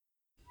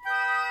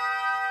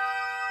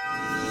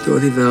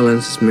Dorothy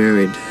Valance is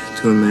married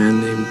to a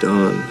man named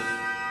Don.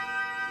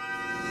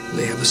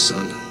 They have a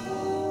son.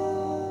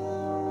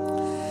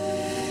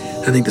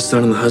 I think the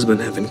son and the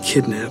husband have been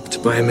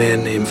kidnapped by a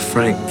man named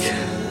Frank.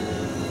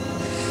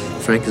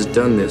 Frank has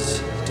done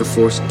this to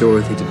force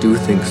Dorothy to do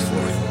things for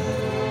him.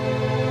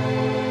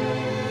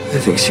 I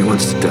think she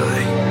wants to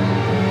die.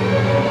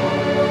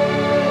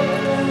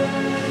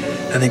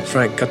 I think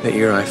Frank cut the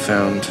ear I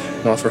found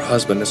off her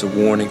husband as a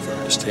warning for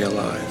her to stay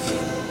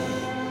alive.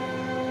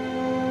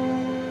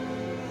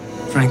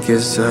 Frank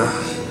is a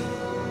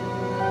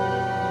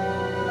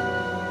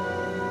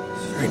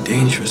very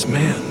dangerous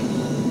man.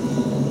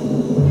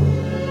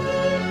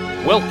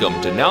 Welcome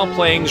to Now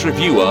Playing's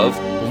review of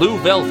Blue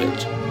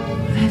Velvet.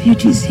 I have your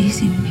disease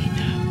in me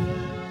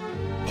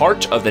now.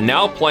 Part of the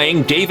Now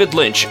Playing David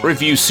Lynch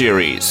review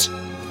series.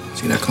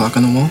 See that clock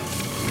on the wall?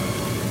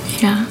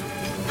 Yeah.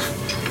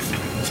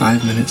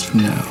 5 minutes from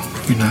now,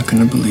 you're not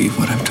going to believe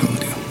what I've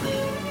told you.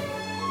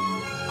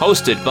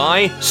 Hosted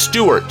by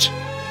Stuart.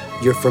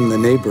 You're from the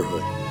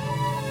neighborhood.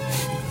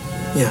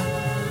 Yeah.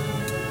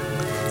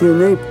 Your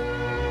neighbor.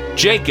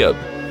 Jacob.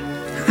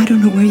 I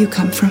don't know where you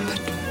come from,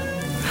 but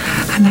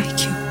I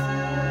like you.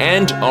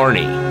 And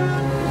Arnie.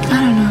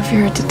 I don't know if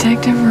you're a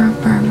detective or a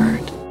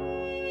pervert.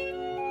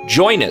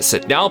 Join us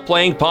at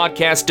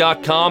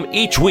NowPlayingPodcast.com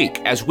each week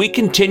as we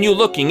continue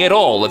looking at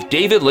all of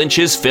David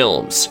Lynch's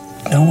films.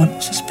 No one will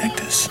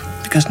suspect us,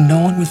 because no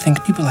one would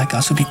think people like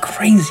us would be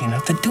crazy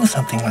enough to do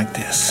something like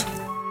this.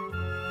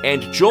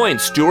 And join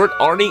Stuart,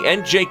 Arnie,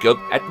 and Jacob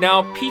at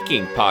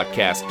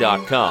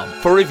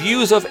NowPeakingPodcast.com for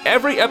reviews of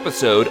every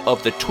episode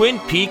of the Twin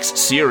Peaks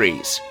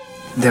series.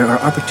 There are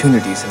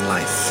opportunities in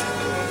life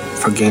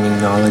for gaining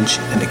knowledge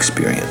and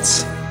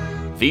experience.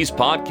 These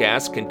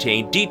podcasts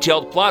contain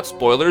detailed plot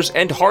spoilers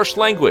and harsh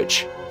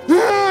language. Get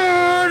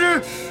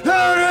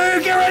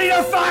ready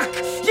to fuck!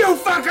 You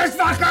fuckers,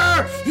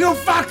 fucker! You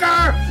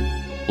fucker!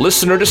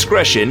 Listener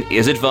discretion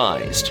is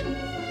advised.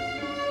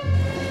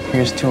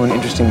 Here's to an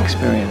interesting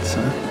experience,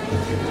 huh?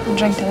 I'll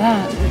drink to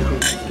that.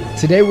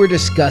 Today we're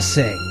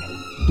discussing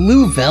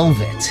Blue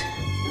Velvet,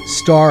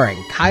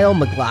 starring Kyle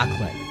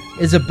MacLachlan,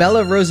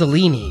 Isabella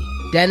Rossellini,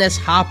 Dennis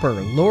Hopper,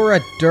 Laura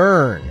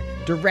Dern,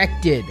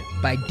 directed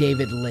by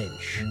David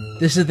Lynch.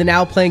 This is the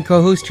Now Playing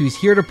co-host who's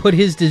here to put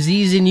his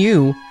disease in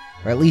you,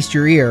 or at least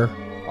your ear,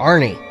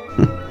 Arnie.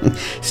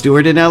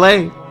 Stuart in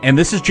LA. And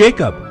this is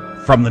Jacob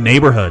from the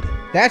neighborhood.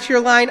 That's your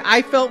line.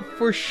 I felt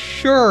for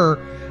sure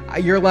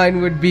your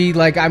line would be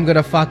like, I'm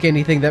gonna fuck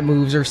anything that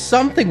moves, or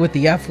something with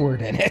the F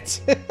word in it.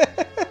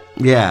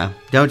 Yeah,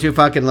 don't you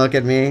fucking look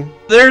at me.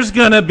 There's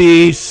gonna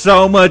be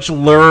so much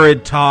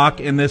lurid talk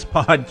in this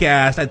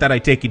podcast. I thought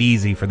I'd take it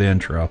easy for the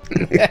intro.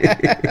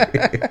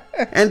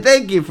 And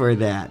thank you for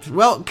that.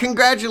 Well,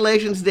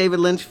 congratulations, David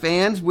Lynch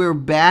fans. We're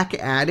back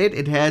at it.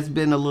 It has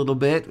been a little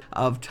bit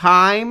of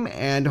time,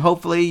 and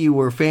hopefully you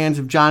were fans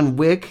of John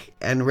Wick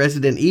and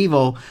Resident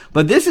Evil,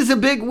 but this is a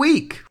big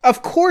week.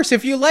 Of course,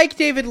 if you like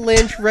David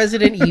Lynch,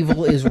 Resident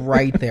Evil is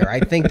right there. I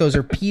think those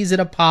are peas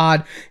in a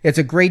pod. It's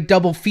a great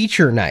double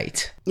feature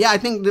night. Yeah, I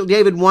think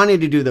David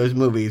wanted to do those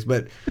movies,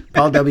 but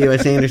Paul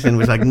W.S. Anderson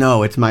was like,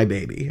 no, it's my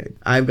baby.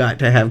 I've got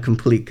to have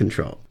complete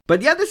control.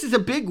 But yeah, this is a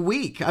big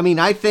week. I mean,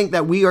 I think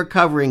that we are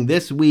covering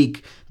this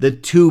week the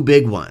two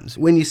big ones.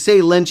 When you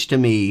say Lynch to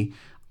me,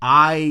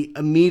 I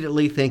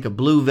immediately think of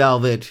Blue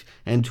Velvet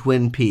and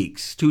Twin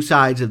Peaks, two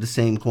sides of the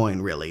same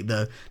coin, really.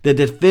 The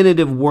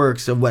definitive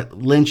works of what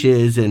Lynch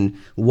is and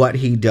what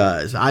he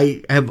does.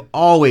 I have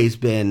always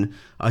been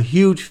a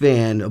huge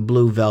fan of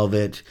Blue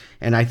Velvet,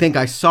 and I think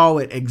I saw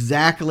it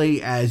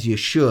exactly as you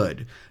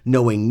should,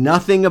 knowing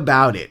nothing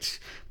about it.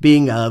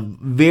 Being a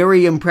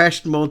very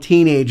impressionable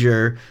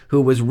teenager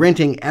who was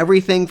renting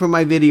everything from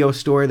my video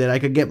store that I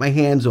could get my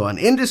hands on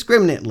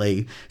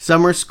indiscriminately.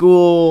 Summer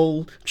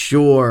School,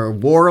 sure.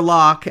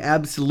 Warlock,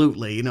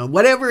 absolutely. You know,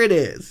 whatever it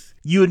is.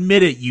 You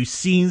admit it, you've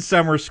seen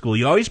Summer School.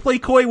 You always play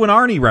coy when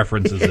Arnie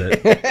references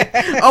it.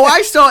 Oh,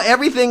 I saw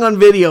everything on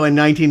video in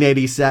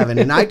 1987,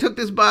 and I took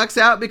this box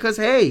out because,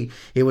 hey,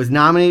 it was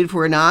nominated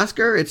for an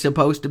Oscar. It's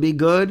supposed to be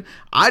good.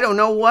 I don't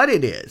know what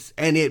it is,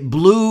 and it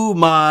blew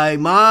my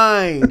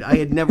mind. I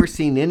had never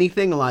seen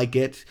anything like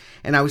it,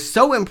 and I was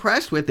so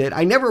impressed with it.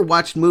 I never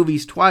watched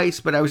movies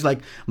twice, but I was like,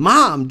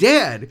 Mom,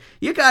 Dad,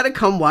 you got to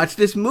come watch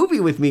this movie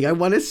with me. I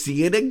want to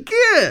see it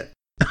again.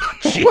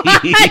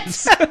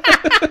 Jeez.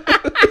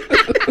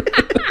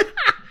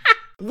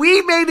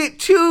 We made it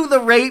to the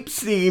rape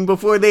scene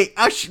before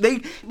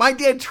my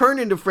dad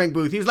turned into Frank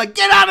Booth. He was like,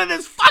 get out of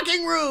this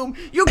fucking room.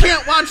 You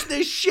can't watch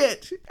this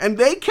shit. And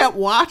they kept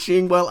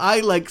watching while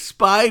I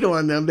spied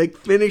on them. They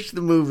finished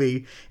the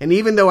movie. And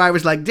even though I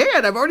was like,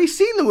 Dad, I've already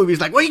seen the movie. He's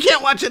like, well, you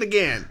can't watch it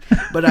again.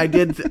 But I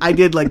did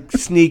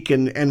sneak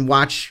and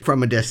watch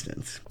from a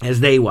distance as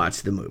they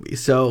watched the movie.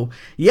 So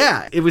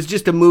yeah, it was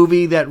just a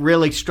movie that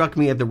really struck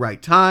me at the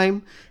right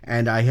time.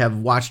 And I have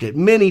watched it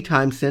many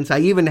times since. I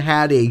even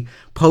had a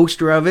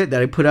poster of of it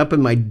that I put up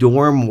in my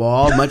dorm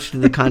wall, much to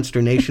the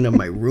consternation of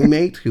my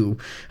roommate, who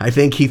I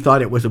think he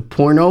thought it was a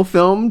porno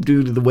film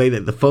due to the way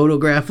that the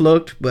photograph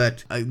looked.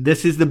 But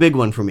this is the big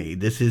one for me.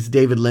 This is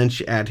David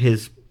Lynch at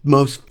his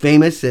most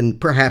famous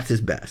and perhaps his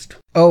best.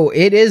 Oh,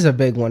 it is a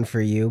big one for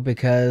you,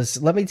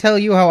 because let me tell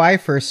you how I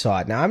first saw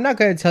it. Now, I'm not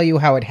going to tell you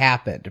how it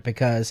happened,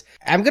 because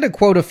I'm going to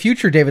quote a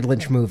future David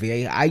Lynch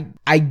movie.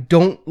 I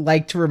don't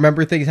like to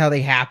remember things how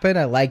they happen.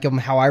 I like them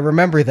how I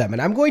remember them.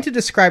 And I'm going to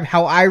describe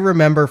how I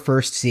remember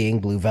first seeing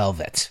Blue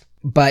Velvet.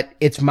 But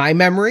it's my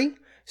memory.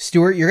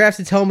 Stuart, you're going to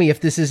have to tell me if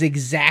this is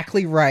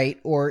exactly right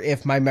or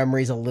if my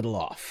memory's a little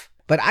off.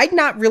 But I'd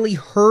not really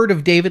heard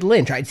of David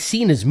Lynch. I'd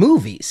seen his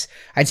movies.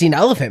 I'd seen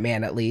Elephant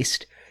Man, at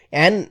least,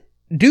 and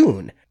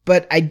Dune.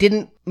 But I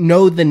didn't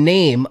know the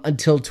name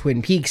until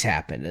Twin Peaks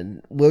happened.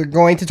 And we're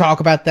going to talk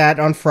about that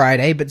on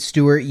Friday. But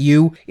Stuart,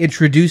 you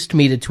introduced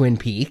me to Twin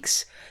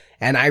Peaks,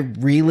 and I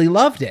really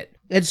loved it.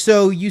 And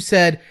so you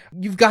said,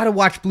 you've got to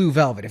watch Blue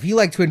Velvet. If you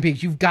like Twin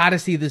Peaks, you've got to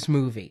see this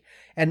movie.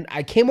 And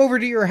I came over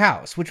to your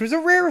house, which was a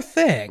rare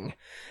thing.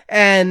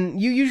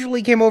 And you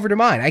usually came over to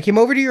mine. I came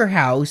over to your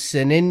house,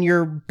 and in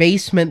your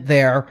basement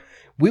there,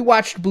 we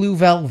watched Blue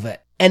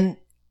Velvet. And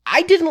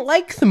I didn't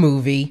like the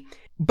movie,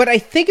 but I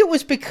think it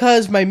was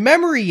because my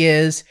memory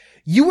is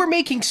you were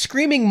making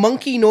screaming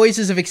monkey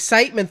noises of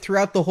excitement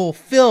throughout the whole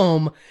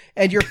film,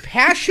 and your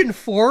passion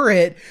for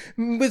it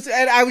was,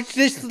 and I was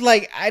just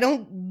like, I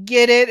don't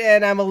get it,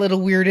 and I'm a little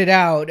weirded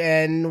out,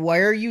 and why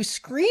are you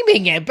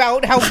screaming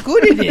about how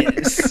good it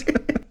is?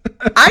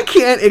 I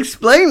can't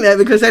explain that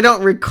because I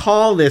don't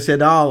recall this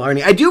at all,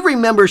 Arnie. I do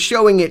remember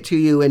showing it to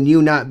you and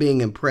you not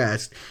being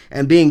impressed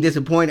and being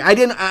disappointed. I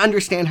didn't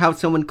understand how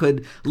someone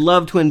could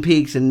love Twin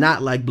Peaks and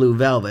not like Blue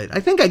Velvet. I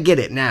think I get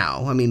it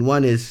now. I mean,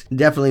 one is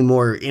definitely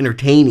more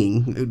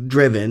entertaining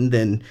driven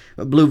than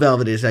Blue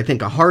Velvet is, I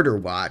think, a harder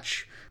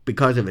watch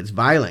because of its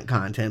violent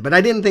content, but I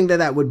didn't think that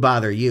that would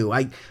bother you.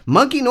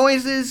 Monkey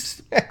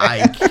noises,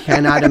 I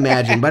cannot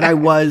imagine, but I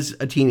was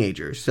a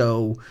teenager,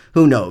 so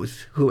who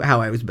knows how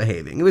I was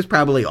behaving. It was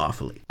probably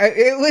awfully.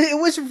 It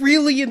was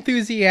really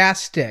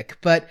enthusiastic,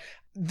 but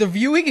the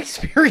viewing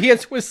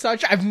experience was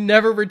such, I've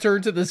never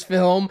returned to this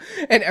film,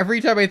 and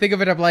every time I think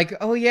of it, I'm like,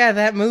 oh yeah,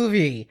 that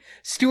movie.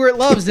 Stuart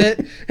loves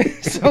it,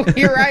 so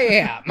here I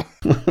am.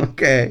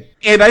 Okay.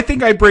 And I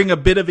think I bring a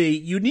bit of a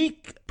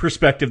unique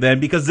perspective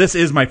then, because this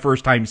is my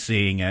first time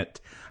seeing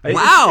it.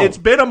 Wow. It's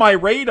been on my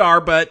radar,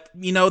 but,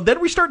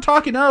 then we start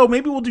talking,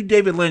 maybe we'll do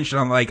David Lynch.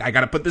 And I'm like, I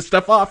got to put this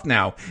stuff off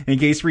now in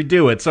case we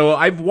do it. So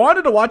I've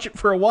wanted to watch it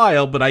for a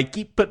while, but I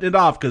keep putting it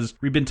off because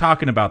we've been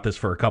talking about this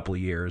for a couple of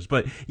years.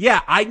 But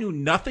yeah, I knew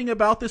nothing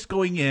about this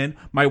going in.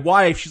 My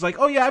wife, she's like,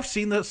 oh yeah, I've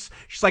seen this.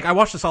 She's like, I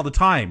watch this all the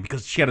time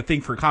because she had a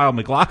thing for Kyle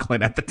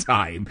MacLachlan at the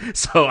time.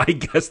 So I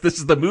guess this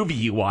is the movie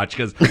you watch,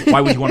 because why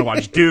would you want to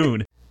watch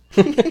Dune?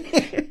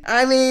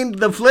 I mean,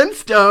 the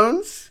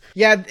Flintstones.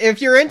 Yeah,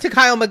 if you're into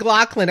Kyle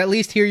MacLachlan, at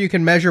least here you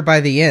can measure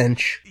by the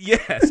inch.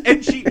 Yes,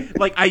 and she,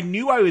 I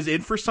knew I was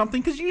in for something,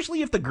 because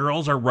usually if the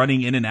girls are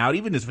running in and out,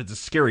 even if it's a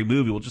scary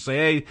movie, we'll just say,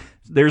 hey,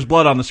 there's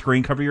blood on the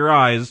screen, cover your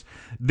eyes.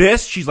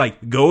 This, she's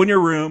like, go in your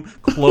room,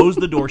 close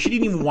the door. She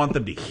didn't even want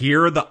them to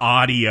hear the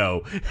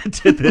audio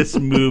to this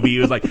movie.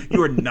 It was like,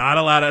 you are not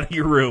allowed out of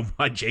your room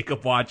while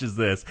Jacob watches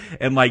this.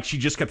 And she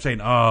just kept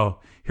saying, oh,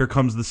 here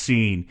comes the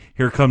scene.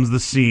 Here comes the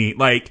scene.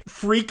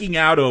 Freaking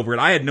out over it.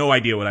 I had no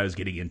idea what I was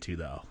getting into,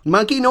 though.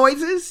 Monkey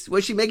noises?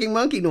 Was she making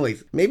monkey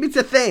noises? Maybe it's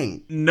a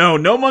thing. No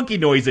monkey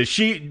noises.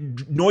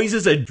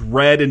 Noises of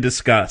dread and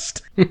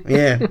disgust.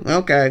 Yeah,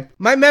 okay.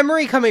 My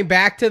memory coming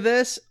back to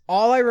this,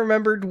 all I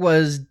remembered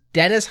was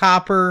Dennis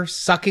Hopper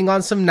sucking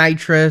on some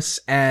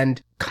nitrous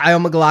and Kyle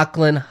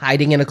MacLachlan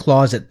hiding in a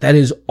closet. That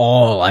is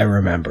all I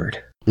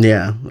remembered.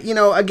 Yeah.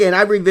 Again,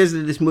 I've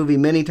revisited this movie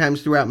many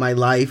times throughout my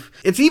life.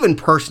 It's even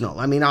personal.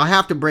 I mean, I'll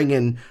have to bring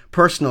in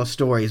personal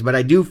stories, but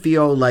I do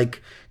feel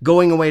like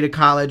going away to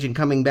college and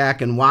coming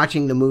back and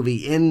watching the movie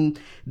in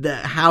the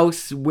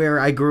house where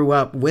I grew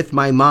up with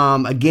my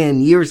mom, again,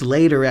 years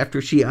later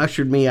after she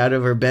ushered me out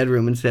of her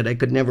bedroom and said I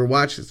could never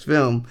watch this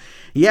film.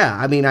 Yeah,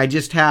 I mean, I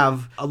just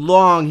have a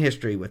long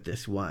history with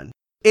this one.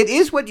 It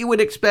is what you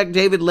would expect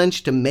David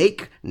Lynch to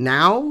make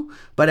now,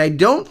 but I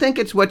don't think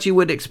it's what you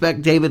would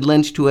expect David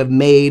Lynch to have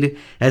made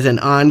as an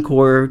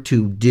encore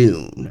to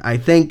Dune. I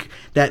think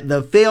that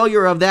the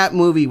failure of that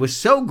movie was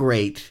so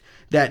great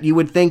that you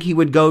would think he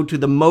would go to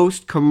the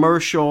most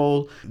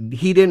commercial,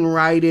 he didn't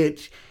write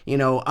it,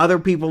 other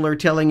people are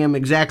telling him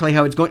exactly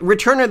how it's going.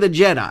 Return of the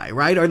Jedi,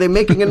 right? Are they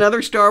making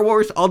another Star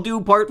Wars? I'll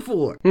do part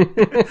 4.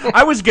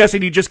 I was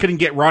guessing he just couldn't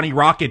get Ronnie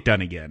Rocket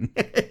done again.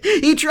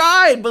 He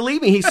tried,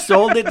 believe me. He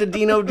sold it to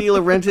Dino De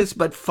Laurentiis,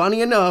 but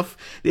funny enough,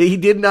 he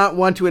did not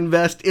want to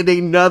invest in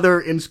another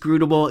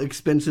inscrutable,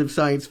 expensive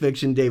science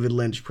fiction David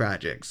Lynch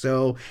project.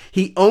 So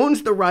he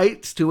owns the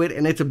rights to it,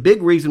 and it's a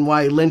big reason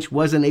why Lynch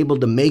wasn't able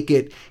to make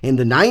it in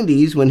the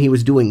 90s when he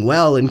was doing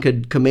well and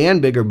could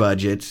command bigger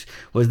budgets,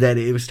 was that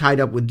it was tied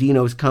up with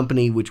Dino's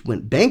company, which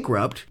went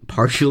bankrupt,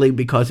 partially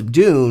because of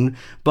Dune.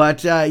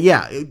 But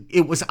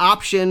it was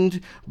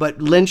optioned,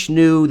 but Lynch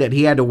knew that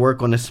he had to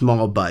work on a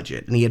small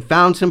budget. And he had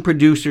found some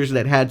producers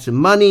that had some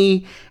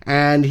money,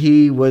 and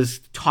he was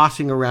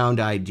tossing around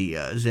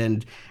ideas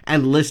and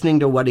listening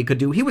to what he could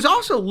do. He was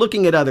also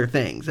looking at other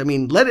things. I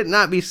mean, let it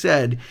not be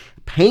said,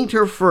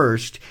 painter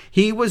first.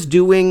 He was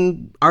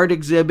doing art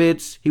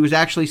exhibits. He was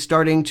actually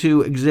starting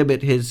to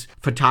exhibit his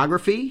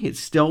photography, his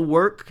still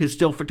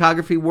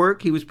photography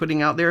work he was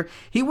putting out there.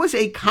 He was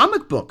a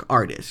comic book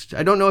artist.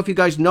 I don't know if you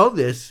guys know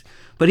this,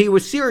 but he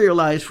was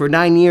serialized for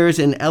 9 years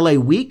in LA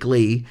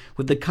Weekly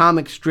with the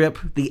comic strip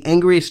The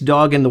Angriest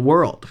Dog in the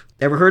World.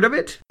 Ever heard of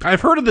it?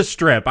 I've heard of the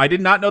strip. I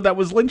did not know that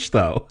was Lynch,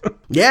 though.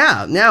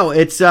 Yeah, no,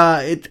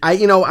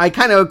 I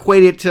kind of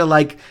equate it to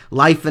like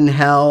Life in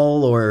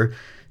Hell or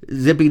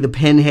Zippy the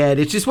Pinhead.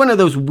 It's just one of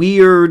those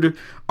weird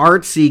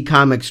artsy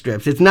comic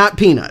strips. It's not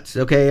Peanuts,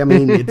 okay? I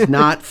mean, it's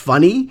not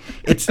funny.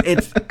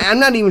 I'm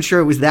not even sure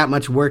it was that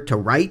much work to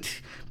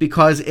write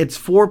because it's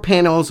 4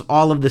 panels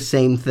all of the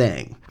same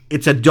thing.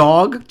 It's a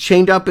dog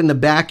chained up in the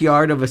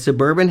backyard of a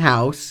suburban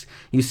house.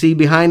 You see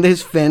behind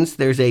his fence,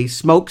 there's a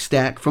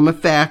smokestack from a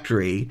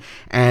factory.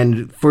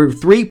 And for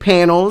 3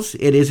 panels,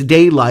 it is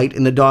daylight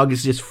and the dog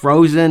is just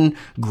frozen,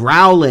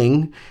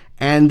 growling.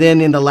 And then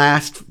in the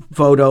last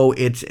photo,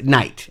 it's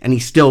night and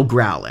he's still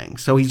growling.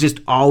 So he's just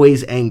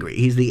always angry.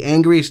 He's the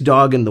angriest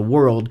dog in the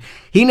world.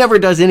 He never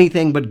does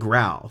anything but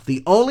growl.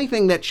 The only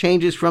thing that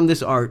changes from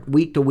this art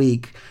week to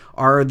week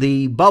are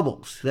the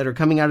bubbles that are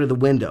coming out of the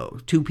window.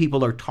 2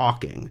 people are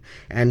talking.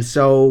 And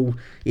so,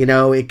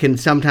 it can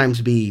sometimes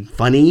be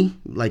funny,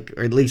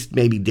 or at least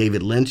maybe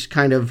David Lynch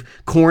kind of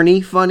corny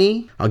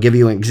funny. I'll give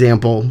you an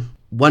example.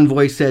 One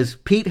voice says,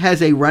 Pete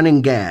has a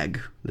running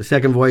gag. The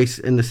second voice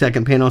in the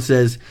second panel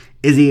says,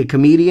 is he a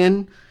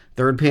comedian?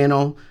 Third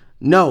panel,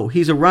 no,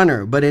 he's a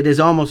runner, but it has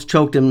almost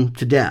choked him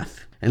to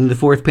death. And in the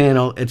fourth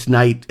panel, it's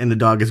night and the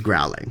dog is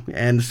growling.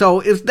 And so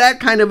it's that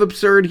kind of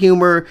absurd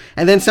humor.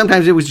 And then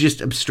sometimes it was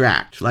just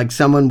abstract. Like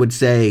someone would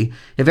say,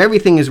 if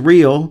everything is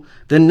real,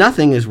 then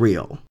nothing is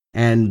real.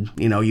 And,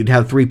 you'd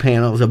have 3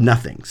 panels of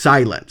nothing,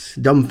 silence,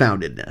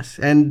 dumbfoundedness.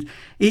 And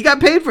he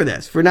got paid for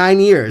this for 9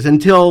 years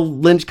until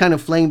Lynch kind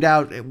of flamed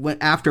out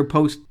after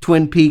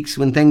post-Twin Peaks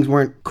when things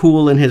weren't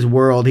cool in his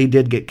world. He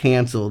did get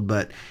canceled,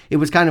 but it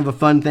was kind of a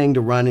fun thing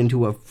to run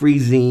into a free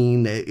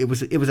zine. It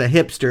was a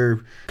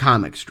hipster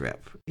comic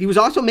strip. He was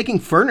also making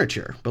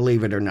furniture,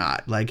 believe it or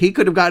not. Like, he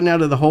could have gotten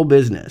out of the whole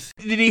business.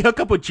 Did he hook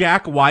up with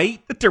Jack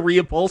White to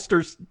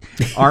reupholster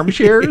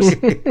armchairs?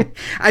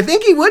 I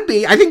think he would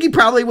be. I think he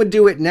probably would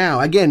do it now.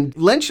 Again,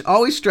 Lynch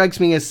always strikes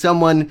me as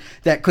someone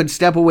that could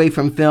step away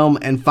from film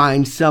and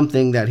find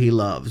something that he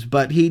loves.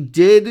 But he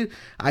did,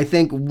 I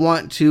think,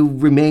 want to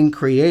remain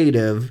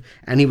creative,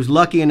 and he was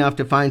lucky enough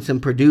to find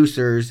some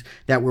producers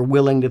that were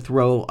willing to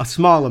throw a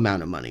small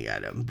amount of money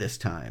at him this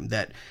time,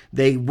 that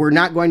they were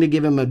not going to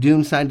give him a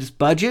Dune-sized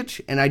budget,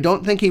 and I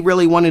don't think he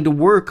really wanted to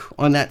work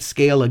on that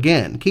scale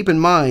again. Keep in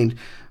mind,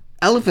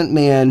 Elephant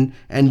Man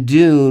and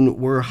Dune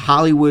were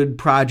Hollywood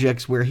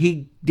projects where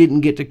he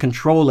didn't get to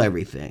control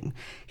everything.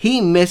 He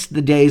missed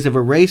the days of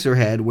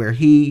Eraserhead where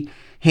he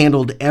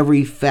handled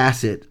every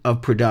facet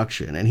of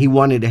production, and he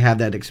wanted to have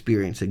that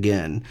experience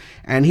again.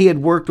 And he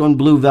had worked on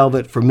Blue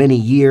Velvet for many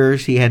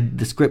years. He had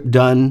the script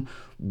done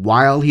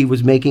while he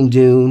was making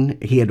Dune.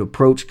 He had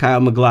approached Kyle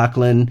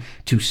MacLachlan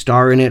to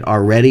star in it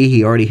already.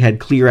 He already had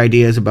clear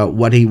ideas about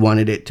what he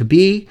wanted it to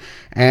be.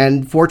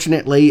 And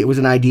fortunately, it was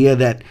an idea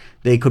that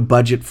they could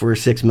budget for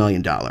 $6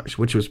 million,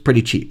 which was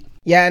pretty cheap.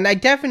 Yeah, and I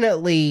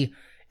definitely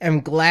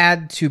am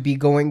glad to be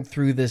going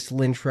through this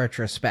Lynch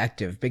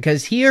retrospective,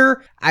 because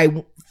here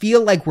I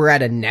feel like we're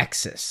at a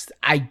nexus.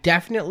 I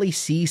definitely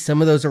see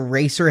some of those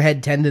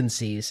Eraserhead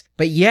tendencies.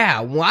 But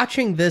yeah,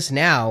 watching this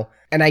now,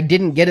 and I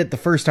didn't get it the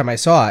first time I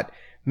saw it,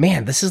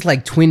 man, this is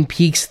like Twin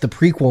Peaks, the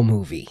prequel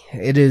movie.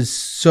 It is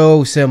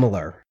so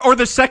similar. Or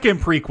the second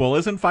prequel.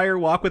 Isn't Fire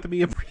Walk With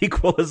Me a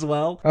prequel as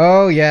well?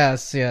 Oh,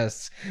 yes.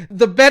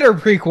 The better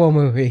prequel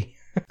movie.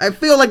 I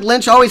feel like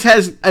Lynch always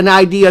has an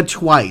idea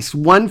twice,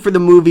 one for the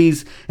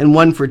movies and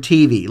one for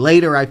TV.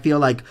 Later, I feel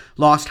like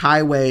Lost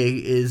Highway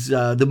is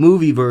the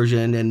movie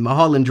version, and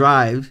Mulholland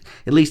Drive,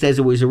 at least as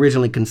it was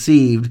originally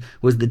conceived,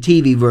 was the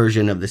TV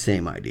version of the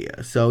same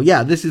idea. So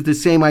yeah, this is the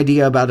same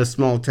idea about a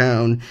small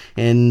town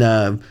in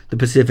the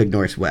Pacific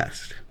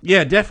Northwest.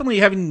 Yeah, definitely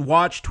having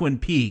watched Twin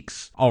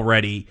Peaks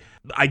already,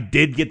 I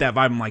did get that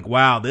vibe. I'm like,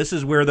 wow, this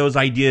is where those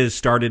ideas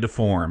started to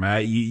form.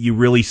 You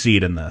really see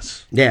it in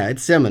this. Yeah,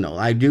 it's seminal.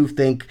 I do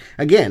think,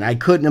 again, I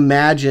couldn't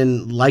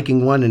imagine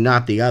liking one and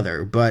not the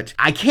other, but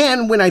I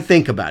can when I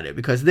think about it,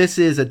 because this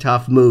is a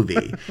tough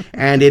movie,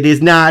 and it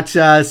is not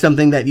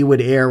something that you would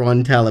air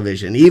on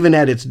television. Even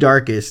at its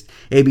darkest,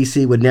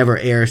 ABC would never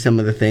air some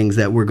of the things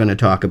that we're going to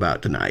talk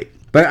about tonight.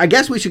 But I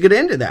guess we should get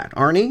into that.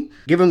 Arnie,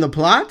 give him the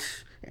plot,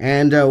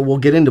 and we'll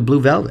get into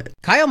Blue Velvet.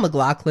 Kyle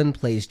MacLachlan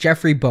plays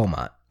Jeffrey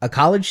Beaumont, a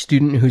college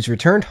student who's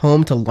returned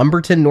home to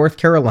Lumberton, North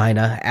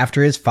Carolina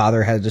after his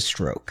father had a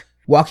stroke.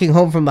 Walking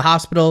home from the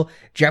hospital,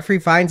 Jeffrey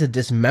finds a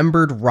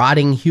dismembered,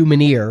 rotting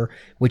human ear,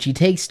 which he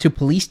takes to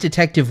Police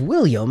Detective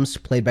Williams,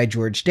 played by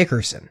George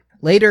Dickerson.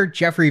 Later,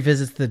 Jeffrey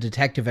visits the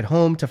detective at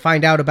home to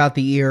find out about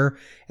the ear,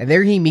 and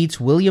there he meets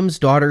Williams'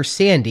 daughter,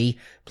 Sandy,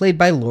 played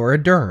by Laura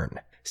Dern.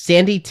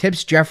 Sandy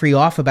tips Jeffrey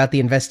off about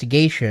the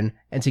investigation,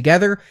 and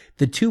together,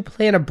 the two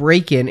plan a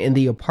break-in in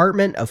the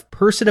apartment of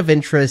person of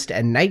interest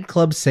and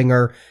nightclub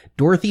singer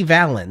Dorothy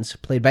Valens,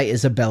 played by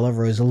Isabella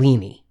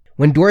Rossellini.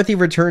 When Dorothy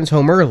returns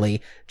home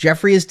early,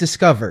 Jeffrey is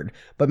discovered,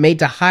 but made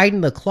to hide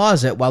in the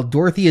closet while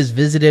Dorothy is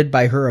visited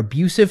by her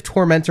abusive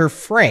tormentor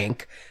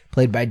Frank,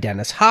 played by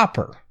Dennis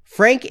Hopper.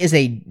 Frank is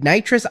a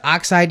nitrous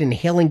oxide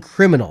inhaling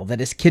criminal that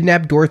has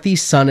kidnapped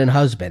Dorothy's son and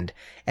husband,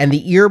 and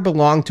the ear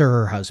belonged to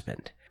her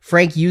husband.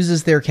 Frank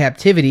uses their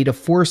captivity to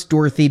force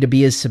Dorothy to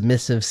be his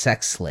submissive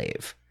sex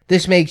slave.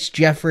 This makes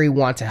Jeffrey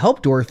want to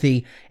help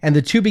Dorothy, and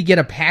the two begin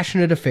a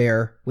passionate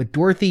affair, with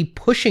Dorothy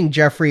pushing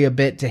Jeffrey a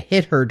bit to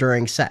hit her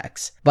during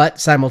sex. But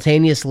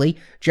simultaneously,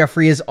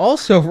 Jeffrey is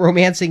also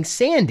romancing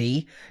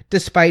Sandy,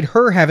 despite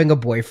her having a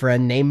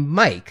boyfriend named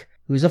Mike,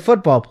 who's a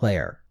football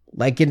player,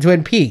 like in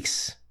Twin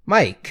Peaks.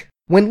 Mike.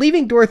 When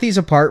leaving Dorothy's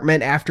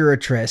apartment after a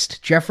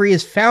tryst, Jeffrey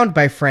is found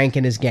by Frank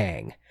and his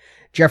gang.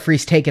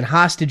 Jeffrey's taken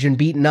hostage and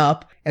beaten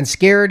up, and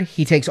scared,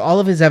 he takes all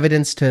of his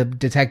evidence to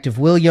Detective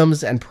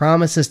Williams and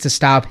promises to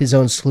stop his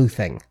own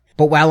sleuthing.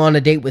 But while on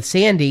a date with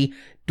Sandy,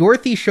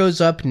 Dorothy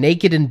shows up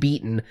naked and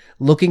beaten,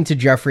 looking to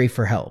Jeffrey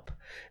for help.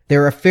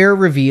 Their affair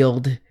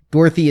revealed,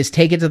 Dorothy is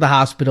taken to the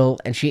hospital,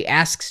 and she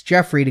asks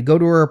Jeffrey to go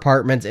to her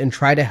apartment and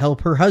try to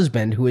help her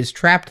husband, who is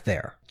trapped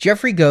there.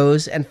 Jeffrey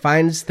goes and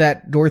finds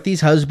that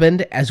Dorothy's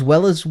husband, as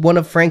well as one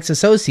of Frank's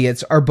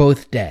associates, are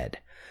both dead.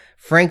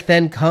 Frank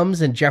then comes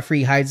and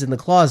Jeffrey hides in the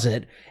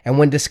closet, and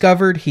when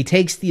discovered, he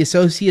takes the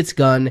associate's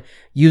gun,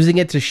 using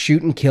it to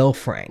shoot and kill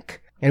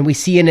Frank. And we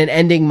see in an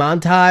ending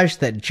montage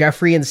that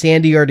Jeffrey and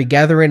Sandy are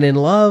together and in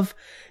love,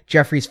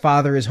 Jeffrey's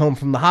father is home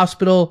from the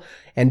hospital,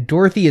 and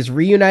Dorothy is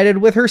reunited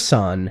with her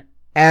son,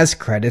 as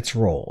credits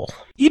roll.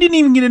 You didn't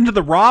even get into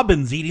the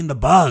robins eating the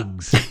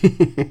bugs.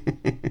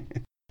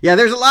 Yeah,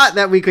 there's a lot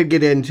that we could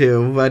get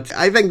into, but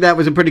I think that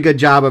was a pretty good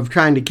job of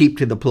trying to keep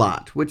to the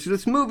plot, which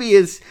this movie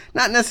is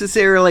not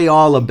necessarily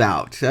all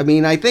about. I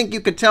mean, I think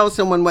you could tell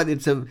someone what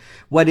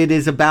it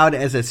is about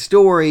as a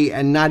story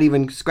and not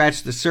even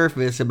scratch the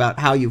surface about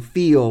how you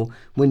feel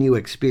when you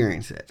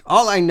experience it.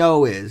 All I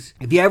know is,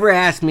 if you ever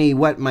ask me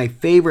what my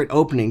favorite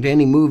opening to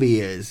any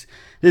movie is,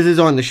 this is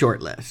on the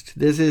short list.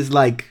 This is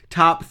like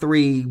top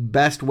 3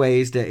 best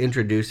ways to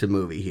introduce a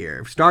movie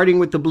here. Starting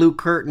with the blue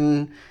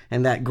curtain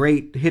and that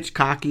great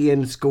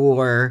Hitchcockian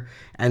score,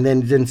 and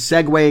then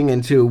segueing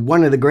into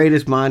one of the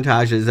greatest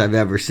montages I've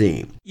ever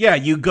seen. Yeah,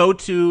 you go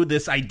to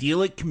this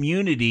idyllic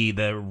community,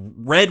 the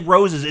red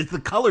roses, it's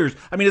the colors.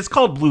 I mean, it's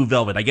called Blue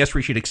Velvet. I guess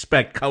we should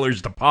expect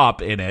colors to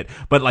pop in it.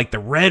 But like the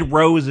red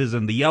roses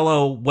and the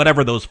yellow,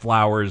 whatever those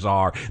flowers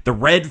are, the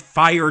red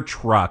fire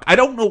truck. I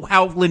don't know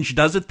how Lynch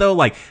does it though.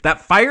 Like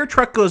that fire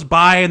truck goes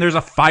by and there's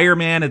a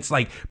fireman. It's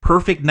like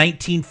perfect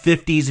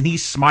 1950s and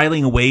he's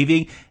smiling and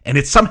waving. And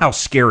it's somehow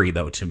scary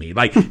though to me.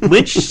 Like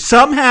Lynch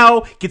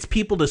somehow gets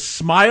people to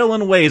smile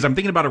in ways. I'm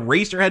thinking about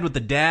Eraserhead with the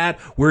dad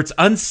where it's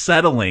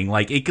unsettling.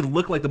 Like it could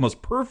look like the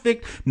most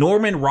perfect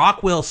Norman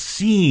Rockwell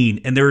scene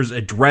and there's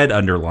a dread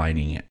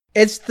underlining it.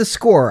 It's the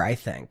score, I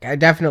think. I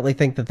definitely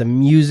think that the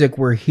music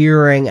we're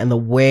hearing and the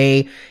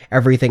way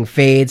everything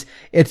fades,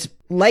 it's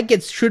like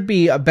it should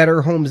be a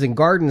Better Homes and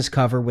Gardens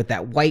cover with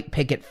that white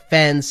picket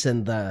fence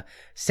and the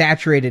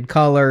saturated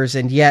colors,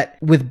 and yet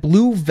with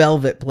Blue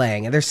Velvet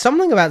playing. And there's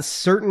something about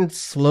certain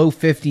slow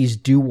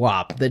 50s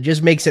doo-wop that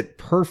just makes it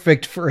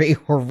perfect for a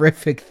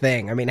horrific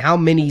thing. I mean, how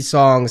many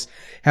songs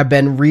have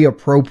been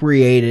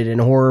reappropriated in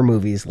horror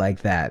movies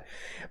like that?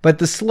 But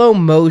the slow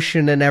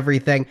motion and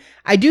everything,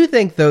 I do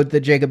think, though, that,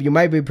 Jacob, you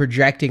might be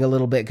projecting a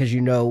little bit because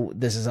you know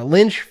this is a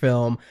Lynch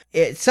film.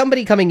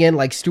 Somebody coming in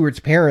like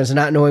Stuart's parents,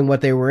 not knowing what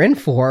they were in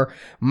for,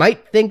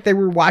 might think they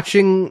were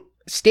watching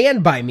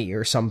Stand By Me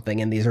or something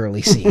in these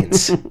early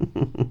scenes.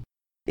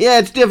 Yeah,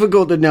 it's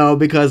difficult to know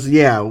because,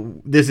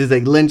 this is a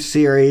Lynch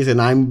series and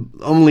I'm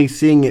only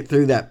seeing it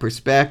through that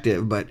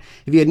perspective. But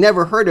if you had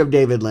never heard of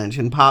David Lynch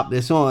and popped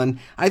this on,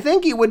 I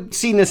think you would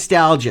see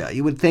nostalgia.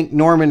 You would think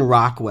Norman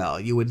Rockwell.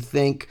 You would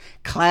think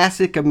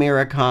classic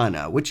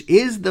Americana, which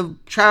is the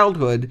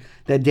childhood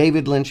that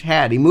David Lynch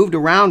had. He moved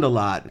around a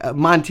lot.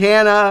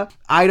 Montana,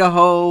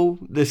 Idaho,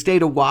 the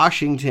state of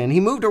Washington.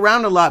 He moved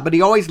around a lot, but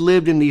he always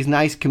lived in these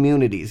nice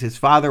communities. His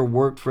father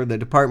worked for the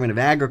Department of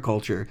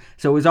Agriculture,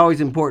 so it was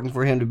always important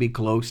for him to be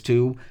close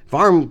to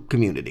farm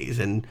communities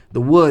and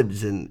the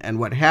woods and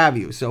what have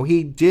you. So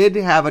he did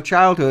have a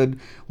childhood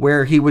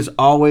where he was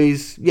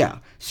always,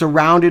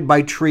 surrounded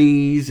by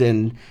trees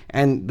and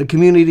the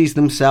communities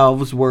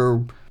themselves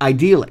were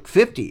idyllic.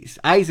 50s,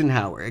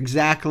 Eisenhower,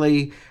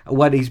 exactly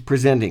what he's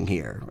presenting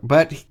here.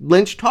 But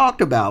Lynch talked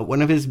about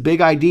one of his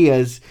big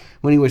ideas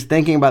when he was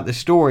thinking about the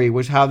story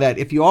was how that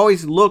if you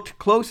always looked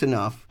close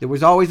enough, there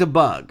was always a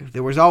bug.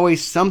 There was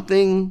always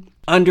something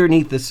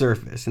underneath the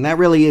surface. And that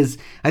really is,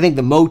 I think,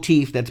 the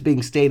motif that's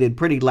being stated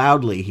pretty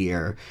loudly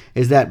here,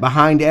 is that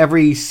behind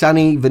every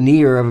sunny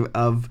veneer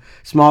of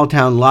small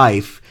town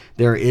life,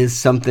 there is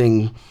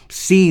something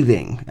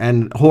seething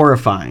and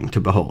horrifying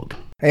to behold.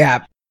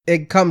 Yeah,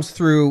 it comes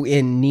through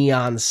in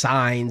neon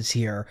signs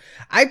here.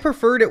 I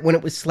preferred it when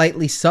it was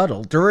slightly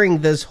subtle. During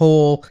this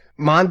whole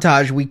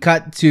montage,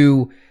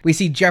 we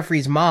see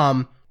Jeffrey's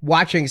mom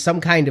watching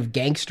some kind of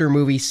gangster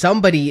movie.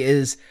 Somebody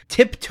is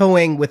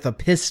tiptoeing with a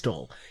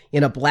pistol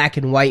in a black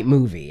and white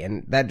movie,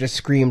 and that just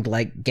screamed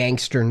like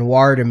gangster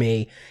noir to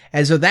me.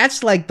 And so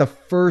that's like the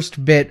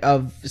first bit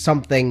of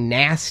something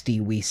nasty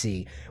we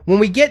see. When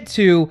we get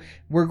to,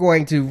 we're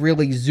going to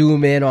really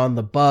zoom in on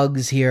the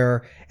bugs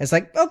here. It's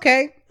like,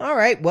 okay, all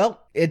right,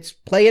 well, it's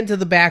play into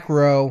the back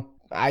row.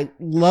 I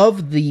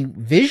love the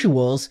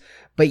visuals,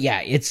 but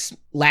yeah, it's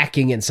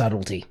lacking in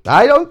subtlety.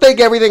 I don't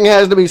think everything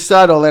has to be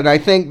subtle, and I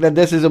think that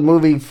this is a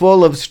movie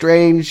full of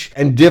strange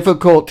and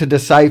difficult to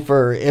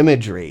decipher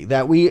imagery.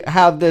 That we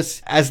have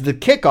this as the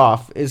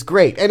kickoff is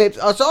great, and it's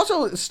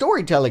also a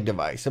storytelling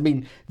device. I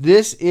mean,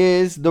 this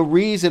is the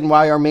reason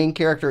why our main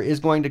character is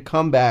going to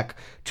come back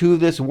to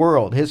this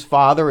world. His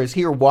father is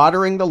here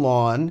watering the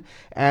lawn,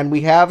 and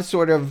we have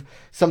sort of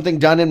something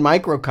done in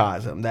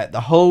microcosm, that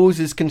the hose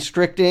is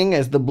constricting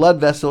as the blood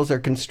vessels are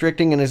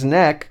constricting in his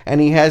neck,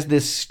 and he has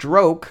this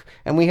stroke,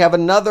 and we have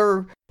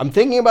another, I'm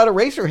thinking about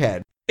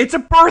Eraserhead. It's a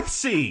birth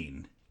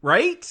scene,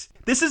 right?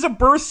 This is a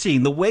birth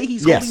scene. The way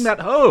he's holding that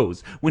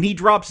hose when he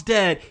drops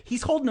dead,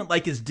 he's holding it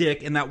like his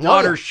dick, and that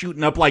water's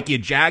shooting up like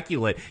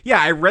ejaculate.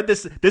 Yeah, I read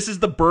this. This is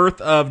the birth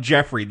of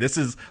Jeffrey. This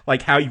is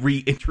like how you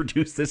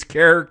reintroduce this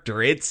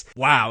character. It's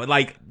wow.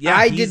 Like,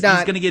 yeah, he's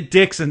going to get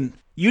dicks, and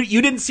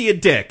you didn't see a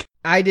dick.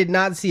 I did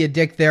not see a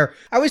dick there.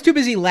 I was too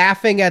busy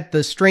laughing at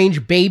the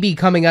strange baby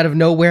coming out of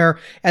nowhere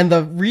and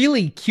the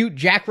really cute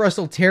Jack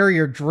Russell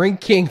Terrier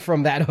drinking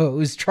from that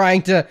hose,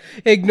 trying to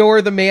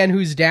ignore the man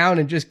who's down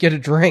and just get a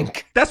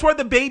drink. That's why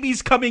the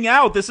baby's coming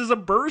out. This is a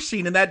birth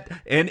scene, and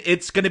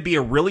it's going to be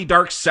a really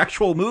dark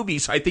sexual movie,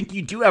 so I think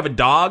you do have a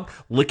dog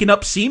licking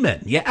up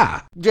semen.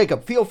 Yeah.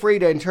 Jacob, feel free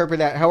to interpret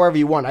that however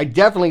you want. I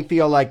definitely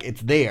feel like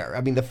it's there.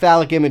 I mean, the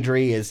phallic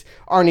imagery is...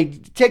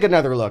 Arnie, take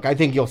another look. I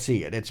think you'll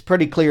see it. It's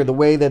pretty clear the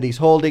way that he's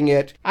holding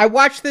it. I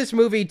watched this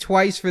movie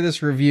twice for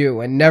this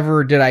review, and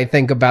never did I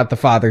think about the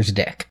father's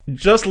dick.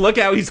 Just look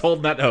how he's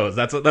holding that hose.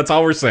 That's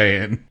all we're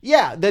saying.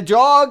 Yeah, the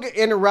dog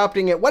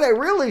interrupting it. What I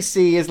really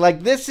see is,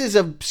 like, this is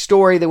a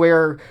story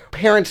where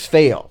parents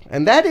fail.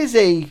 And that is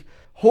a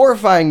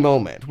horrifying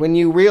moment when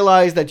you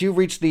realize that you've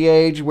reached the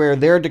age where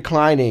they're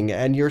declining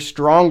and you're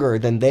stronger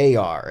than they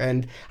are.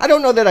 And I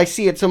don't know that I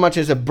see it so much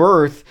as a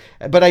birth,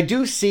 but I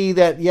do see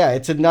that, yeah,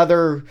 it's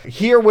another...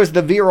 Here was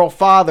the virile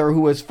father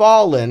who has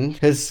fallen.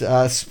 His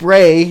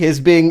spray is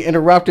being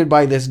interrupted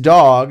by this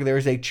dog.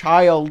 There's a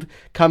child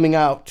coming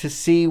out to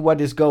see what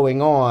is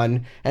going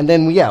on. And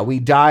then, yeah, we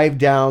dive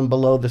down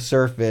below the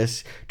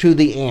surface to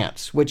the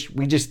ants, which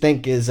we just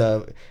think is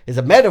a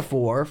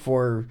metaphor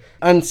for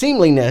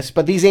unseemliness,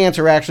 but these ants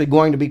are actually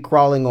going to be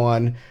crawling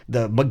on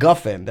the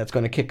MacGuffin that's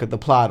going to kick the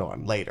plot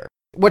on later.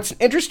 What's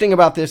interesting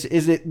about this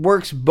is it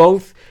works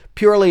both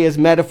purely as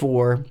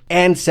metaphor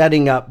and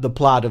setting up the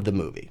plot of the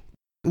movie.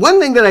 One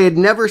thing that I had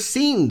never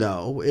seen,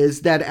 though,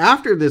 is that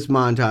after this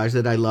montage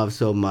that I love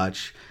so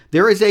much,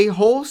 there is a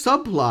whole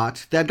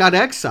subplot that got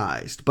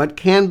excised, but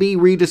can be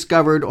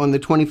rediscovered on the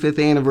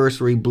 25th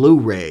anniversary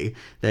Blu-ray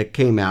that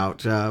came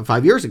out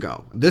 5 years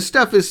ago. This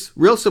stuff is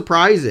real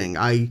surprising.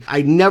 I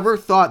never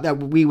thought that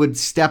we would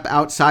step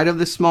outside of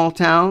this small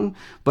town,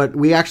 but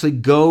we actually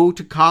go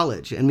to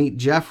college and meet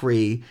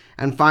Jeffrey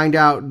and find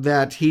out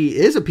that he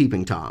is a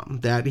peeping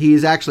Tom, that he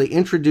is actually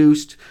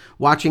introduced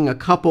watching a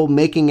couple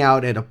making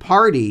out at a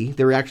party.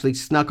 They're actually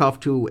snuck off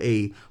to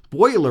a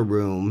boiler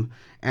room,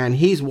 and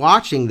he's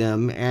watching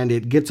them, and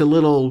it gets a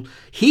little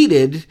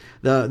heated.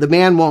 The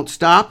man won't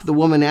stop. The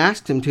woman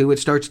asked him to. It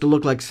starts to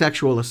look like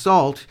sexual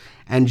assault,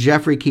 and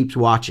Jeffrey keeps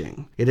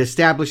watching. It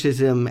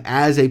establishes him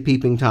as a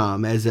peeping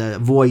Tom, as a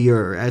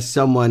voyeur, as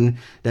someone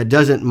that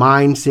doesn't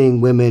mind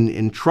seeing women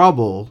in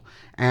trouble.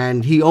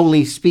 And he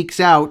only speaks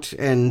out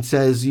and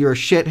says, "You're a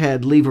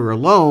shithead, leave her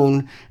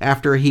alone,"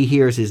 after he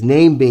hears his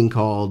name being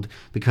called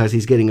because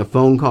he's getting a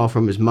phone call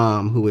from his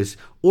mom who is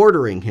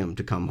ordering him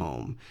to come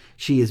home.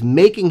 She is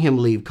making him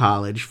leave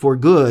college for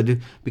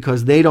good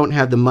because they don't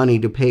have the money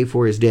to pay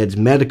for his dad's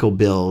medical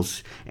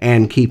bills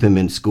and keep him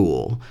in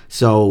school.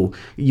 So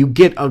you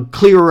get a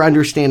clearer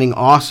understanding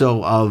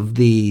also of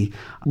the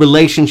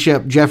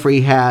relationship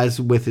Jeffrey has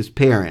with his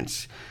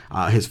parents.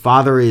 His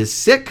father is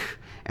sick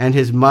and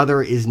his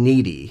mother is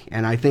needy.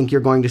 And I think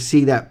you're going to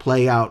see that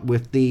play out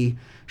with the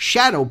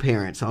shadow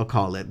parents, I'll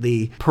call it,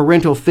 the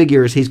parental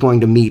figures he's going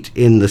to meet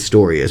in the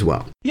story as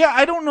well. Yeah,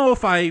 I don't know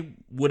if I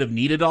would have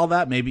needed all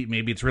that. Maybe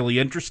it's really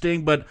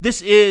interesting, but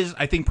this is,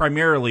 I think,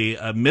 primarily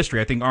a mystery.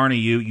 I think, Arnie,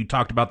 you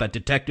talked about that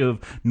detective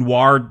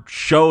noir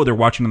show they're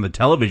watching on the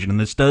television, and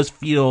this does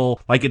feel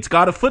like it's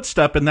got a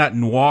footstep in that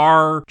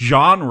noir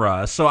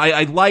genre. So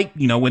I like,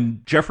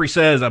 when Jeffrey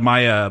says, "Am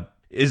I a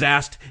is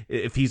asked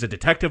if he's a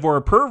detective or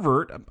a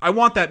pervert. I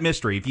want that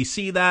mystery. If you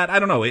see that, I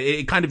don't know,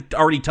 it kind of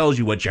already tells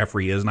you what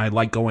Jeffrey is, and I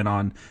like going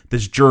on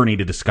this journey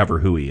to discover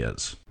who he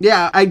is.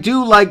 Yeah, I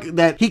do like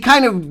that he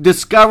kind of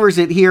discovers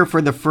it here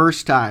for the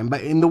first time,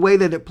 but in the way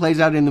that it plays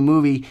out in the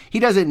movie, he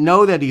doesn't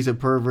know that he's a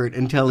pervert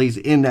until he's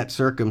in that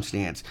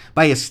circumstance.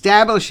 By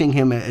establishing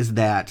him as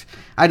that,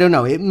 I don't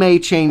know, it may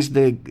change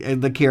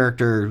the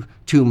character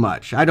too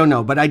much. I don't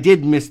know, but I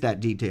did miss that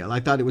detail. I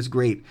thought it was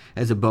great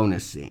as a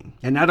bonus scene.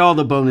 And not all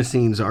the bonus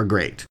scenes are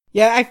great.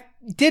 Yeah, I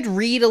did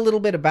read a little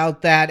bit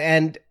about that,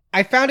 and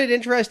I found it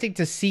interesting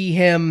to see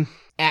him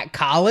at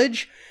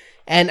college.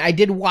 And I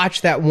did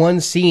watch that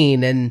one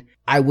scene, and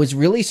I was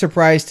really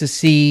surprised to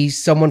see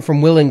someone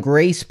from Will and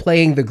Grace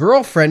playing the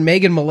girlfriend,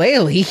 Megan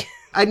Mullally.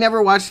 I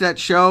never watched that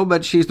show,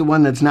 but she's the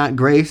one that's not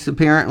Grace,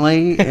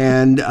 apparently.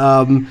 And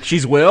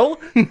she's Will?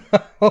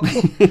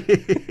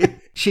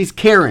 She's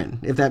Karen,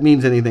 if that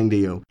means anything to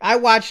you. I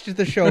watched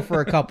the show for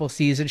a couple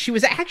seasons. She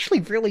was actually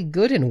really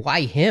good in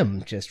Why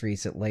Him just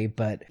recently.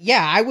 But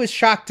yeah, I was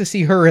shocked to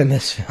see her in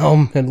this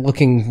film and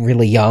looking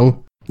really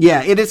young.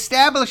 Yeah, it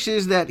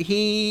establishes that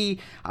he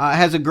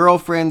has a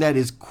girlfriend that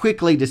is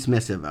quickly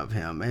dismissive of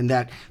him, and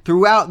that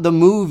throughout the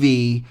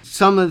movie,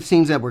 some of the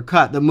scenes that were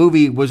cut, the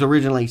movie was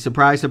originally,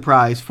 surprise,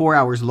 surprise, 4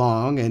 hours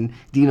long, and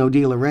Dino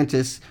De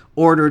Laurentiis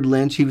ordered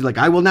Lynch. He was like,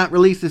 I will not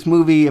release this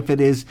movie if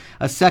it is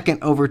a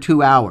second over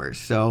 2 hours.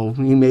 So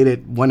he made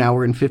it 1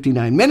 hour and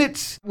 59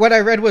 minutes. What I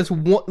read was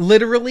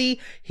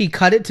literally he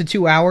cut it to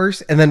 2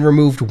 hours and then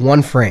removed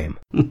one frame.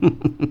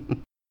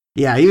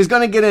 Yeah, he was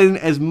going to get in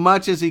as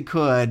much as he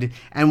could,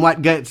 and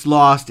what gets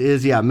lost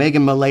is,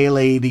 Megan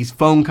Mullally, these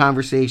phone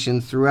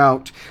conversations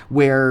throughout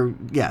where,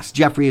 yes,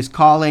 Jeffrey is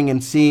calling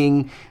and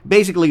seeing,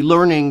 basically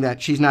learning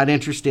that she's not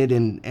interested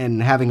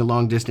in having a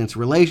long-distance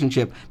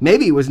relationship.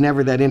 Maybe he was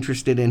never that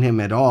interested in him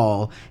at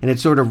all, and it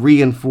sort of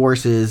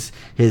reinforces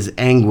his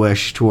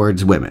anguish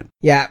towards women.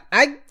 Yeah,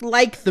 I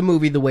like the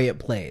movie the way it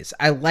plays.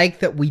 I like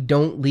that we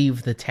don't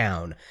leave the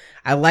town.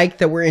 I like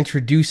that we're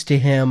introduced to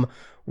him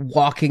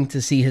walking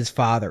to see his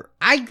father.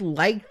 I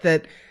like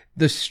that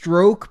the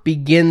stroke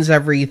begins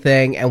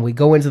everything and we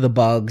go into the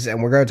bugs,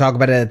 and we're going to talk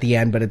about it at the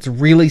end, but it's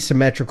really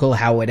symmetrical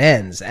how it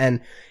ends.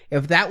 And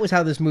if that was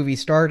how this movie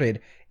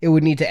started, it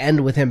would need to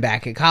end with him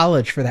back at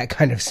college for that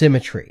kind of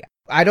symmetry.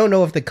 I don't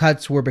know if the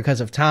cuts were because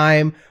of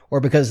time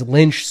or because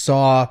Lynch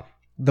saw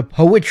the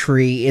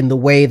poetry in the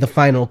way the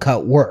final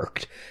cut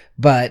worked,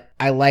 but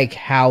I like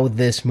how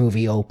this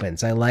movie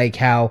opens. I like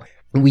how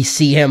we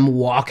see him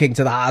walking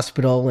to the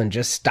hospital and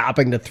just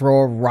stopping to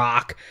throw a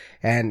rock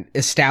and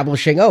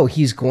establishing,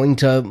 he's going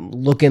to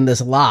look in this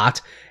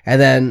lot.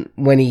 And then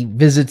when he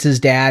visits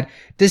his dad,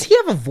 does he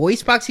have a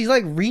voice box? He's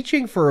like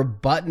reaching for a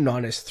button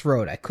on his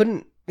throat.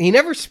 He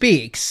never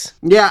speaks.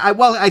 Yeah,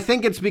 I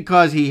think it's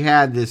because he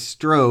had this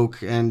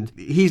stroke and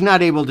he's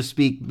not able to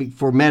speak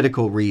for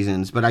medical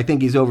reasons, but I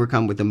think he's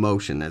overcome with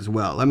emotion as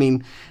well. I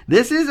mean,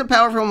 this is a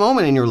powerful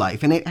moment in your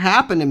life, and it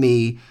happened to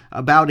me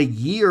about a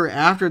year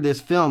after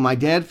this film. My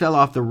dad fell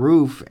off the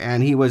roof,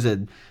 and he was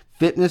a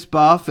fitness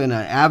buff and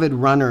an avid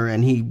runner,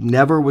 and he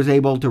never was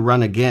able to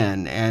run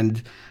again.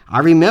 And I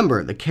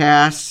remember the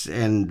casts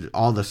and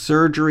all the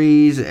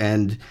surgeries,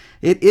 and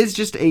it is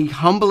just a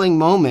humbling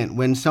moment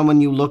when someone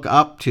you look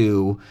up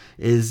to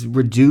is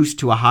reduced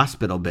to a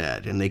hospital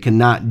bed and they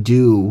cannot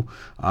do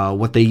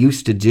what they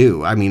used to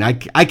do. I mean, I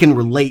can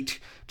relate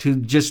to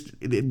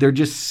they're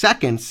just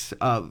seconds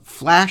of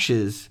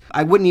flashes.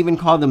 I wouldn't even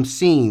call them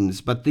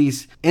scenes, but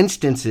these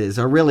instances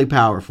are really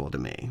powerful to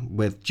me,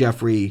 with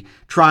Jeffrey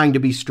trying to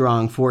be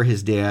strong for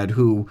his dad,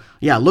 who,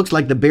 looks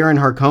like the Baron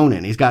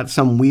Harkonnen. He's got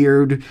some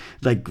weird,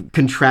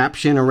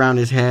 contraption around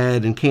his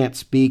head and can't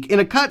speak. In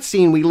a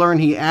cutscene, we learn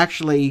he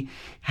actually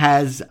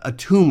has a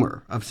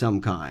tumor of some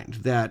kind,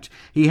 that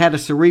he had a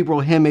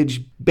cerebral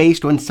hemorrhage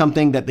based on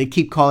something that they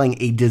keep calling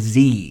a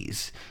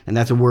disease. And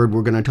that's a word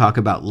we're going to talk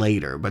about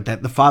later, but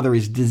that the father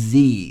is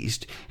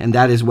diseased, and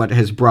that is what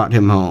has brought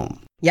him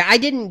home. Yeah, I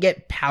didn't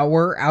get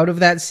power out of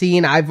that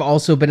scene. I've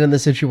also been in the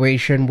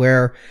situation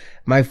where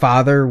my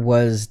father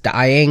was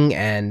dying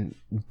and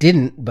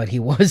didn't, but he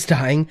was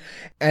dying.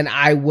 And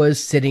I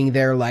was sitting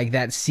there like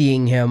that,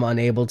 seeing him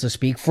unable to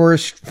speak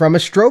from a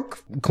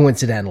stroke,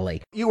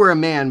 coincidentally. You were a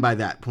man by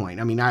that point.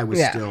 I mean, I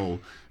was still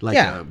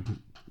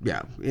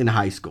in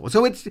high school.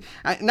 So it's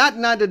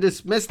not to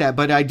dismiss that,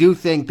 but I do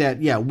think that,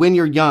 when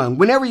you're young,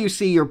 whenever you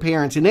see your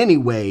parents in any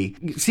way,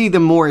 see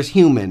them more as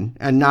human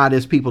and not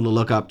as people to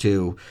look up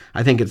to,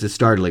 I think it's a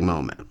startling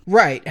moment.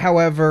 Right.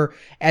 However,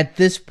 at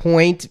this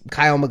point,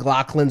 Kyle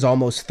MacLachlan's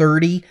almost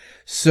 30,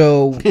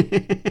 so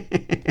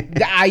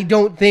I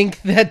don't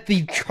think that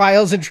the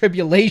trials and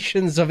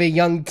tribulations of a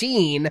young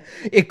teen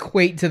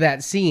equate to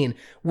that scene.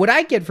 What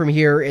I get from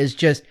here is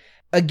just,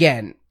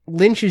 again,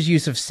 Lynch's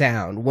use of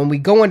sound. When we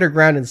go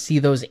underground and see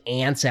those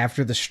ants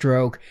after the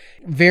stroke,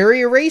 very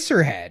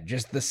Eraserhead,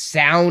 just the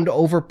sound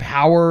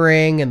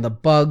overpowering and the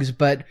bugs,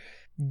 but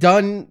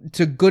done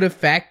to good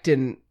effect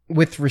and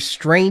with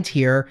restraint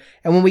here.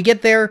 And when we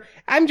get there,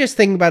 I'm just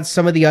thinking about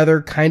some of the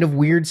other kind of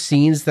weird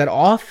scenes that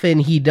often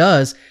he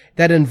does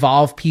that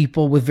involve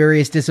people with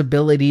various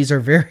disabilities or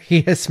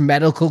various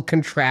medical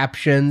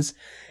contraptions.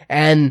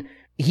 And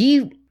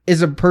he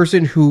is a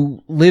person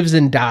who lives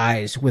and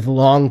dies with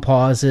long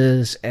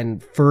pauses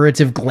and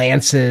furtive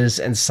glances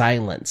and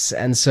silence.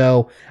 And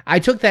so I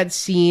took that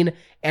scene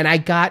and I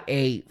got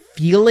a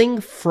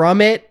feeling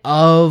from it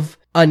of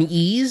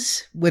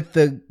unease with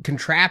the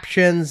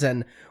contraptions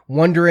and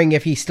wondering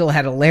if he still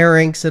had a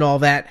larynx and all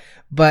that,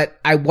 but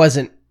I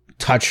wasn't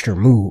touched or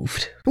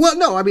moved. Well,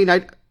 no, I mean,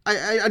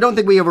 I don't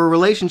think we have a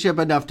relationship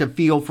enough to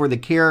feel for the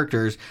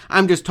characters.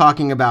 I'm just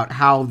talking about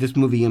how this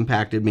movie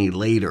impacted me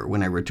later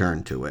when I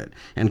returned to it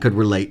and could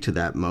relate to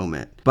that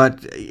moment.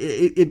 But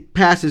it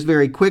passes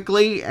very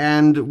quickly,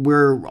 and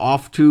we're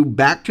off to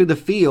back to the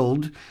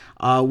field.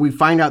 We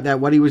find out that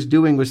what he was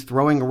doing was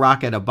throwing a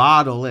rock at a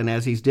bottle, and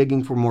as he's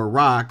digging for more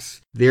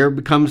rocks, there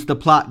becomes the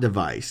plot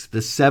device,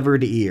 the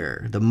severed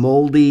ear, the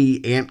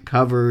moldy,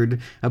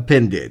 ant-covered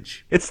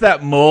appendage. It's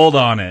that mold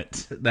on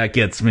it that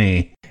gets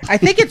me. I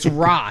think it's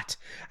rot.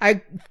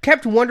 I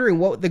kept wondering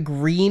what the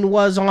green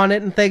was on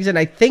it and things, and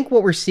I think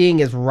what we're seeing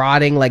is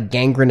rotting, like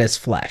gangrenous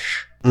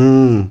flesh.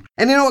 And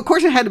of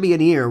course it had to be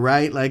an ear,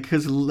 right? Like,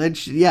 because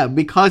Lynch,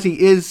 because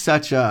he is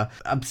such a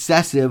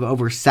obsessive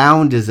over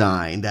sound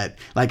design that,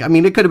 like, I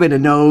mean, it could have been a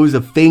nose,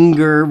 a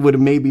finger would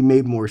have maybe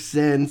made more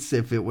sense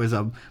if it was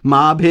a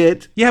mob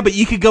hit. Yeah, but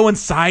you could go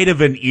inside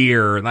of an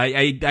ear.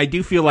 I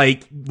do feel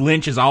like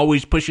Lynch is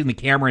always pushing the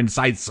camera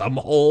inside some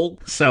hole.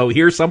 So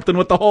here's something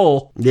with the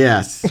hole.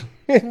 Yes.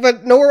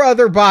 But no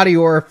other body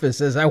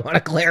orifices, I want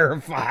to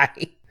clarify.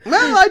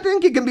 Well, I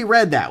think it can be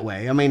read that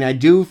way. I mean, I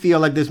do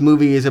feel like this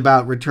movie is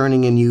about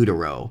returning in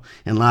utero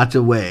in lots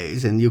of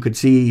ways. And you could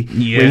see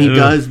when he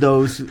does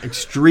those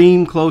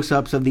extreme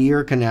close-ups of the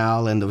ear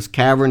canal and those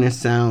cavernous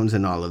sounds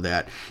and all of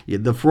that.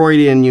 The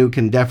Freudian, you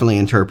can definitely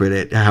interpret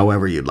it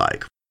however you'd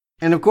like.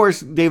 And of course,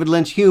 David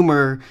Lynch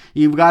humor,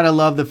 you've got to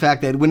love the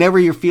fact that whenever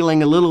you're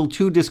feeling a little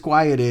too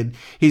disquieted,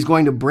 he's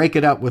going to break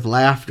it up with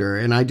laughter.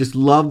 And I just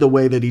love the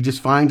way that he just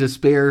finds a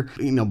spare,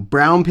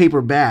 brown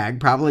paper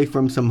bag, probably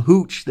from some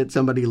hooch that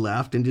somebody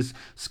left, and just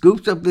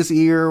scoops up this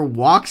ear,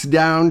 walks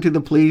down to the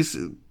police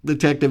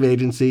detective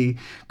agency,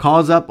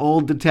 calls up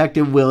old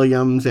Detective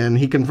Williams, and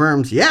he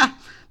confirms, yeah,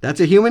 that's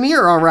a human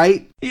ear, all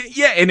right.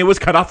 Yeah, and it was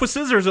cut off with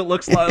scissors. It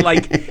looks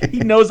like he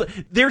knows.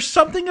 There's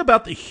something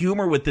about the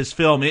humor with this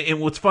film. And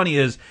what's funny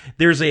is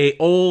there's a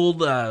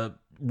old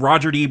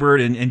Roger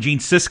Ebert and Gene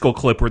Siskel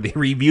clip where they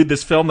reviewed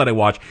this film that I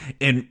watched,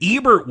 and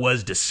Ebert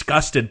was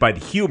disgusted by the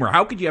humor.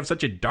 How could you have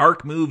such a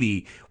dark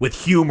movie with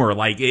humor?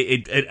 Like,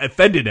 it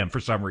offended him for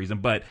some reason.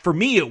 But for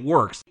me, it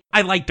works.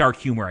 I like dark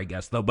humor, I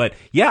guess, though. But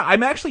yeah,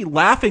 I'm actually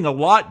laughing a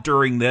lot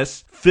during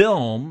this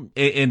film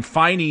and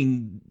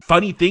finding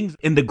funny things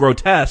in the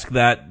grotesque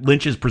that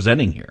Lynch is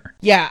presenting here.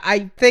 Yeah,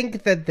 I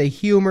think that the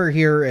humor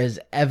here is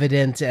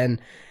evident,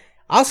 and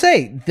I'll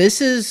say this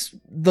is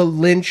the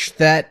Lynch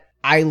that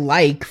I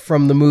like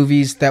from the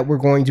movies that we're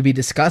going to be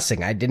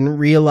discussing. I didn't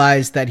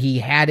realize that he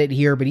had it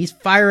here, but he's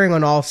firing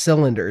on all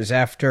cylinders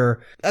after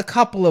a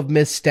couple of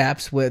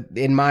missteps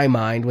in my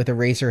mind, with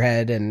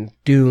Eraserhead and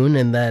Dune,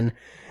 and then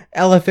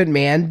Elephant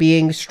Man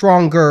being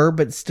stronger,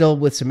 but still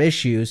with some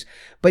issues.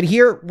 But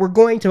here, we're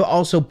going to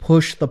also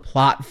push the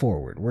plot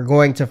forward. We're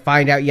going to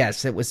find out,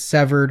 yes, it was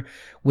severed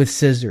with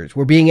scissors.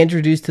 We're being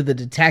introduced to the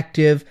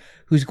detective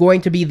who's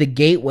going to be the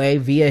gateway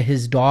via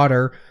his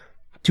daughter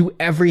to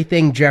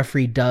everything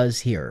Jeffrey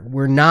does here.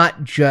 We're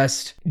not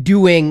just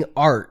doing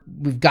art.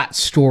 We've got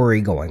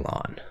story going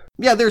on.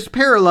 Yeah, there's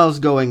parallels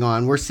going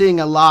on. We're seeing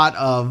a lot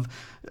of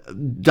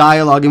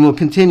dialogue, and we'll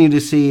continue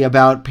to see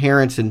about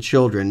parents and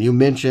children. You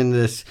mentioned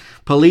this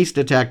police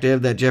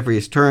detective that Jeffrey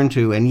has turned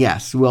to, and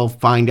yes, we'll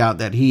find out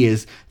that he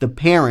is the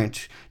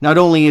parent. Not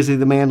only is he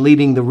the man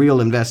leading the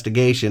real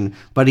investigation,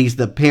 but he's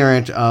the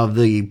parent of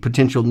the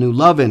potential new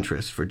love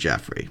interest for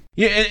Jeffrey.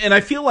 Yeah, and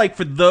I feel like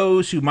for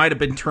those who might have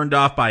been turned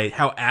off by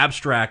how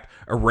abstract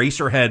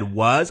Eraserhead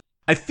was,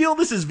 I feel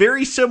this is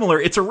very similar.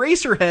 It's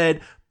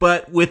Eraserhead,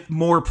 but with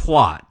more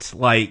plot.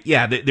 Like,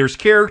 yeah, there's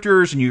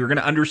characters, and you're going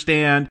to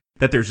understand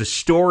that there's a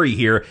story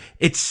here.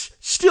 It's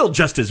still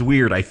just as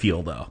weird, I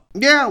feel, though.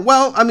 Yeah,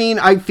 well, I mean,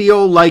 I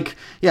feel like,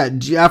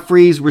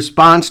 Jeffrey's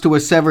response to a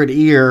severed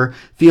ear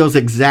feels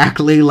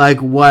exactly like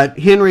what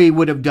Henry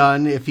would have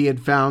done if he had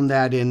found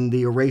that in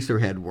the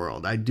Eraserhead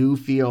world. I do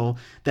feel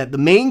that the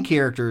main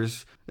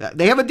characters,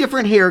 they have a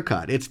different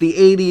haircut. It's the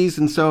 80s,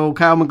 and so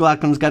Kyle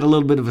MacLachlan's got a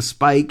little bit of a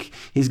spike.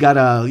 He's got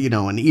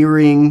an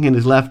earring in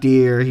his left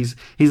ear. He's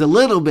a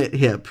little bit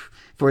hip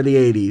for the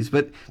 80s.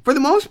 But for the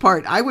most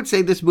part, I would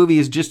say this movie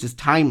is just as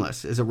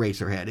timeless as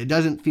Eraserhead. It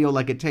doesn't feel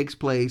like it takes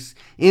place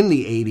in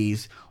the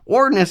 80s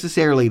or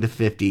necessarily the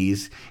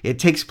 50s. It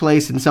takes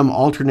place in some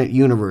alternate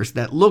universe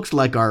that looks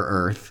like our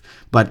Earth,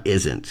 but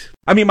isn't.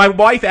 I mean, my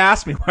wife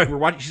asked me while we were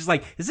watching, she's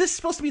like, is this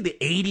supposed to be the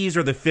 80s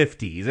or the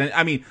 50s? And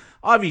I mean,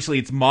 obviously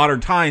it's modern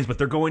times, but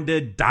they're going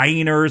to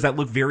diners that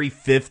look very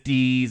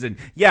 50s. And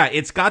yeah,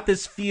 it's got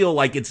this feel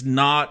like it's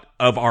not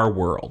of our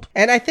world.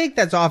 And I think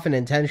that's often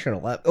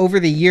intentional. Over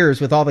the years,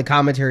 with all the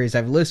commentaries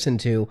I've listened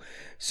to,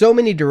 so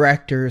many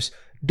directors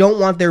don't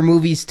want their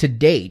movies to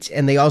date,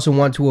 and they also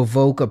want to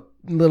evoke a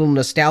little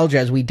nostalgia,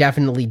 as we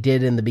definitely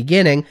did in the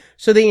beginning,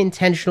 so they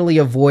intentionally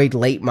avoid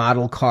late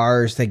model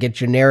cars. They get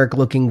generic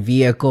looking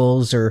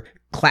vehicles or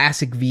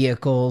classic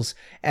vehicles,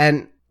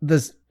 and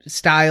the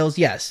styles,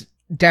 yes,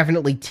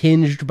 definitely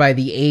tinged by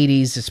the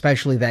 80s,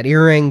 especially that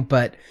earring,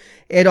 but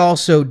it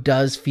also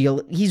does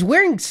feel he's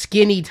wearing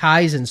skinny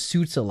ties and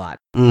suits a lot.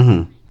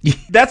 Mm-hmm.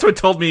 That's what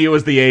told me it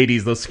was the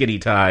 80s, those skinny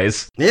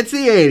ties. It's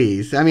the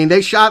 80s. I mean,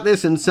 they shot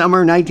this in summer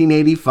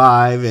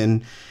 1985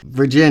 in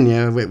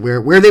Virginia,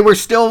 where they were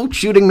still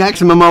shooting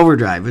Maximum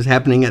Overdrive. It was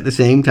happening at the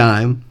same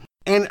time.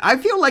 And I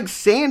feel like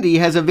Sandy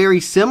has a very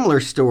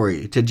similar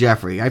story to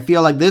Jeffrey. I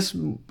feel like this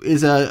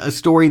is a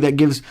story that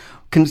gives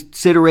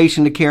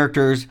consideration to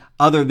characters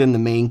other than the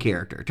main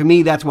character. To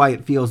me, that's why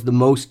it feels the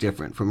most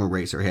different from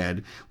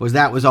Eraserhead, was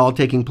that was all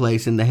taking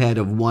place in the head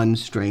of one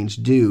strange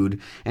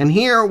dude. And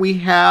here we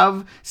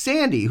have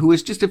Sandy, who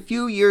is just a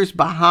few years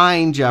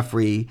behind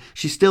Jeffrey.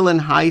 She's still in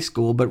high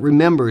school, but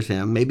remembers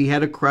him, maybe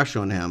had a crush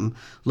on him,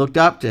 looked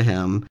up to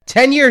him.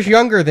 10 years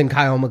younger than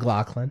Kyle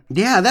MacLachlan.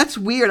 Yeah, that's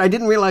weird. I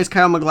didn't realize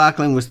Kyle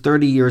MacLachlan was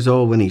 30 years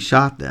old when he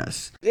shot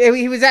this.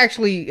 He was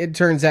actually, it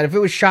turns out, if it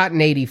was shot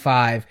in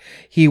 85,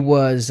 he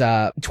was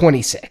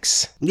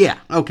 26. Yeah,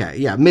 okay.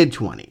 Yeah,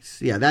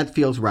 mid-20s. Yeah, that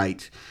feels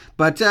right.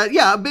 But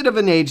yeah, a bit of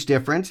an age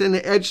difference, and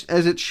as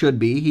it should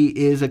be. He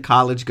is a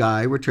college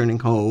guy returning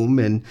home,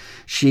 and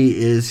she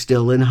is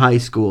still in high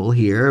school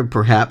here,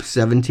 perhaps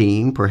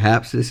 17,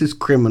 perhaps this is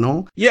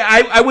criminal. Yeah,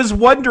 I was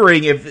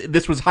wondering if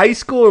this was high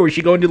school or was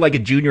she going to like a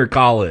junior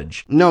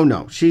college?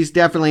 No, she's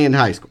definitely in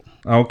high school.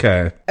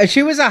 Okay.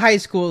 She was a high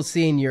school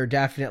senior,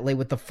 definitely,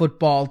 with the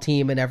football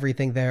team and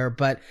everything there,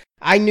 but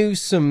I knew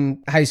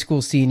some high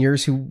school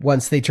seniors who,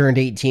 once they turned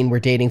 18,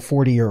 were dating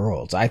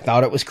 40-year-olds. I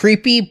thought it was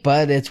creepy,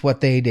 but it's what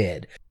they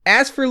did.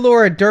 As for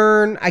Laura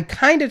Dern, I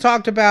kind of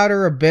talked about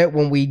her a bit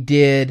when we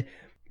did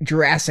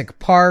Jurassic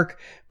Park,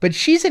 but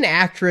she's an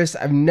actress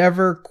I've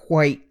never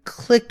quite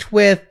clicked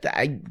with.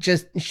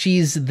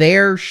 She's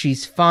there,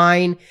 she's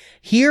fine.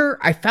 Here,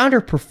 I found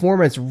her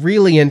performance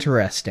really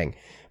interesting,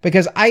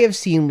 because I have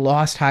seen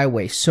Lost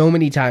Highway so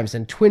many times,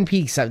 and Twin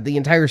Peaks, the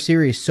entire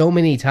series, so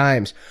many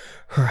times.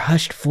 Her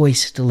hushed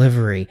voice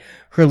delivery,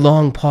 her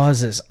long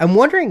pauses. I'm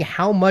wondering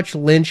how much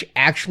Lynch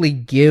actually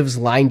gives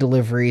line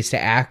deliveries to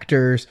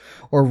actors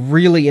or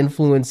really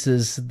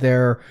influences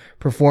their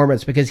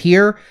performance, because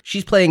here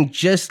she's playing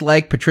just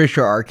like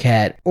Patricia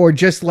Arquette or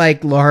just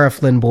like Laura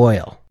Flynn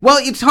Boyle. Well,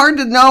 it's hard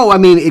to know. I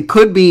mean, it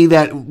could be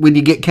that when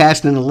you get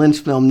cast in a Lynch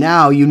film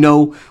now, you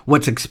know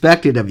what's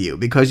expected of you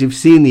because you've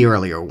seen the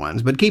earlier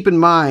ones. But keep in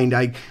mind,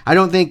 I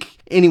don't think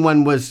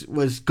anyone was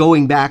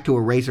going back to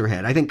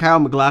Eraserhead. I think Kyle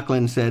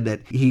MacLachlan said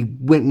that he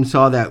went and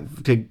saw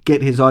that to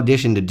get his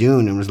audition to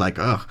Dune and was like,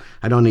 ugh,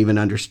 I don't even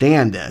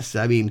understand this.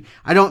 I mean,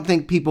 I don't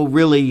think people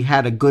really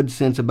had a good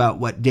sense about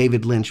what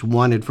David Lynch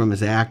wanted from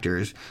his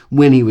actors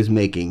when he was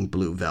making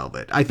Blue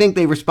Velvet. I think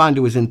they respond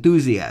to his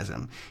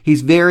enthusiasm.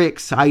 He's very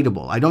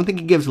excitable. I don't think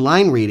he gives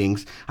line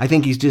readings. I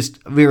think he's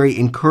just very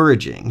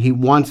encouraging. He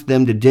wants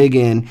them to dig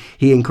in.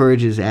 He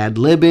encourages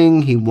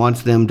ad-libbing. He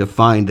wants them to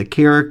find the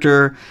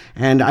character.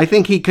 And I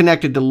think he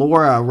connected to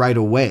Laura right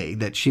away,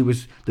 that she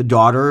was the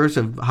daughters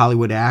of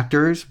Hollywood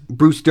actors.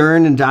 Bruce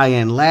Dern and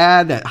Diane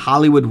Ladd, that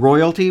Hollywood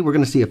royalty. We're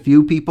going to see a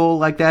few people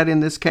like that in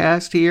this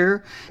cast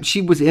here.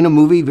 She was in a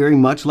movie very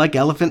much like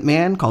Elephant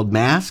Man called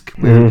Mask,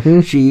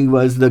 where she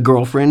was the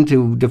girlfriend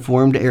to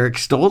deformed Eric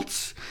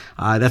Stoltz.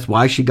 That's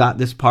why she got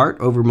this part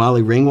over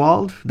Molly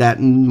Ringwald. That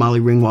and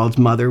Molly Ringwald's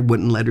mother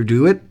wouldn't let her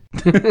do it.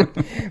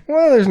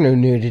 Well, there's no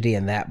nudity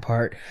in that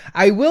part.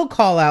 I will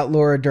call out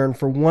Laura Dern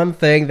for one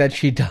thing that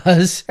she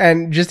does,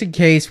 and just in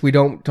case we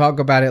don't talk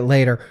about it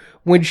later,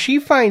 when she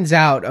finds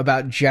out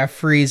about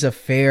Jeffrey's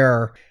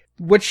affair,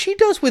 what she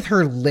does with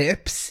her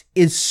lips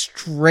is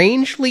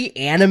strangely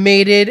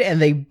animated, and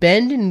they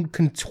bend and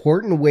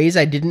contort in ways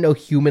I didn't know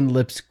human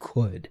lips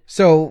could.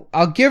 So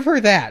I'll give her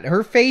that.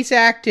 Her face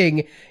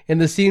acting in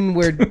the scene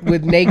where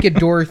with naked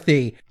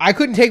Dorothy, I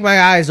couldn't take my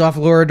eyes off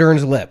Laura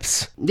Dern's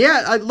lips.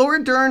 Yeah,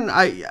 Laura Dern,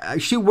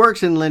 she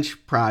works in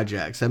Lynch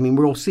projects. I mean,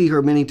 we'll see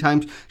her many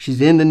times.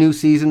 She's in the new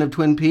season of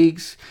Twin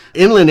Peaks.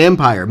 Inland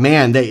Empire,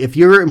 man, if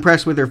you're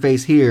impressed with her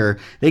face here,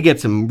 they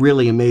get some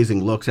really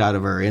amazing looks out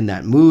of her in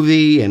that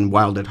movie, and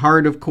Wild at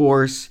Heart, of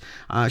course.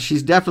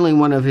 she's definitely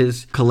one of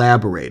his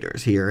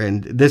collaborators here.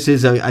 And this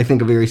is, I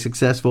think, a very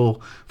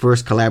successful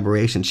first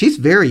collaboration. She's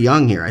very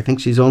young here. I think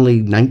she's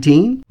only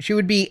 19. She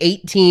would be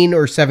 18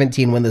 or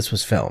 17 when this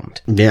was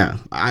filmed. Yeah.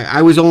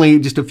 I was only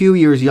just a few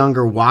years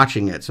younger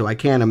watching it, so I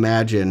can't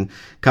imagine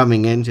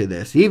coming into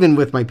this, even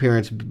with my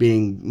parents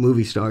being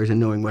movie stars and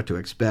knowing what to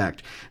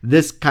expect,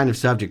 this kind of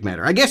subject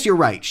matter. I guess you're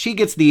right. She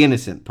gets the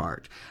innocent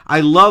part.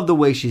 I love the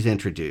way she's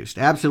introduced.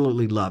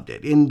 Absolutely loved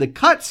it. In the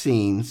cut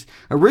scenes,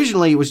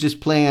 originally it was just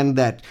planned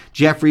that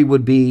Jeffrey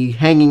would be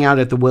hanging out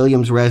at the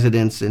Williams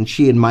residence and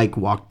she and Mike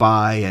walked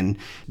by and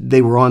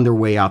they were on their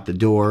way out the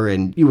door,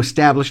 and you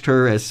established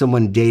her as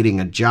someone dating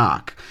a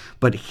jock.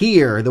 But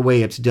here, the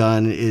way it's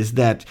done is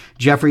that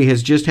Jeffrey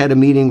has just had a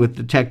meeting with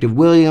Detective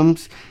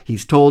Williams.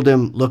 He's told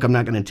him, look, I'm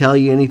not going to tell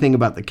you anything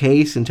about the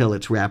case until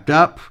it's wrapped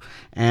up.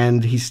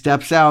 And he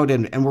steps out,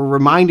 and we're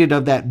reminded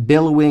of that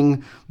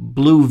billowing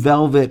Blue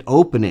Velvet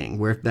opening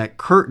where that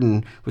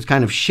curtain was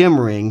kind of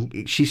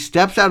shimmering. She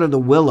steps out of the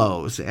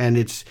willows, and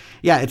it's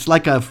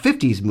like a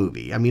 50s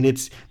movie. I mean,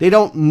 they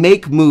don't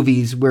make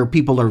movies where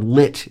people are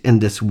lit in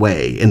this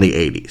way in the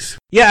 80s.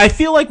 Yeah, I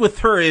feel like with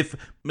her, if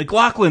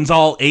McLaughlin's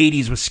all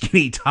 80s with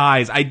skinny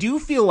ties, I do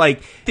feel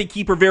like they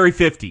keep her very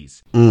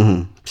 50s.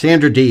 Mm-hmm.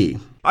 Sandra Dee.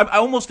 I'm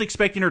almost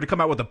expecting her to come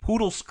out with a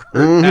poodle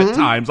skirt at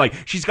times. Like,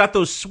 she's got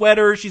those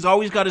sweaters. She's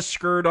always got a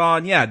skirt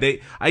on. Yeah,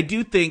 I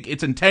do think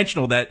it's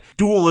intentional that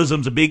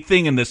dualism's a big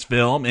thing in this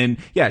film. And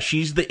yeah,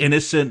 she's the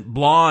innocent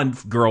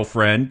blonde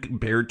girlfriend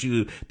compared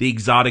to the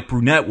exotic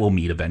brunette we'll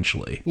meet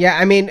eventually. Yeah,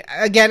 I mean,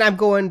 again, I'm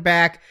going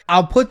back.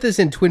 I'll put this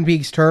in Twin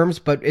Peaks terms,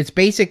 but it's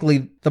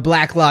basically the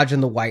Black Lodge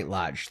and the White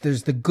Lodge.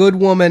 There's the good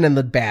woman and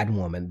the bad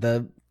woman.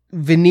 The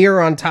veneer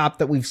on top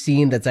that we've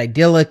seen that's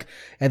idyllic,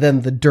 and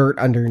then the dirt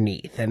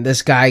underneath, and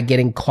this guy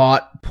getting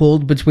caught,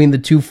 pulled between the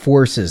two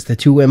forces, the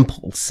two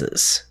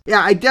impulses.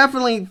 Yeah, I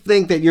definitely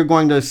think that you're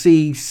going to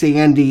see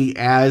Sandy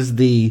as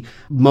the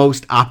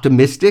most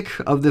optimistic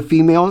of the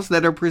females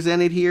that are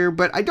presented here,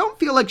 but I don't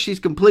feel like she's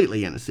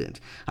completely innocent.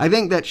 I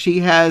think that she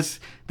has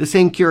the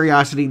same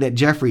curiosity that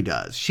Jeffrey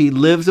does. She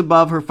lives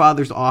above her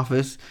father's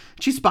office.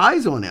 She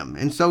spies on him.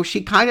 And so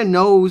she kind of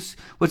knows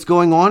what's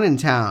going on in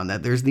town,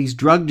 that there's these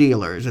drug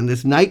dealers and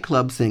this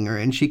nightclub singer,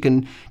 and she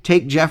can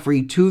take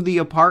Jeffrey to the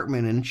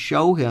apartment and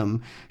show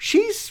him.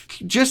 She's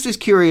just as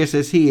curious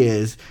as he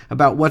is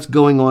about what's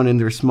going on in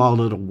their small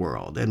little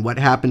world and what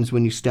happens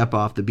when you step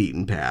off the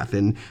beaten path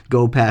and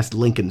go past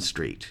Lincoln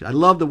Street. I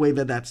love the way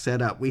that that's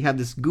set up. We have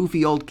this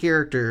goofy old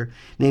character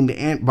named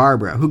Aunt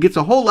Barbara who gets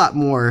a whole lot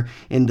more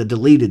in the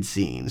deleted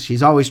scenes.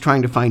 She's always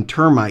trying to find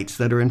termites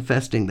that are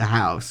infesting the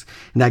house,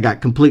 and that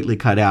got completely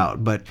cut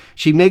out. But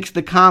she makes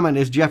the comment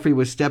as Jeffrey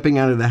was stepping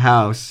out of the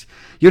house,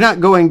 "You're not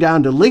going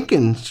down to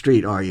Lincoln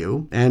Street, are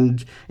you?"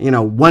 And,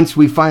 once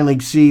we finally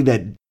see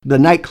that the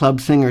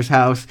nightclub singer's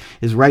house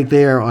is right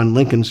there on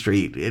Lincoln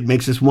Street, it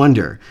makes us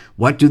wonder,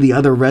 what do the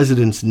other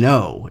residents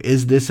know?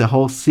 Is this a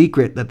whole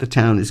secret that the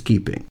town is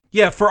keeping?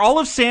 Yeah, for all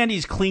of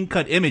Sandy's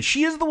clean-cut image,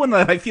 she is the one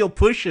that I feel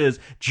pushes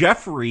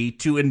Jeffrey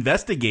to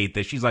investigate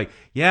this. She's like,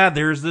 yeah,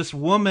 there's this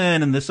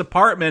woman in this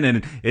apartment,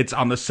 and it's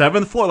on the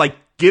 7th floor. Like,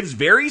 gives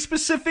very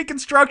specific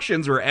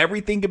instructions where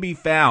everything can be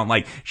found.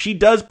 Like, she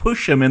does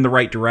push him in the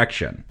right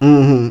direction.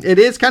 Mm-hmm. It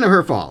is kind of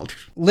her fault.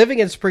 Living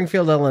in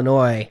Springfield,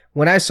 Illinois,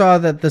 when I saw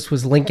that this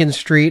was Lincoln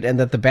Street and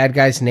that the bad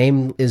guy's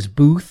name is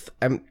Booth,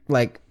 I'm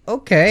like,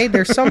 okay,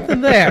 there's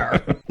something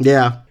there.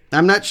 Yeah.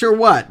 I'm not sure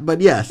what,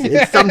 but yes,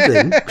 it's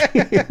something.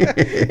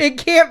 It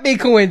can't be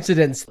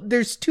coincidence.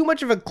 There's too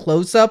much of a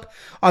close-up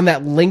on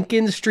that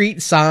Lincoln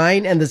Street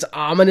sign and this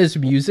ominous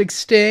music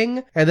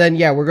sting. And then,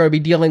 yeah, we're going to be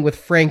dealing with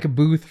Frank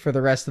Booth for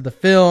the rest of the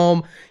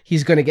film.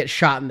 He's going to get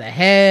shot in the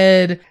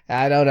head.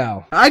 I don't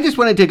know. I just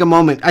want to take a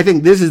moment. I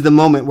think this is the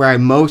moment where I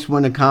most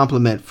want to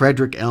compliment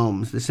Frederick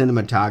Elms, the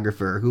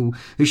cinematographer, who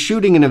is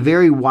shooting in a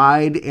very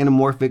wide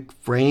anamorphic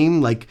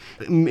frame. Like,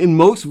 in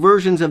most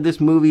versions of this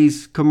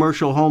movie's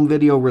commercial home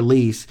video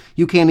release,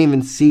 you can't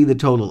even see the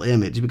total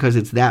image because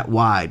it's that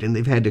wide, and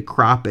they've had to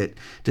crop it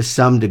to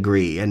some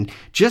degree. And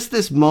just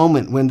this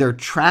moment when they're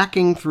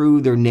tracking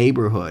through their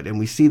neighborhood and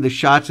we see the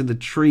shots of the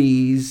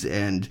trees,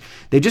 and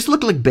they just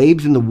look like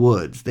babes in the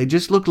woods. They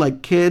just look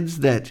like kids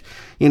that,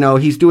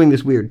 he's doing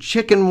this weird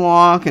chicken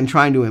walk and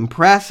trying to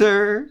impress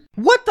her.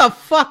 What the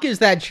fuck is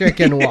that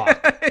chicken walk?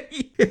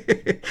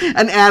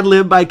 An ad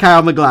lib by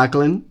Kyle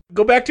MacLachlan.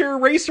 Go back to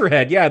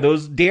Eraserhead. Yeah,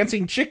 those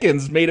dancing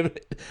chickens made an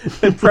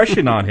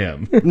impression on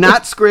him.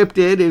 Not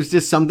scripted. It was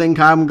just something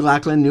Kyle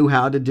MacLachlan knew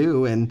how to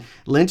do, and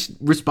Lynch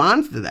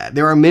responds to that.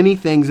 There are many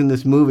things in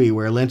this movie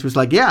where Lynch was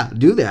like, yeah,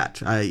 do that.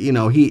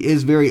 He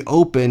is very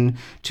open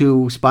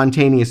to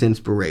spontaneous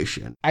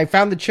inspiration. I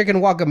found the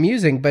chicken walk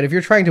amusing, but if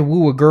you're trying to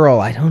woo a girl,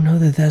 I don't know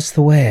that that's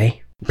the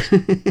way.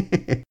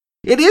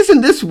 It is in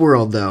this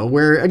world, though,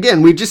 where,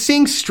 again, we're just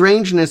seeing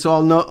strangeness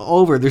all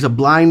over. There's a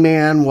blind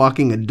man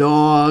walking a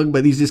dog,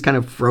 but he's just kind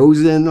of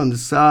frozen on the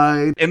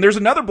side. And there's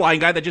another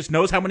blind guy that just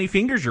knows how many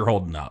fingers you're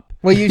holding up.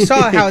 Well, you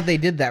saw how they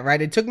did that, right?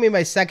 It took me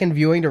my second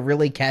viewing to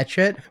really catch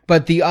it,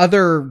 but the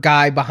other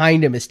guy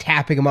behind him is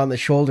tapping him on the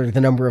shoulder the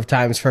number of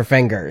times for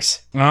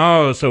fingers.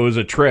 Oh, so it was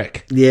a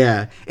trick.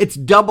 Yeah. It's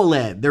double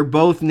Ed. They're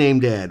both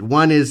named Ed.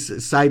 One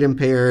is sight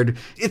impaired.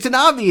 It's an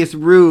obvious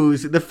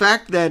ruse. The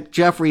fact that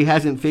Jeffrey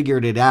hasn't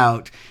figured it out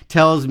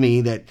tells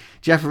me that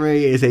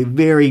Jeffrey is a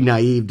very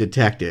naive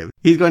detective.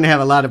 He's going to have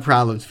a lot of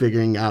problems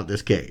figuring out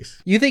this case.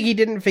 You think he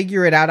didn't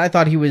figure it out? I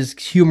thought he was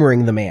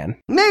humoring the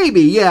man.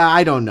 Maybe, yeah,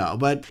 I don't know.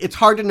 But it's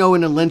hard to know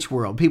in a Lynch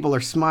world. People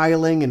are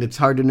smiling, and it's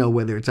hard to know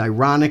whether it's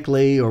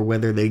ironically or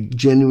whether they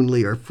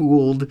genuinely are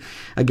fooled.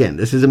 Again,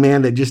 this is a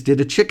man that just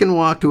did a chicken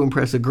walk to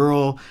impress a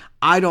girl.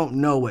 I don't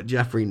know what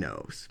Jeffrey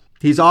knows.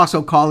 He's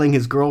also calling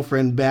his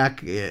girlfriend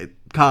back at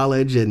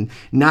college and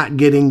not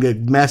getting the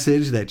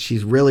message that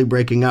she's really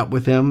breaking up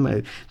with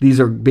him. These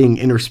are being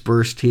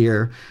interspersed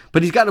here,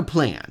 but he's got a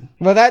plan.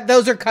 Well,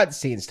 those are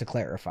cutscenes, to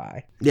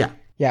clarify. Yeah.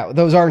 Yeah,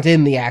 those aren't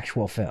in the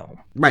actual film.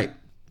 Right.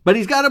 But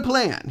he's got a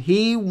plan.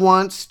 He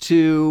wants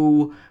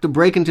to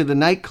break into the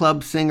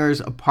nightclub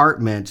singer's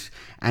apartment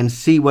and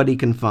see what he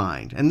can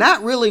find. And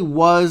that really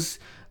was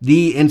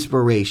the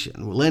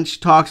inspiration.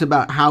 Lynch talks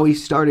about how he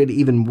started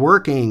even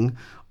working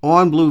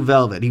on Blue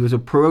Velvet. He was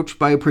approached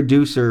by a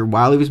producer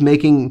while he was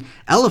making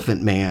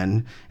Elephant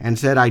Man and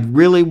said, I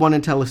really want to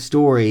tell a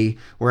story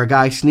where a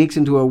guy sneaks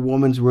into a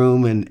woman's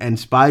room and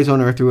spies on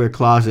her through a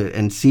closet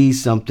and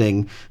sees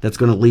something that's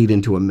going to lead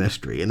into a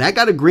mystery. And that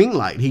got a green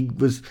light. He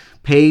was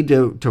paid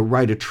to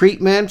write a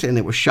treatment, and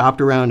it was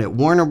shopped around at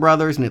Warner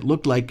Brothers, and it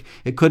looked like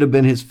it could have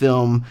been his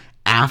film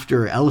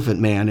after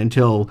Elephant Man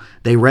until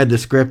they read the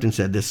script and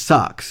said, this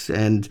sucks.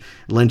 And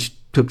Lynch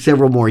took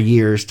several more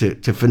years to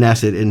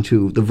finesse it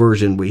into the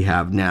version we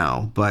have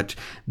now. But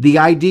the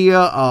idea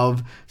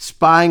of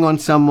spying on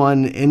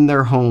someone in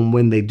their home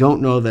when they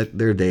don't know that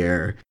they're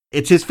there,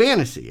 it's his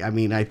fantasy. I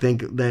mean, I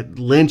think that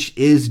Lynch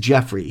is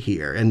Jeffrey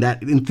here, and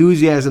that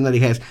enthusiasm that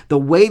he has, the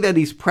way that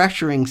he's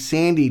pressuring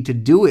Sandy to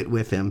do it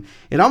with him,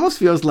 it almost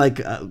feels like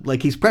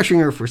he's pressuring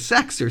her for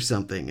sex or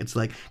something. It's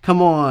like,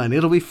 come on,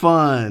 it'll be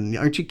fun.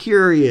 Aren't you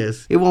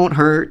curious? It won't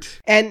hurt.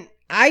 And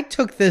I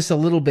took this a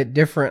little bit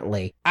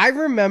differently. I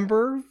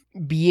remember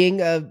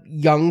being a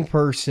young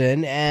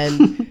person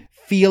and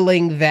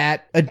feeling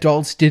that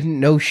adults didn't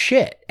know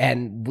shit,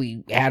 and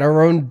we had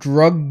our own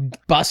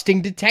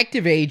drug-busting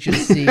detective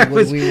agency I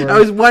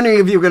was wondering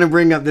if you were going to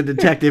bring up the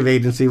detective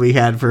agency we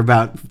had for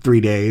about 3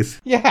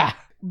 days. Yeah,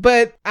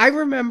 but I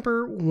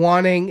remember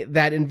wanting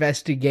that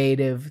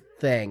investigative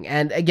thing.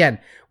 And again,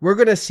 we're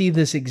going to see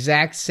this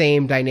exact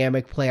same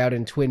dynamic play out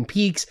in Twin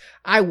Peaks.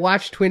 I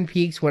watched Twin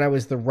Peaks when I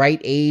was the right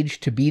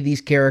age to be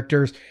these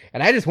characters,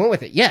 and I just went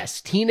with it.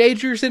 Yes,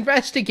 teenagers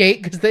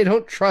investigate because they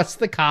don't trust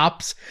the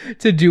cops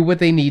to do what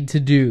they need to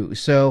do.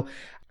 So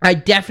I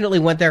definitely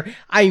went there.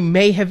 I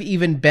may have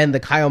even been the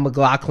Kyle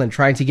MacLachlan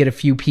trying to get a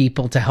few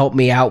people to help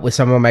me out with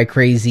some of my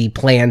crazy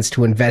plans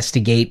to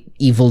investigate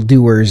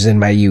evildoers in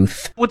my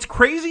youth. What's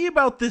crazy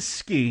about this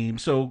scheme,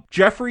 so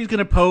Jeffrey's going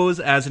to pose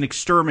as an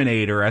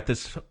exterminator at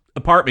this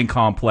apartment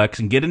complex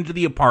and get into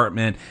the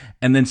apartment,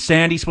 and then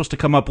Sandy's supposed to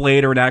come up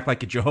later and act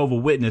like a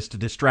Jehovah's Witness to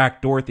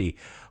distract Dorothy.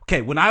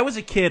 Okay, when I was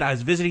a kid, I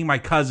was visiting my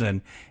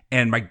cousin,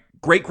 and my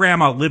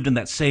great-grandma lived in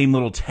that same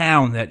little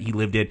town that he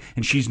lived in,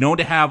 and she's known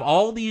to have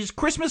all these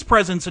Christmas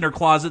presents in her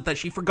closet that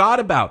she forgot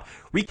about.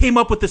 We came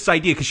up with this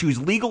idea because she was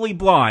legally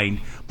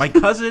blind. My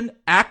cousin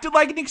acted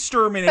like an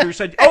exterminator,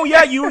 said, oh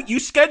yeah, you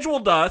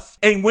scheduled us,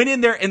 and went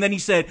in there, and then he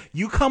said,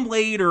 you come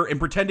later and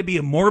pretend to be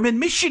a Mormon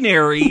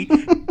missionary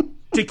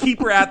to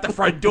keep her at the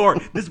front door.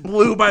 This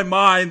blew my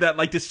mind, that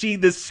to see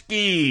this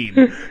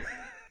scheme.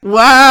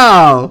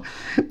 Wow.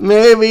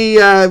 Maybe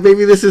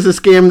this is a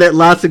scam that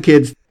lots of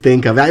kids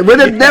think of. It would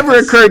have never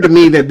occurred to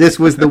me that this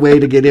was the way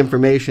to get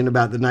information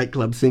about the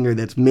nightclub singer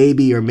that's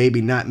maybe or maybe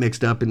not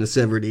mixed up in the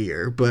severed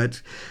ear.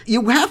 But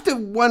you have to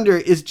wonder,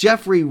 is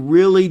Jeffrey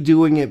really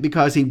doing it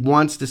because he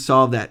wants to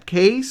solve that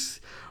case?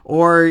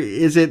 Or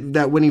is it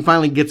that when he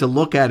finally gets a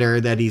look at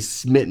her that he's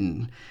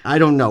smitten? I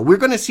don't know. We're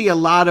going to see a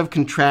lot of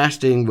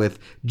contrasting with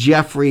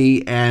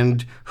Jeffrey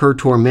and her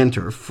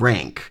tormentor,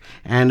 Frank.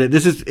 And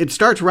it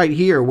starts right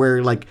here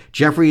where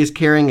Jeffrey is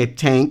carrying a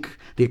tank,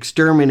 the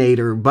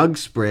exterminator bug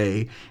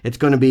spray. It's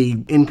going to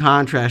be in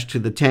contrast to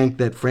the tank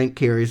that Frank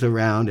carries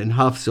around and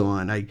huffs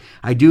on.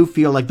 I do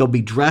feel like they'll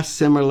be dressed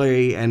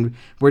similarly, and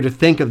we're to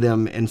think of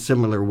them in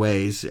similar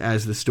ways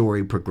as the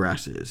story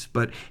progresses.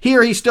 But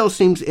here he still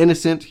seems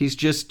innocent. He's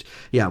just,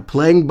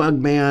 playing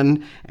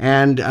Bugman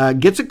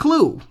and gets a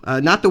clue.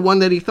 Not the one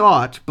that he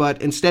thought,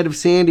 but instead of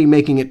Sandy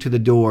making it to the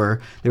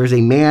door, there's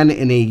a man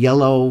in a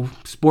yellow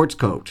sports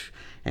coat.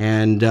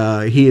 And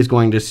he is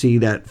going to see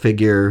that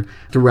figure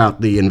throughout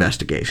the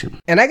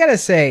investigation. And I gotta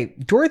say,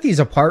 Dorothy's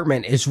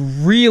apartment is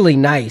really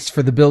nice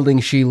for the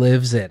building she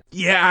lives in.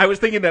 Yeah, I was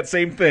thinking that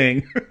same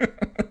thing.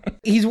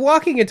 He's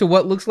walking into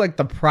what looks like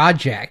the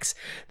projects.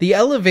 The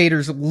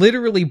elevator's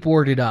literally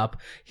boarded up.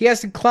 He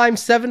has to climb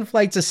 7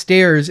 flights of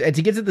stairs, and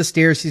to get to the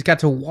stairs, he's got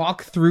to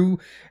walk through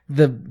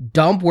the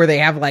dump where they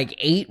have like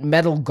 8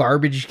 metal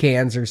garbage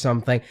cans or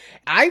something.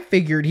 I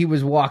figured he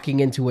was walking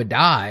into a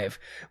dive.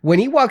 When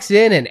he walks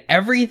in and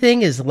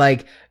everything is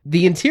like,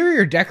 the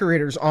interior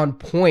decorator's on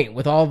point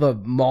with all the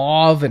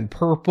mauve and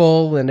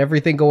purple and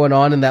everything going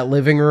on in that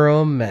living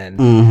room.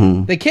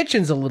 And the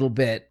kitchen's a little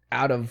bit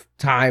out of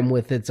time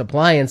with its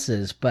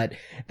appliances, but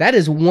that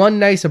is one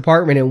nice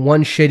apartment in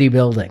one shitty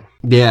building.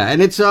 Yeah,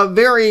 and it's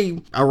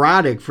very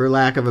erotic, for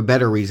lack of a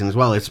better reason as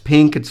well. It's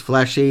pink, it's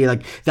fleshy,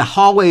 like the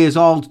hallway is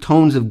all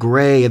tones of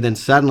gray, and then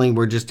suddenly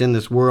we're just in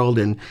this world,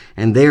 and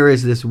there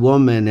is this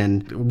woman,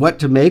 and what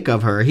to make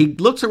of her. He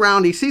looks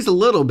around, he sees a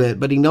little bit,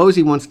 but he knows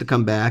he wants to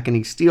come back, and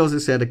he steals a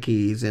set of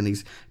keys, and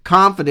he's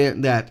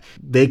confident that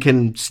they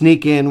can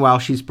sneak in while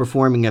she's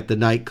performing at the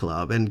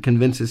nightclub, and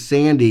convinces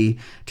Sandy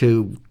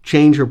to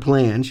change her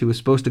plan. She was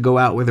supposed to go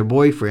out with her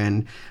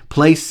boyfriend,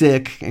 play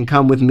sick, and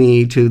come with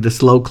me to the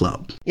slow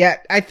club. Yeah,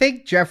 I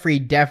think Jeffrey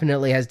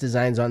definitely has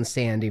designs on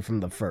Sandy from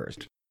the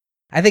first.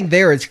 I think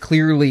there it's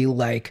clearly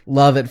like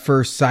love at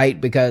first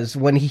sight, because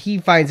when he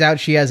finds out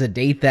she has a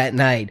date that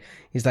night,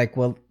 he's like,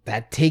 well,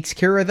 that takes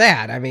care of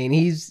that. I mean,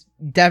 he's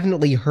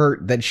definitely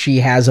hurt that she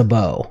has a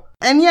beau.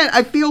 And yet,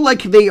 I feel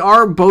like they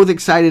are both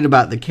excited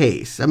about the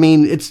case. I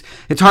mean, it's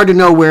hard to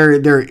know where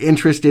their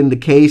interest in the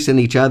case and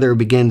each other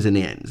begins and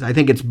ends. I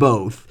think it's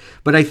both.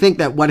 But I think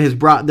that what has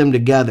brought them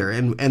together,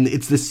 and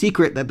it's the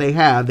secret that they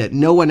have that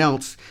no one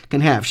else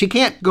can have. She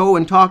can't go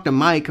and talk to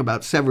Mike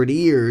about severed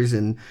ears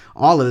and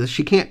all of this.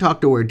 She can't talk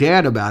to her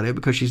dad about it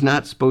because she's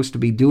not supposed to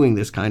be doing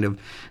this kind of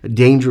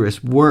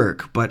dangerous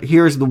work. But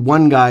here's the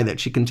one guy that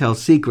she can tell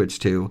secrets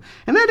to.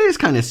 And that is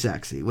kind of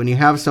sexy when you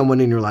have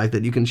someone in your life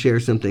that you can share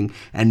something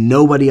and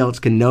nobody else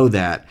can know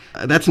that.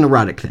 That's an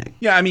erotic thing.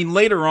 Yeah, I mean,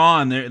 later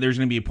on, there's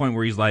going to be a point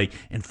where he's like,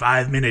 in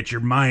 5 minutes,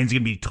 your mind's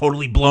going to be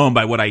totally blown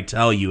by what I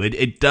tell you.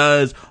 It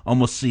does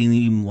almost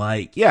seem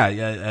like,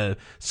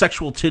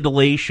 sexual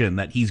titillation,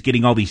 that he's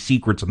getting all these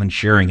secrets and then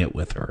sharing it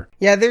with her.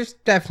 Yeah, there's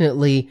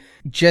definitely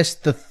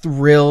just the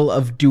thrill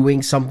of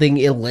doing something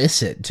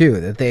illicit, too,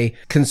 that they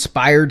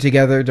conspired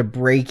together to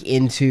break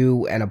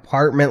into an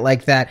apartment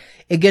like that.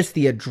 It gets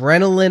the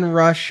adrenaline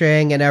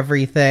rushing and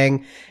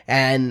everything,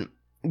 and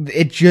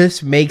it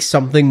just makes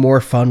something more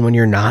fun when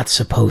you're not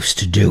supposed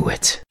to do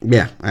it.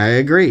 Yeah, I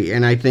agree.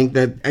 And I think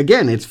that,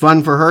 again, it's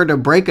fun for her to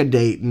break a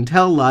date and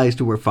tell lies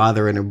to her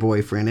father and her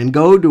boyfriend and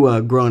go to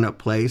a grown-up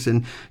place.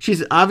 And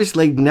she's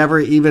obviously never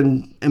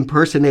even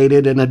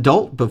impersonated an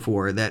adult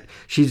before, that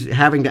she's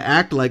having to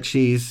act like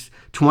she's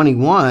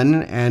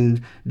 21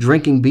 and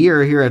drinking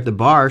beer here at the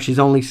bar. She's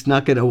only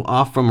snuck it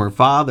off from her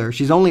father.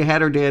 She's only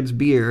had her dad's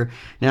beer.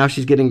 Now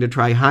she's getting to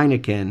try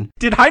Heineken.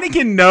 Did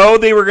Heineken know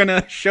they were going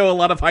to show a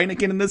lot of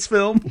Heineken in this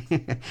film?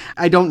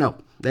 I don't know.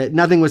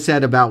 Nothing was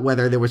said about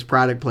whether there was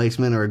product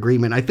placement or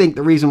agreement. I think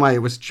the reason why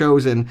it was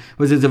chosen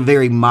was it's a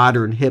very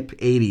modern, hip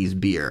 80s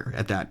beer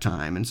at that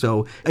time. And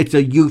so it's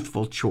a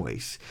youthful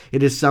choice.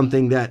 It is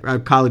something that a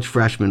college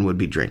freshman would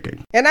be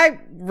drinking. And I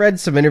read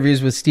some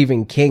interviews with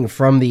Stephen King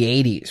from the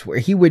 80s where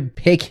he would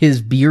pick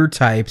his beer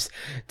types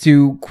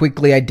to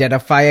quickly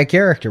identify a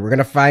character. We're going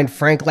to find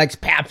Frank likes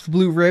Pabst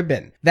Blue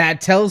Ribbon. That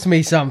tells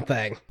me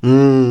something.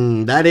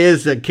 That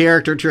is a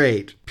character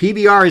trait.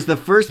 PBR is the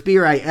first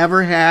beer I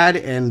ever had,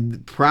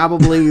 and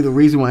probably the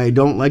reason why I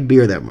don't like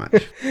beer that much.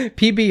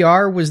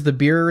 PBR was the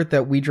beer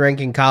that we drank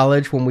in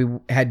college when we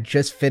had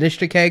just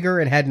finished a kegger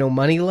and had no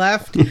money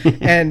left.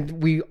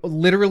 And we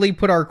literally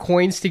put our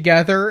coins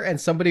together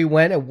and somebody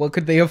went, and what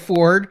could they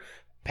afford?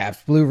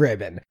 Pabst Blue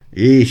Ribbon.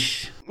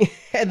 Eesh.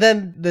 And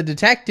then the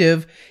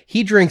detective,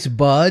 he drinks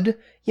Bud.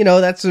 You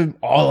know, that's an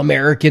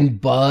all-American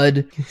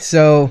Bud.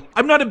 So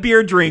I'm not a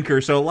beer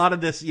drinker, so a lot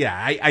of this,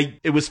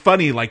 it was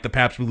funny, like the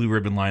Pabst Blue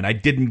Ribbon line. I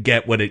didn't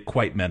get what it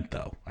quite meant,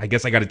 though. I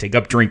guess I got to take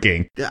up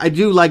drinking. I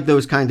do like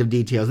those kind of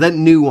details, that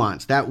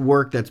nuance, that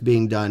work that's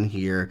being done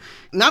here.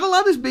 Not a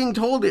lot is being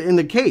told in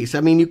the case. I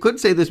mean, you could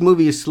say this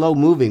movie is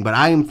slow-moving, but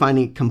I am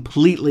finding it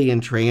completely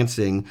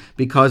entrancing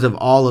because of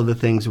all of the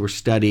things we're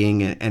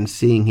studying and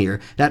seeing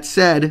here. That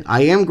said,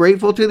 I am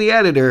grateful to the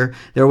editor.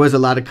 There was a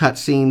lot of cut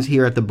scenes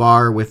here at the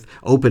bar with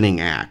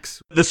opening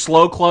acts. The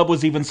slow club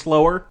was even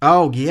slower?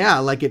 Oh, yeah.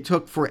 Like it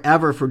took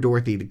forever for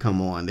Dorothy to come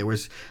on. There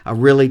was a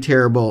really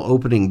terrible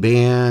opening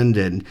band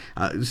and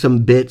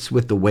some bits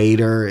with the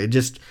waiter.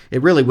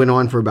 It really went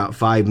on for about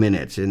 5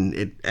 minutes,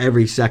 and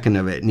every second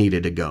of it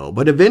needed to go.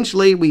 But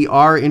eventually we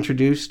are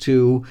introduced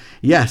to,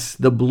 yes,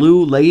 the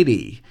Blue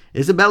Lady,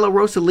 Isabella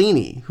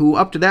Rossellini, who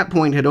up to that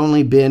point had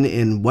only been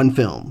in one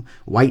film,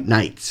 White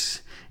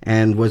Nights,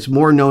 and was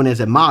more known as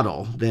a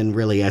model than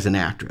really as an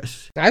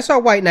actress. I saw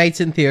White Nights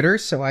in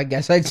theaters, so I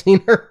guess I'd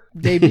seen her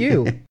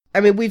debut.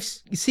 I mean, we've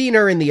seen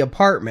her in the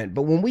apartment,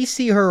 but when we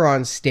see her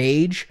on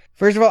stage,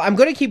 First of all, I'm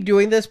going to keep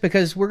doing this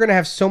because we're going to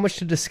have so much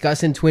to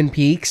discuss in Twin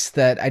Peaks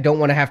that I don't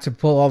want to have to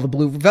pull all the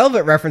Blue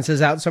Velvet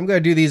references out, so I'm going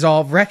to do these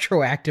all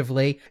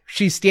retroactively.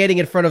 She's standing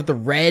in front of the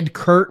red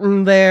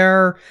curtain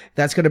there.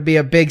 That's going to be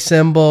a big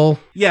symbol.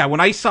 Yeah, when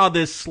I saw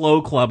this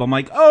slow club, I'm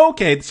like, oh,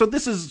 okay, so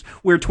this is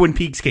where Twin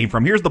Peaks came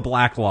from. Here's the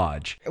Black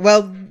Lodge.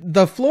 Well,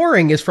 the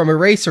flooring is from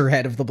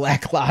Eraserhead of the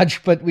Black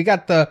Lodge, but we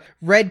got the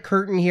red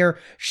curtain here.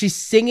 She's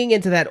singing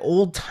into that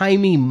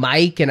old-timey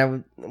mic, and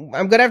I'm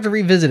going to have to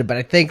revisit it, but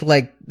I think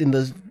like in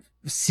the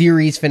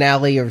series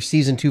finale or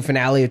season 2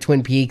 finale of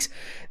Twin Peaks,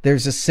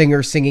 there's a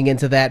singer singing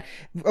into that.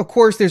 Of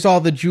course, there's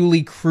all the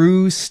Julie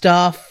Cruz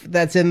stuff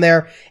that's in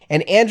there.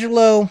 And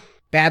Angelo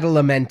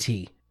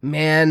Badalamenti,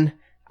 man,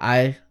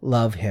 I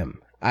love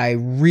him. I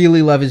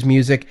really love his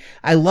music.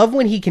 I love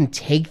when he can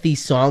take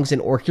these songs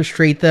and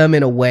orchestrate them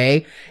in a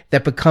way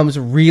that becomes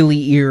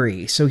really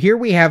eerie. So here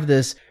we have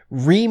this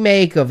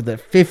remake of the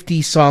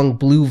 50 song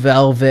Blue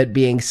Velvet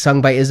being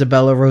sung by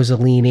Isabella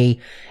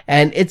Rossellini,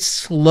 and it's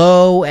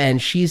slow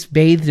and she's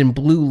bathed in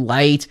blue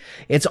light.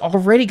 It's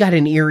already got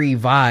an eerie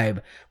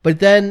vibe, but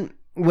then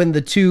when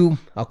the two,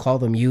 I'll call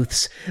them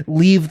youths,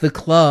 leave the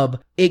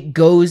club, it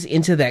goes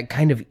into that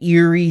kind of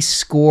eerie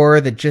score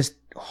that just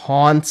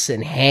haunts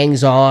and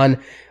hangs on.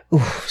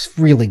 Ooh, it's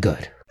really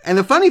good. And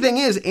the funny thing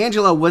is,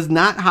 Angelo was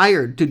not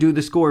hired to do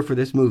the score for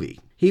this movie.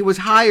 He was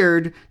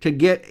hired to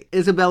get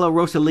Isabella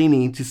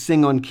Rossellini to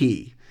sing on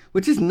key,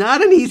 which is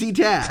not an easy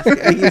task.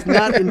 He's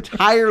not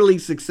entirely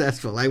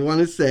successful, I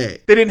want to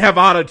say. They didn't have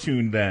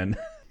auto-tune then.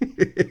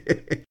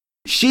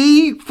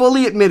 She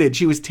fully admitted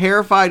she was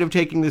terrified of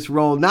taking this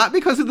role, not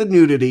because of the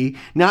nudity,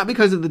 not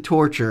because of the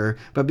torture,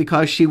 but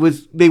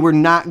because they were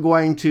not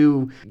going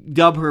to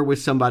dub her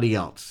with somebody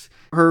else.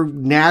 Her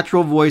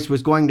natural voice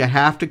was going to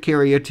have to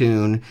carry a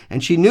tune,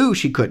 and she knew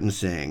she couldn't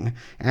sing.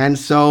 And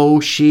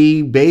so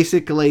she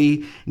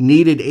basically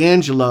needed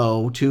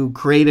Angelo to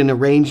create an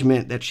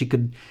arrangement that she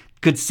could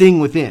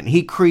sing within.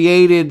 He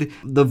created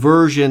the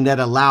version that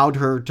allowed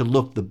her to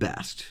look the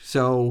best.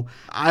 So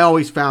I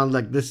always found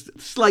like this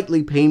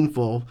slightly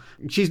painful.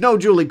 She's no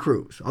Julie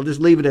Cruz. I'll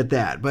just leave it at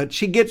that. But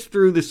she gets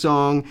through the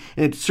song,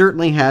 and it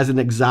certainly has an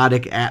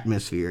exotic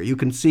atmosphere. You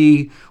can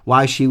see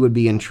why she would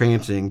be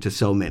entrancing to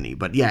so many.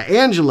 But yeah,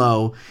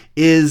 Angelo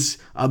is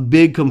a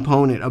big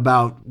component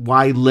about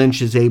why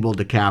Lynch is able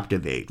to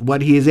captivate,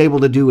 what he is able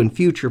to do in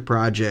future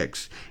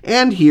projects,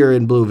 and here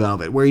in Blue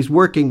Velvet, where he's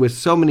working with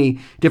so many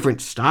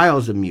different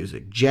styles of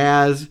music: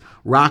 jazz,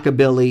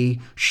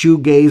 rockabilly,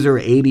 shoegazer,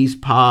 80s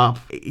pop.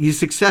 He's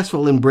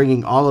successful in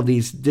bringing all of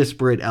these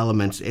disparate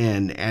elements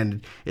in, and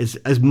is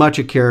as much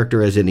a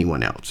character as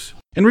anyone else.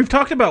 And we've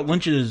talked about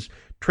Lynch's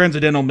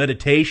Transcendental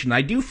Meditation.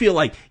 I do feel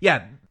like,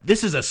 yeah,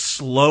 this is a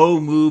slow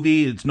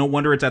movie. It's no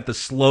wonder it's at the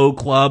slow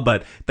club,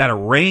 but that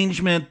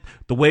arrangement,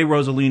 the way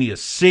Rossellini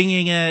is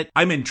singing it,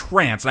 I'm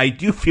entranced. I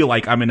do feel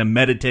like I'm in a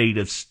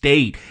meditative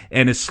state.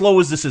 And as slow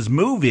as this is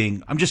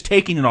moving, I'm just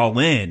taking it all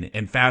in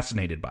and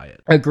fascinated by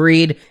it.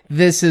 Agreed.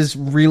 This is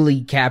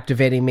really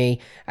captivating me.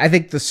 I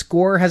think the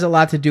score has a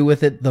lot to do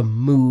with it, the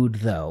mood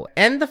though,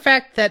 and the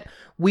fact that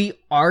we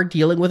are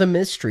dealing with a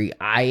mystery.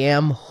 I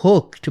am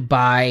hooked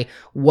by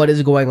what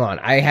is going on.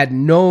 I had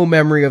no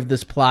memory of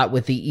this plot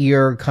with the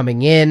ear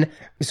coming in,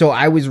 so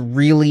I was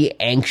really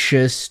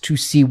anxious to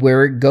see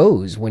where it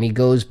goes. When he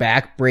goes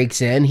back,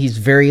 breaks in, he's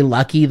very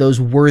lucky.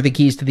 Those were the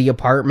keys to the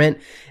apartment,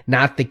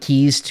 not the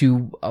keys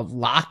to a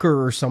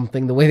locker or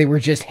something, the way they were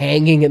just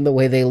hanging and the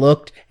way they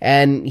looked,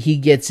 and he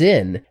gets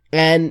in.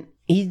 And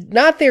he's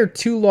not there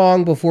too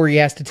long before he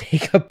has to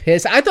take a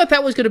piss. I thought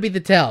that was going to be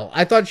the tell.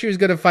 I thought she was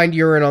going to find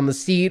urine on the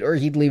seat, or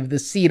he'd leave the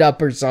seat up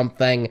or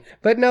something.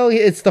 But no,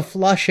 it's the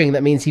flushing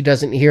that means he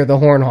doesn't hear the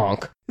horn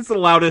honk. It's the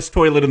loudest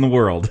toilet in the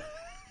world.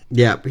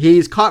 Yeah,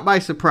 he's caught by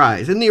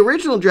surprise. In the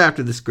original draft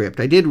of the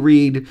script, I did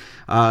read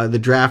the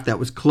draft that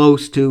was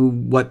close to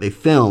what they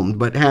filmed,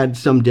 but had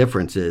some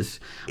differences.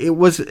 It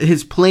was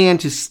his plan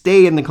to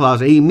stay in the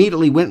closet. He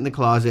immediately went in the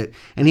closet,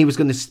 and he was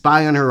going to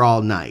spy on her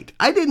all night.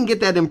 I didn't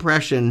get that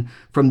impression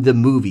from the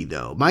movie,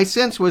 though. My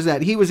sense was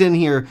that he was in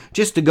here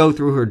just to go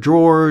through her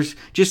drawers,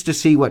 just to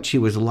see what she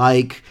was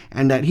like,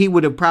 and that he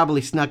would have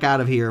probably snuck out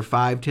of here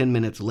 5-10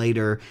 minutes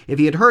later. If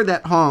he had heard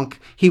that honk,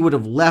 he would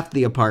have left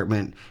the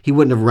apartment. He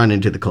wouldn't have run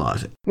into the closet.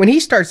 When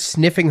he starts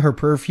sniffing her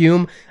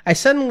perfume, I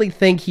suddenly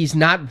think he's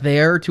not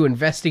there to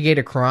investigate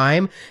a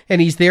crime,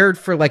 and he's there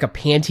for like a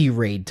panty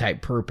raid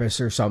type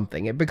purpose or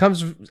something. It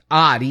becomes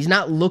odd. He's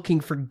not looking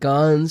for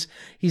guns.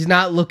 He's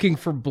not looking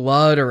for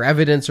blood or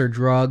evidence or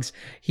drugs.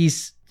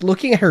 He's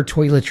looking at her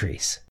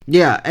toiletries.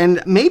 Yeah,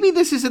 and maybe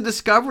this is a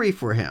discovery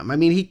for him. I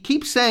mean, he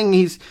keeps saying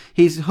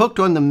he's hooked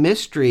on the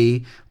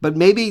mystery, but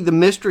maybe the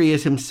mystery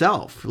is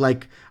himself.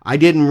 Like, I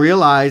didn't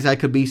realize I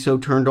could be so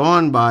turned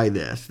on by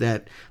this,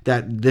 that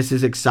this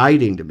is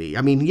exciting to me.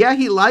 I mean, yeah,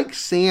 he likes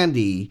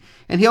Sandy,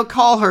 and he'll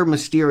call her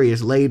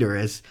mysterious later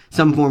as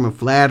some form of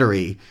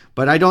flattery,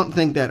 but I don't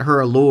think that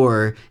her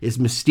allure is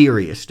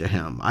mysterious to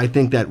him. I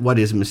think that what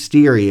is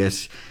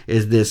mysterious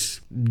is this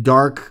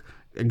dark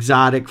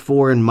exotic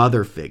foreign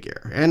mother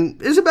figure.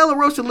 And Isabella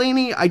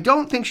Rossellini, I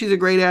don't think she's a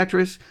great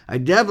actress. I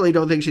definitely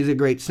don't think she's a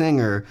great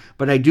singer,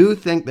 but I do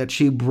think that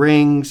she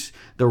brings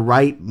the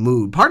right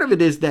mood. Part of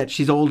it is that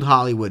she's old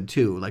Hollywood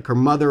too. Like, her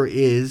mother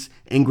is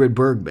Ingrid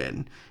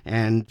Bergman,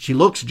 and she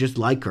looks just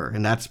like her,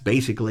 and that's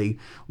basically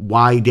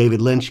why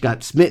David Lynch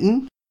got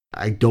smitten.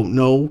 I don't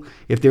know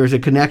if there's a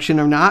connection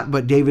or not,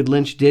 but David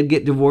Lynch did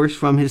get divorced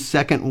from his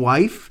second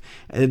wife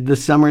the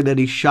summer that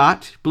he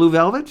shot Blue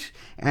Velvet,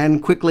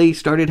 and quickly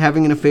started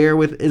having an affair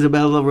with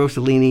Isabella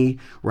Rossellini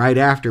right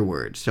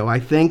afterwards. So I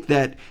think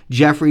that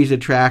Jeffrey's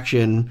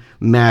attraction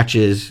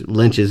matches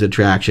Lynch's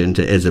attraction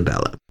to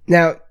Isabella.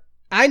 Now,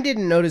 I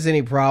didn't notice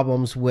any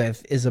problems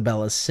with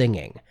Isabella's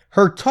singing.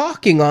 Her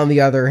talking, on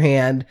the other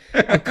hand,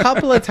 a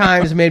couple of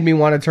times made me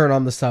want to turn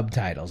on the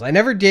subtitles. I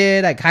never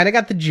did. I kind of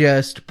got the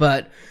gist,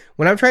 but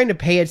when I'm trying to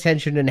pay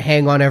attention and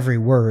hang on every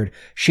word,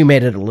 she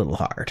made it a little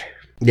hard.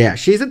 Yeah,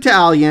 she's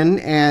Italian,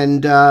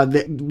 and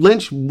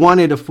Lynch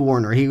wanted a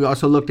foreigner. He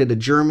also looked at a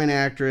German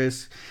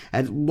actress.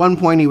 At one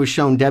point, he was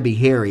shown Debbie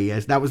Harry,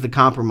 as that was the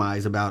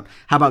compromise about,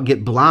 how about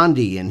get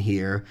Blondie in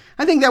here?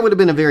 I think that would have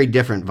been a very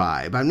different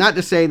vibe. Not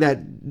to say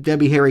that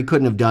Debbie Harry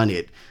couldn't have done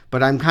it,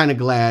 but I'm kind of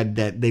glad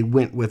that they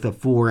went with a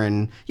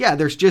foreign. Yeah,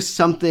 there's just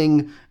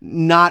something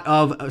not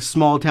of a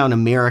small town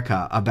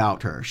America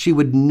about her. She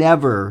would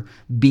never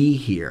be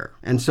here.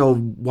 And so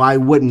why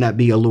wouldn't that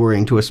be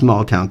alluring to a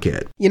small town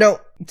kid? You know,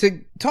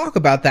 to talk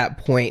about that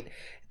point,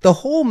 the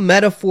whole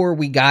metaphor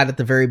we got at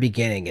the very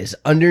beginning is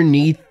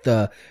underneath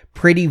the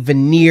pretty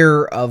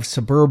veneer of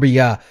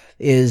suburbia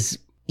is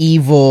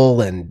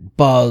evil and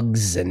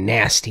bugs and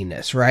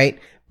nastiness, right?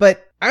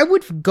 But I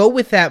would go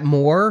with that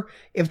more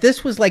if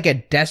this was like a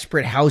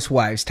Desperate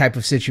Housewives type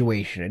of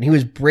situation and he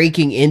was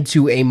breaking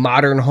into a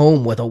modern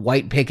home with a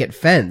white picket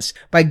fence.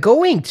 By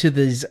going to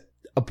this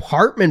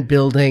apartment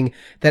building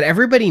that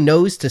everybody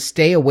knows to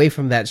stay away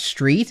from that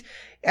street,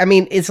 I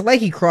mean, it's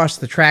like he crossed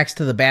the tracks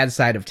to the bad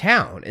side of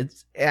town.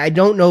 I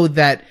don't know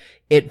that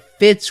it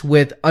fits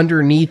with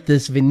underneath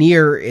this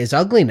veneer is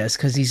ugliness,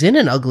 because he's in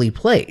an ugly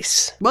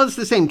place. Well, it's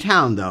the same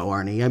town, though,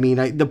 Arnie. I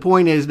mean, the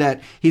point is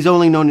that he's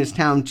only known his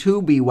town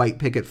to be white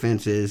picket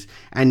fences,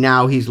 and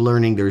now he's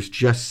learning there's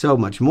just so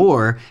much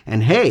more,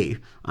 and hey,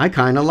 I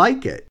kind of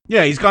like it.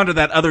 Yeah, he's gone to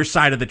that other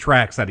side of the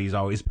tracks that he's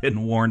always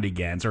been warned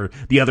against, or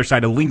the other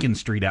side of Lincoln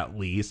Street, at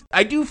least.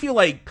 I do feel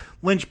like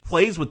Lynch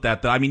plays with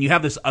that, though. I mean, you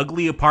have this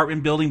ugly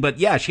apartment building, but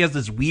yeah, she has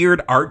this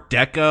weird Art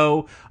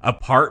Deco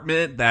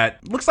apartment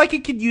that looks like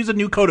it could use a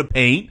new coat of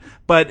paint,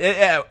 but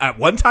at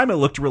one time it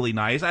looked really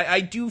nice.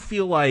 I do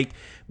feel like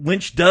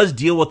Lynch does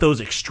deal with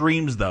those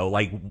extremes, though,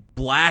 like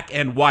black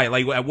and white.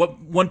 Like at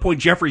one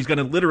point, Jeffrey's going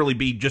to literally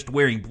be just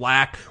wearing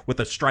black with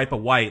a stripe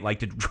of white, like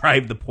to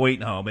drive the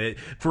point home.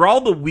 For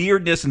all the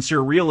weirdness and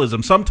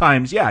surrealism,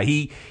 sometimes, yeah,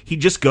 he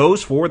just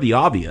goes for the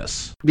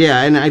obvious.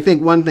 Yeah, and I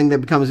think one thing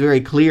that becomes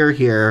very clear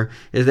here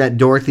is that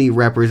Dorothy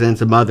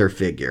represents a mother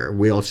figure.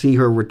 We'll see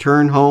her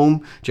return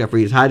home.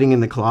 Jeffrey is hiding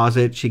in the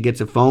closet. She gets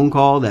a phone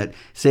call that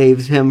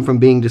saves him from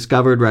being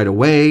discovered right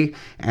away,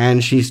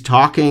 and she's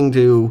talking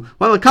to,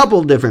 well, a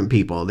couple different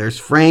people. There's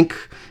Frank,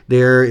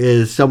 there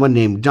is someone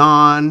named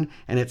Dawn,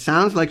 and it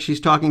sounds like she's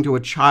talking to a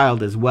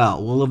child as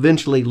well. We'll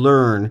eventually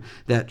learn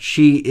that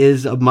she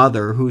is a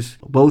mother who's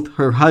both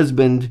her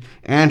husband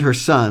and her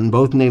son,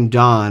 both named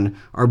Dawn,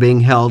 are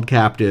being held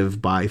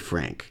captive by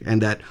Frank,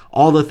 and that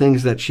all the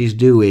things that she's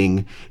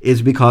doing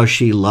is because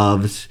she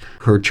loves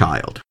her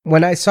child.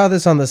 When I saw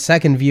this on the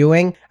second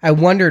viewing, I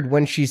wondered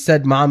when she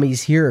said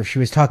mommy's here if she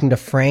was talking to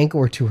Frank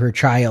or to her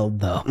child,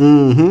 though.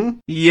 Mm-hmm.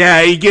 Yeah,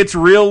 it gets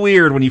real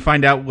weird when you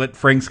find out what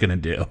Frank's gonna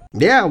do.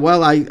 Yeah,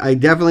 well, I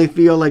definitely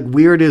feel like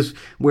weird is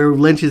where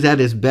Lynch is at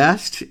his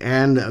best,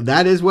 and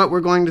that is what we're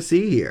going to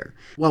see here.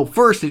 Well,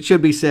 first, it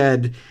should be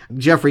said,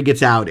 Jeffrey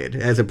gets outed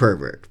as a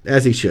pervert,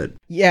 as he should.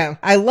 Yeah,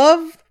 I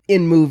love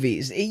in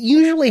movies. It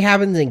usually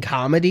happens in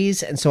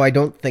comedies, and so I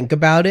don't think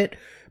about it.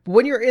 But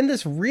when you're in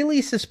this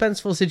really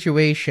suspenseful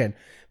situation,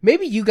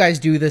 maybe you guys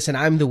do this and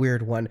I'm the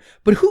weird one,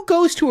 but who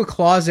goes to a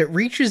closet,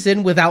 reaches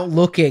in without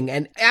looking,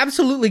 and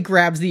absolutely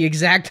grabs the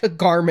exact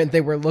garment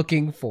they were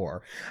looking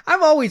for?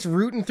 I'm always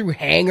rooting through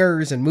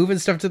hangers and moving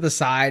stuff to the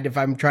side if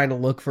I'm trying to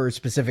look for a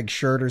specific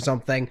shirt or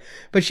something.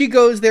 But she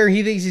goes there,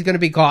 he thinks he's going to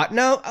be caught.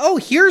 No, oh,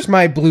 here's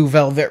my blue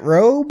velvet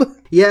robe.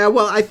 Yeah,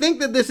 well, I think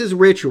that this is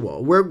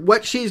ritual, where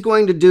what she's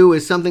going to do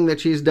is something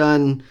that she's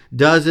done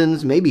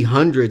dozens, maybe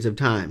hundreds of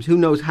times. Who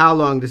knows how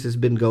long this has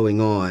been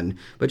going on,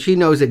 but she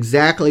knows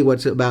exactly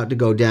what's about to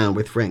go down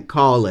with Frank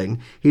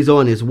calling. He's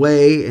on his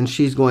way, and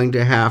she's going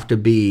to have to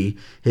be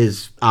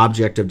his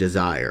object of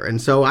desire. And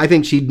so I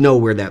think she'd know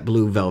where that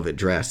blue velvet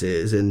dress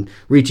is, and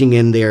reaching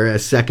in there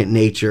as second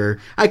nature,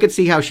 I could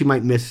see how she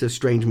might miss a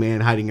strange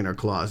man hiding in her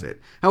closet.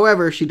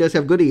 However, she does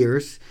have good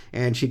ears,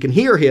 and she can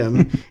hear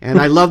him, and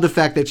I love the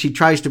fact that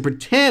she tries to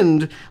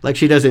pretend like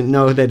she doesn't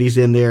know that he's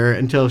in there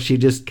until she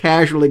just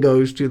casually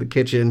goes to the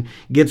kitchen,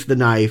 gets the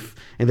knife,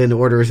 and then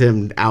orders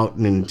him out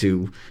and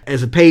into.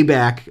 As a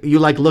payback, you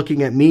like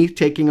looking at me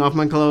taking off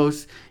my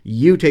clothes?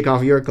 You take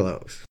off your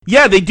clothes.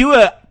 Yeah, they do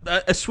a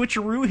a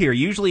switcheroo here.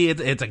 Usually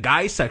it's a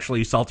guy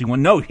sexually assaulting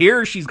one. No,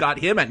 here she's got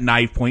him at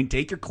knife point.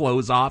 Take your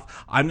clothes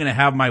off. I'm going to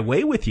have my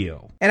way with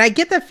you. And I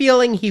get the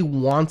feeling he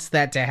wants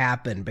that to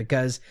happen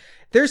because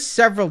there's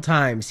several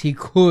times he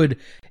could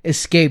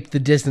escape the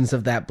distance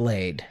of that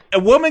blade. A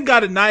woman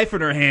got a knife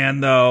in her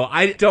hand, though.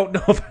 I don't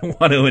know if I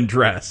want to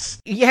undress.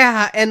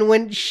 Yeah, and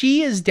when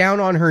she is down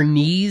on her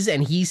knees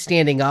and he's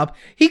standing up,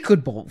 he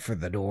could bolt for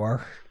the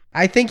door.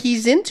 I think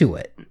he's into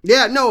it.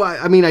 Yeah, no,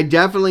 I mean, I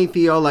definitely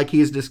feel like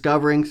he's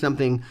discovering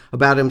something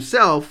about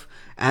himself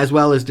as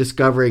well as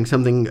discovering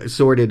something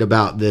sordid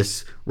about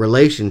this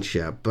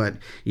relationship. But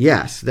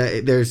yes,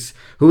 there's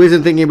who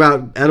isn't thinking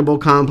about edible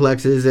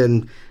complexes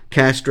and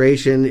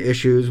castration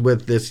issues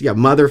with this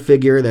mother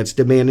figure that's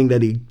demanding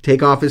that he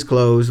take off his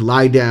clothes,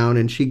 lie down,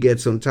 and she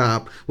gets on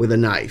top with a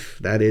knife.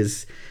 That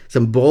is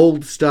some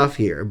bold stuff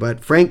here.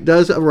 But Frank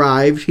does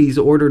arrive. He's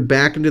ordered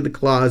back into the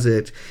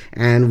closet,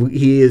 and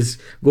he is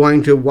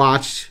going to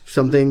watch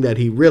something that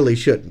he really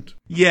shouldn't.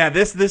 Yeah,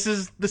 this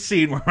is the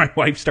scene where my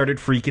wife started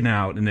freaking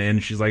out, and then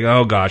she's like,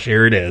 oh gosh,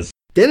 here it is.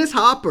 Dennis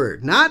Hopper,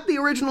 not the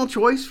original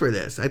choice for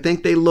this. I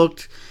think they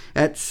looked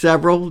at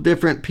several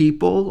different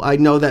people. I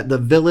know that the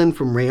villain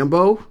from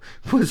Rambo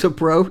was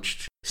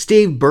approached.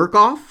 Steve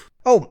Burkoff.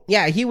 Oh,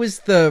 yeah, he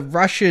was the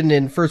Russian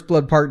in First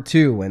Blood Part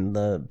 2 and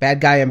the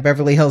bad guy in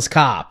Beverly Hills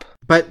Cop.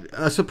 But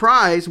a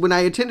surprise, when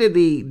I attended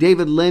the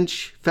David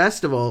Lynch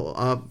Festival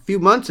a few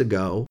months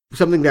ago,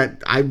 something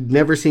that I've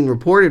never seen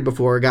reported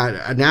before got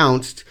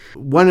announced.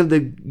 One of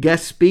the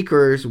guest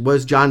speakers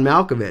was John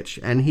Malkovich,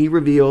 and he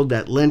revealed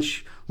that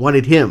Lynch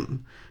wanted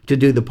him to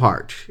do the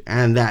part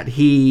and that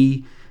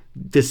he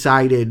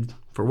decided,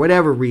 for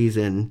whatever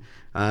reason,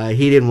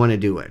 he didn't want to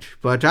do it.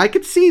 But I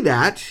could see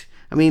that.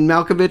 I mean,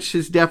 Malkovich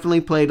has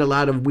definitely played a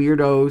lot of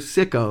weirdos,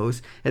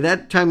 sickos. At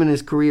that time in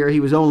his career, he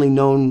was only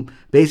known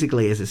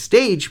basically as a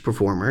stage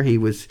performer. He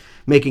was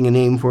making a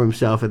name for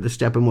himself at the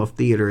Steppenwolf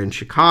Theater in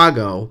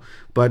Chicago,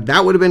 but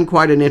that would have been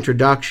quite an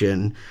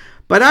introduction.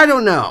 But I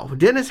don't know.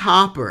 Dennis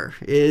Hopper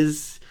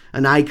is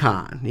an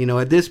icon. You know,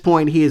 at this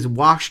point, he is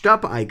washed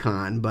up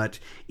icon, but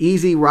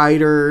Easy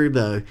Rider,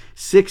 the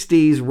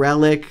 60s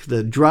relic,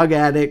 the drug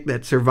addict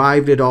that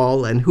survived it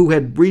all and who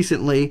had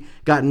recently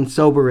gotten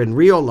sober in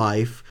real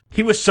life.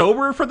 He was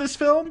sober for this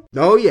film?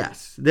 Oh,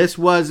 yes. This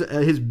was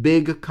his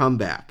big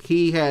comeback.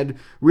 He had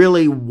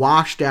really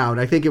washed out.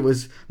 I think it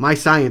was My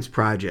Science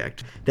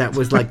Project. That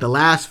was like the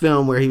last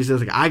film where he was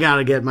just like, I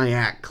gotta get my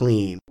act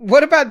clean.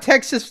 What about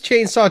Texas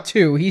Chainsaw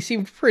 2? He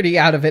seemed pretty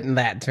out of it in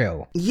that,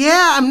 too.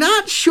 Yeah, I'm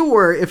not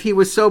sure if he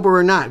was sober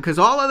or not, because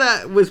all of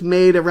that was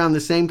made around the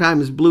same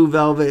time as Blue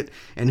Velvet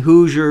and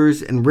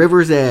Hoosiers and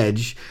River's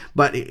Edge.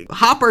 But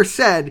Hopper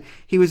said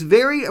he was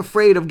very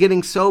afraid of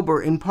getting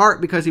sober, in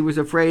part because he was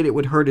afraid it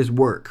would hurt his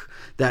work.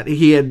 That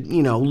he had,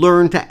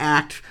 learned to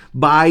act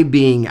by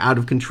being out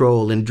of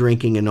control and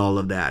drinking and all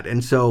of that.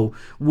 And so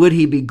would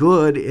he be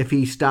good if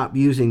he stopped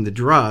using the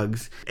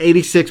drugs?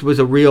 86 was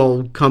a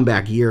real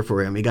comeback year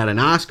for him. He got an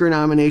Oscar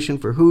nomination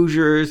for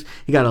Hoosiers.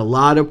 He got a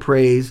lot of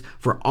praise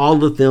for all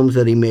the films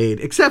that he made,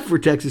 except for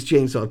Texas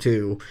Chainsaw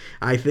 2,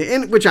 I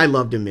think, which I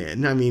loved him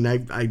in. I mean,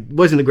 I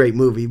wasn't a great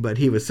movie, but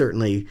he was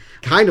certainly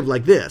kind of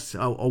like this,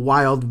 a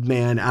wild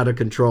man out of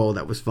control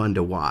that was fun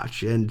to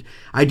watch. And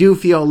I do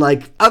feel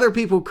like other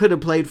people could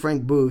have played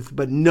Frank Booth,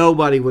 but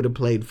nobody would have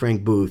played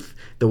Frank Booth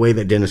the way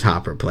that Dennis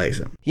Hopper plays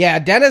him. Yeah,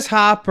 Dennis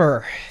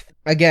Hopper.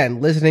 Again,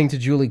 listening to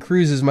Julie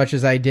Cruz as much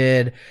as I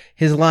did,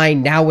 his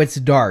line, "Now it's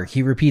dark,"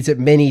 he repeats it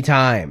many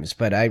times,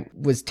 but I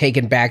was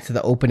taken back to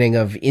the opening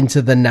of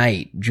Into the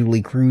Night,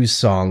 Julie Cruz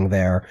song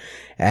there.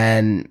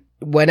 And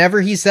whenever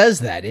he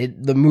says that,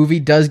 the movie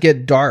does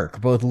get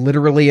dark, both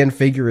literally and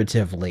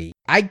figuratively.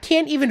 I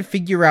can't even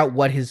figure out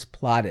what his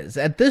plot is.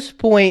 At this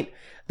point,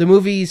 the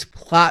movie's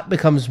plot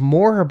becomes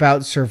more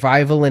about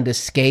survival and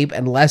escape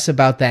and less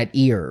about that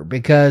ear.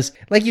 Because,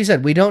 like you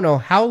said, we don't know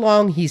how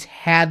long he's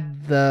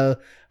had the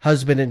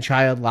husband and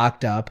child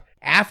locked up.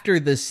 After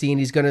this scene,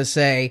 he's going to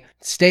say,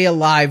 "Stay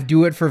alive,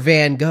 do it for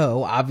Van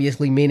Gogh,"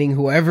 obviously meaning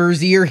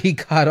whoever's ear he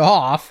cut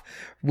off,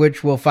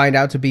 which we'll find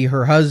out to be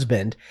her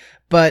husband.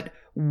 But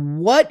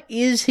what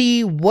is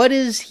he? What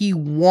does he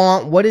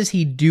want? What is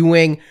he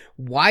doing?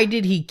 Why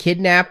did he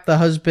kidnap the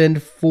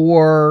husband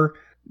for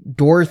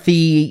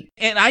Dorothy?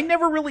 And I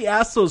never really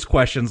asked those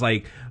questions,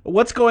 like,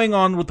 what's going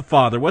on with the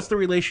father? What's the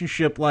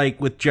relationship like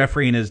with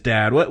Jeffrey and his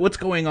dad? What's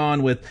going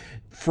on with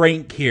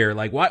Frank here?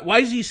 Like, why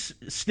is he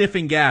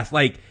sniffing gas?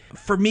 Like,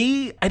 for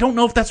me, I don't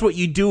know if that's what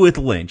you do with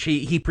Lynch.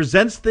 He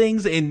presents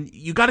things and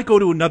you got to go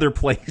to another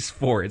place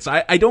for it.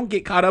 So I don't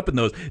get caught up in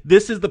those.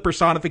 This is the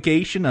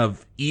personification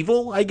of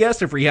evil, I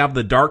guess, if we have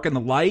the dark and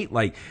the light.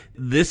 Like,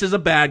 this is a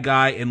bad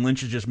guy and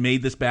Lynch has just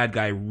made this bad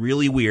guy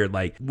really weird.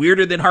 Like,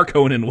 weirder than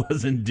Harkonnen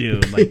was in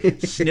Dune. Like,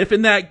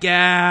 sniffing that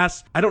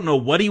gas. I don't know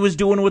what he was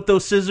doing with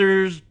those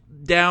scissors.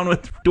 down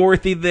with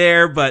Dorothy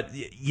there, but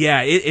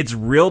yeah, it's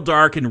real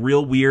dark and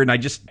real weird, and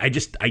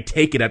I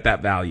take it at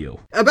that value.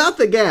 About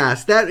the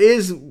gas, that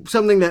is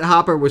something that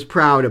Hopper was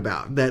proud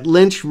about, that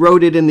Lynch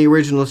wrote it in the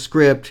original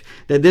script,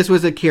 that this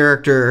was a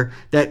character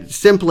that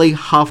simply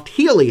huffed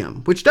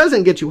helium, which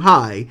doesn't get you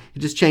high, it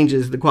just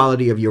changes the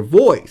quality of your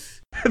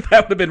voice. That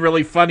would have been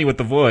really funny with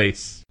the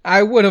voice.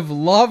 I would have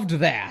loved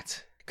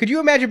that. Could you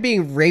imagine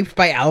being raped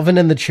by Alvin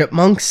and the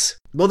Chipmunks?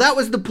 Well, that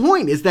was the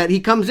point, is that he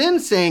comes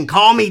in saying,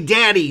 "Call me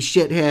daddy,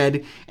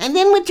 shithead," and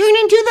then would turn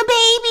into the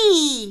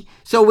baby.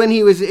 So when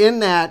he was in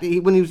that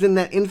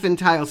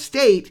infantile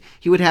state,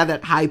 he would have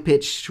that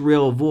high-pitched,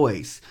 shrill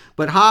voice.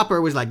 But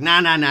Hopper was like, nah.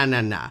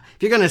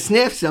 If you're going to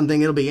sniff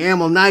something, it'll be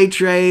amyl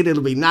nitrate,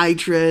 it'll be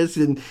nitrous.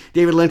 And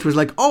David Lynch was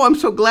like, oh, I'm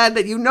so glad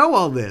that you know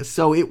all this.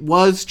 So it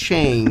was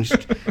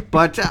changed.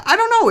 But I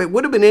don't know. It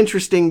would have been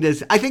interesting.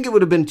 I think it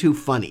would have been too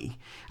funny.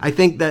 I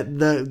think that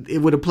it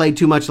would have played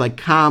too much like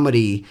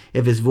comedy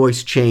if his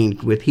voice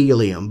changed with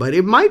helium. But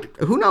it might,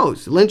 who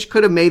knows? Lynch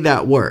could have made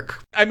that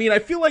work. I mean, I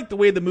feel like the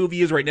way the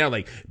movie is right now,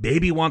 like,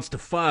 baby wants to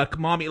fuck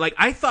mommy. Like,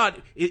 I thought,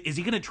 is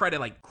he going to try to,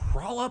 like,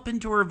 crawl up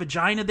into her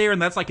vagina there?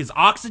 And that's, like, his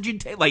oxygen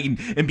tank, like,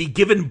 and be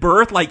given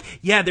birth? Like,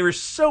 yeah, there is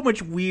so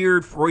much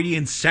weird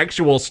Freudian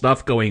sexual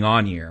stuff going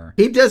on here.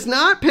 He does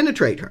not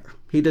penetrate her.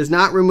 He does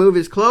not remove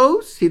his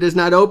clothes. He does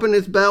not open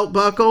his belt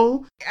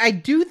buckle. I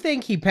do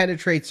think he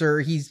penetrates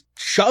her. He's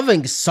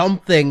shoving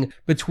something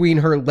between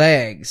her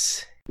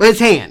legs. His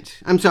hand.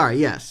 I'm sorry,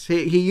 yes.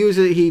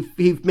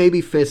 He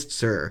maybe fists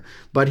her,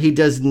 but he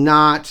does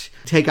not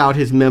take out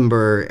his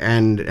member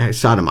and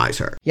sodomize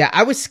her. Yeah,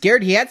 I was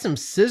scared. He had some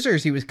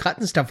scissors he was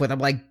cutting stuff with. I'm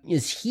like,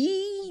 is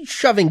he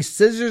shoving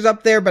scissors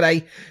up there? But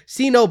I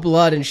see no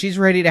blood, and she's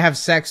ready to have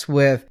sex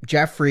with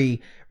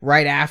Jeffrey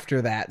right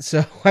after that.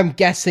 So I'm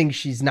guessing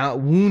she's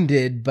not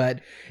wounded, but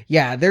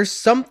yeah, there's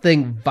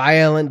something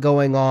violent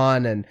going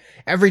on. And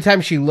every time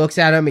she looks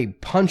at him, he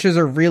punches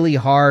her really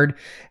hard.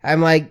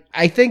 I'm like,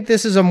 I think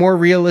this is a more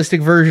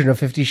realistic version of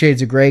 50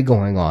 Shades of Grey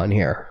going on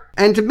here.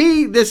 And to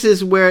me, this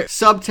is where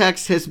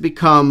subtext has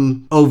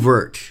become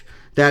overt.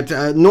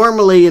 That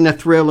normally in a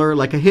thriller,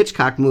 like a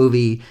Hitchcock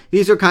movie,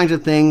 these are kinds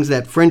of things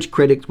that French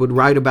critics would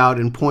write about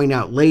and point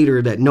out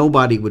later that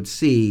nobody would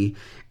see.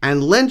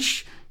 And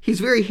Lynch, he's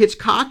very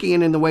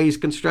Hitchcockian in the way he's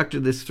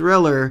constructed this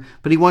thriller,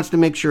 but he wants to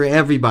make sure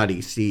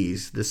everybody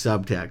sees the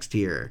subtext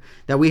here.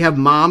 That we have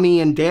mommy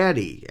and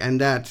daddy,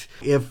 and that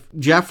if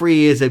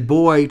Jeffrey is a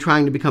boy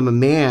trying to become a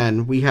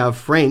man, we have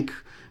Frank,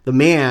 the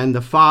man,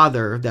 the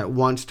father, that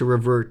wants to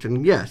revert.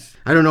 And yes,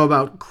 I don't know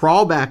about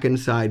crawl back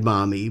inside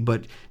mommy,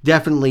 but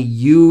definitely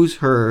use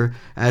her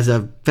as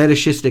a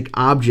fetishistic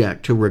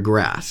object to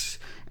regress.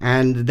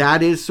 And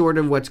that is sort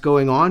of what's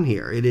going on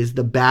here. It is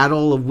the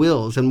battle of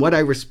wills. And what I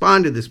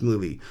respond to this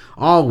movie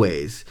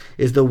always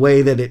is the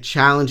way that it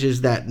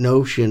challenges that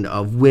notion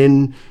of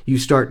when you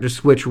start to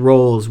switch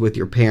roles with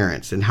your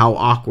parents and how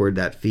awkward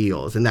that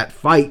feels. And that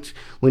fight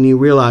when you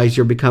realize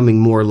you're becoming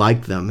more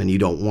like them and you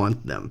don't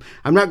want them.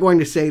 I'm not going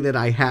to say that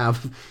I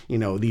have,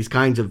 these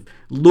kinds of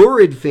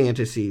lurid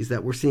fantasies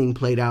that we're seeing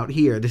played out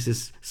here. This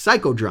is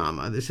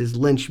psychodrama. This is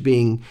Lynch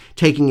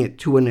taking it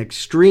to an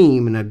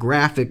extreme in a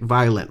graphic,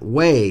 violent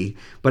way.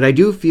 But I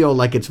do feel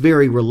like it's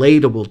very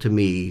relatable to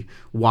me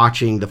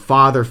watching the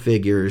father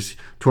figures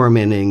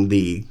tormenting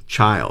the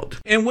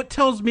child. And what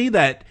tells me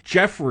that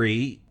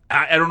Jeffrey,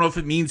 I don't know if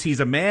it means he's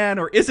a man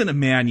or isn't a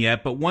man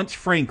yet, but once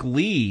Frank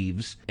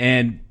leaves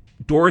and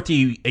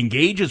Dorothy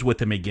engages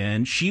with him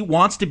again, she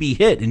wants to be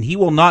hit, and he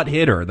will not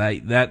hit her.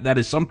 That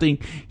is something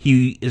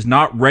he is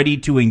not ready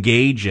to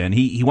engage in.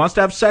 He wants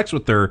to have sex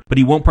with her, but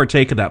he won't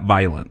partake of that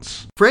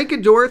violence. Frank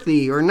and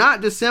Dorothy are not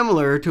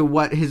dissimilar to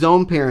what his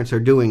own parents are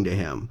doing to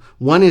him.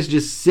 One is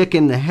just sick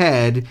in the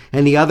head,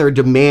 and the other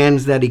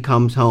demands that he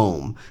comes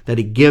home, that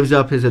he gives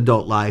up his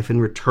adult life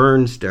and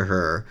returns to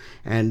her.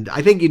 And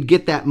I think you'd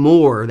get that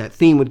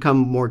theme would come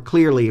more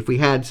clearly if we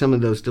had some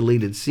of those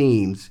deleted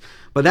scenes.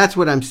 But that's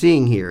what I'm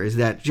seeing here, is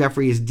that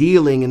Jeffrey is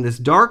dealing in this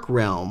dark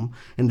realm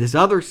and this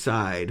other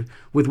side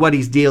with what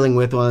he's dealing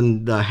with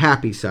on the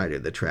happy side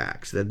of the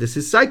tracks, that this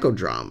is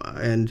psychodrama.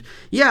 And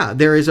yeah,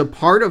 there is a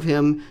part of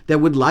him that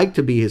would like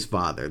to be his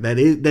father,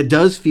 that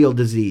does feel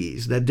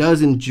disease, that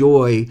does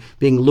enjoy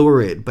being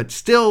lurid, but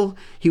still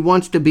he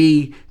wants to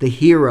be the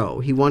hero.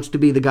 He wants to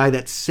be the guy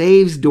that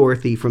saves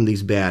Dorothy from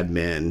these bad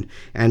men.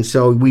 And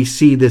so we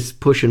see this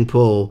push and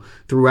pull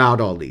throughout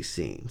all these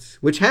scenes,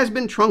 which has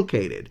been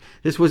truncated.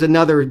 This was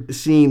another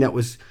scene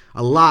that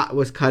a lot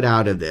was cut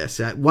out of this.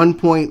 At one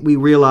point, we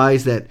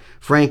realized that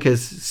Frank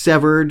has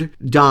severed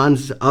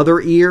Don's other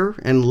ear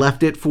and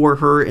left it for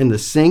her in the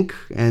sink,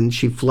 and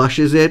she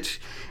flushes it.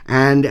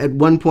 And at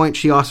one point,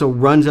 she also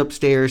runs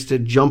upstairs to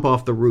jump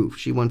off the roof.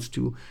 She wants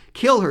to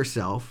kill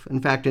herself.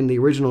 In fact, in the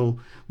original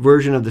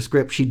version of the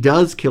script, she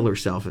does kill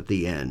herself at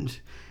the end.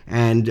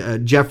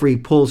 And Jeffrey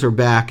pulls her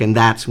back, and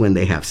that's when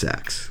they have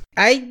sex.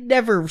 I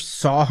never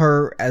saw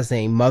her as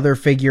a mother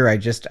figure. I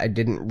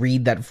didn't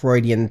read that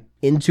Freudian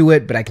into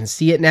it, but I can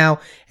see it now.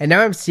 And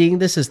now I'm seeing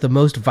this as the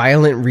most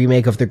violent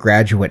remake of The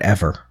Graduate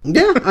ever.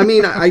 Yeah, I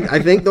mean, I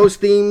think those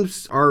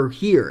themes are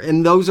here,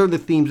 and those are the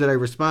themes that I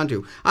respond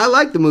to. I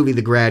like the movie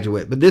The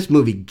Graduate, but this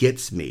movie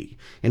gets me,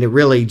 and it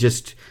really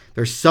just,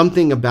 there's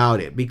something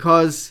about it,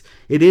 because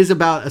it is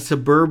about a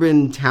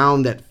suburban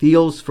town that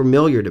feels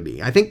familiar to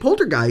me. I think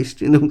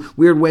Poltergeist, in a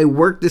weird way,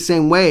 worked the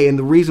same way, and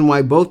the reason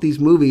why both these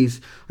movies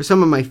are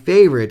some of my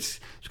favorites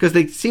is because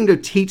they seem to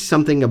teach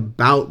something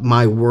about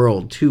my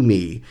world to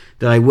me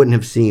that I wouldn't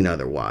have seen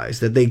otherwise.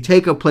 That they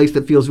take a place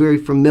that feels very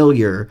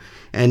familiar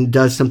and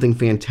does something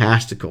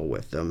fantastical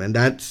with them. And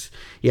that's,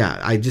 yeah,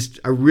 I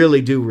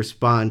really do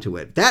respond to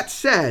it. That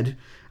said,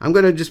 I'm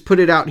going to just put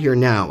it out here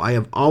now. I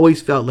have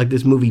always felt like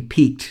this movie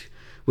peaked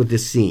with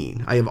this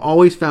scene. I have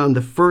always found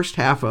the first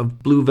half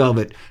of Blue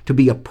Velvet to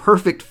be a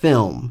perfect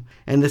film,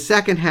 and the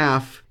second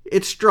half,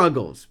 it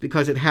struggles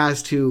because it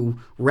has to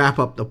wrap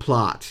up the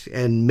plot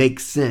and make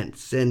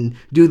sense and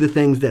do the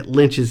things that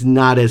Lynch is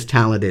not as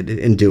talented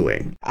in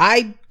doing.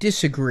 I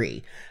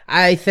disagree.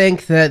 I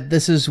think that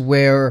this is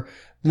where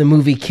the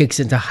movie kicks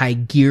into high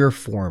gear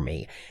for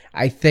me.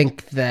 I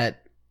think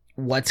that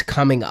what's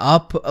coming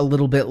up a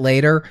little bit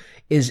later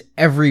is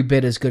every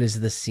bit as good as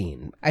this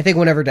scene. I think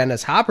whenever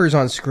Dennis Hopper's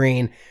on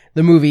screen,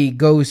 the movie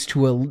goes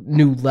to a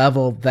new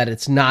level that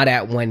it's not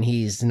at when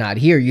he's not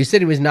here. You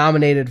said he was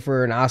nominated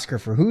for an Oscar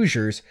for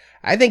Hoosiers.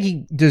 I think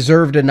he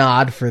deserved a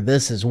nod for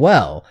this as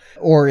well.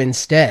 Or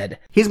instead.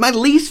 He's my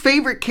least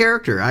favorite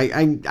character.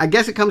 I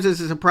guess it comes as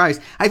a surprise.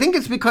 I think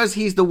it's because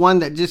he's the one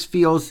that just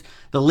feels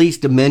the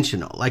least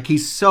dimensional. Like,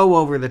 he's so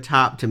over the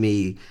top to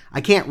me.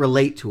 I can't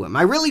relate to him.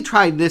 I really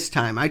tried this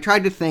time. I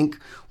tried to think,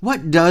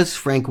 what does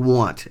Frank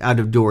want out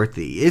of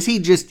Dorothy? Is he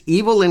just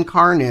evil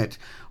incarnate?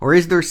 Or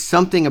is there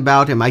something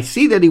about him? I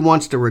see that he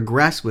wants to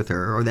regress with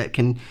her, or that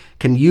can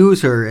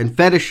use her and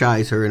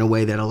fetishize her in a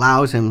way that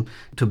allows him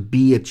to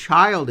be a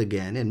child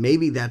again, and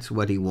maybe that's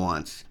what he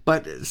wants.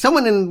 But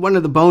someone in one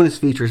of the bonus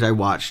features I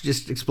watched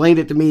just explained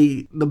it to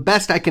me. The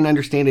best I can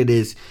understand it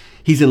is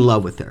he's in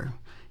love with her.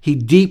 He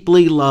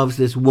deeply loves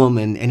this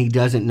woman, and he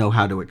doesn't know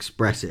how to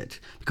express it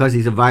because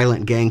he's a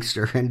violent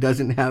gangster and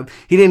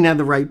he didn't have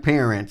the right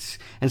parents.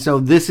 And so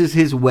this is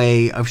his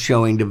way of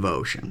showing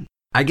devotion,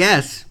 I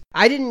guess.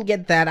 I didn't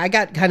get that. I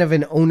got kind of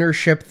an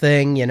ownership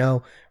thing, you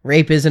know.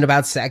 Rape isn't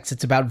about sex,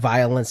 it's about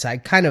violence. I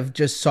kind of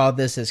just saw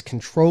this as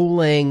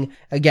controlling.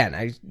 Again,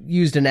 I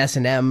used an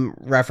S&M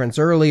reference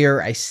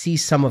earlier. I see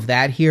some of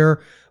that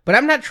here, but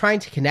I'm not trying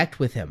to connect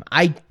with him.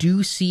 I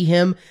do see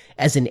him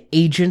as an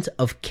agent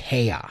of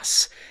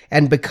chaos.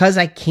 And because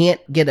I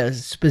can't get a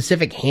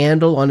specific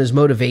handle on his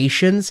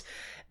motivations,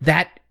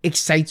 that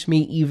excites me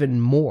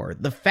even more.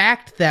 The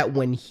fact that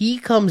when he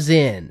comes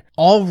in,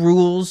 all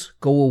rules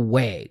go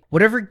away.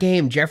 Whatever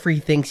game Jeffrey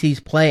thinks he's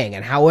playing,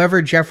 and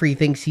however Jeffrey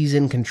thinks he's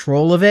in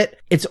control of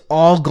it, it's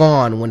all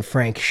gone when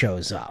Frank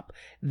shows up.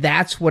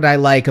 That's what I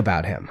like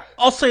about him.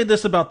 I'll say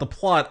this about the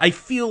plot. I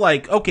feel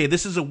like, okay,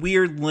 this is a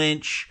weird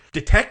Lynch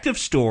detective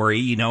story,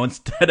 you know,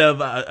 instead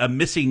of a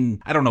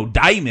missing, I don't know,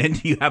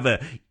 diamond, you have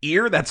a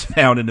ear that's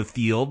found in a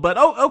field. But,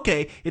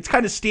 okay, it's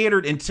kind of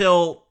standard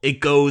until it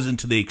goes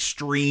into the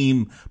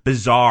extreme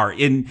bizarre.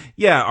 And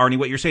yeah, Arnie,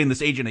 what you're saying,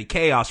 this agent of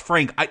chaos,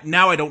 Frank,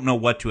 now I don't know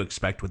what to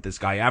expect with this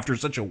guy after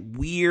such a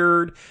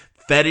weird,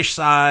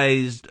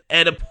 fetish-sized,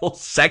 Oedipal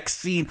sex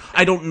scene.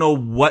 I don't know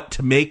what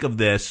to make of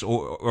this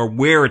or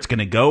where it's going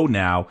to go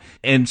now.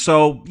 And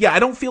so, yeah, I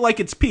don't feel like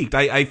it's peaked.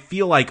 I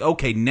feel like,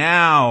 okay,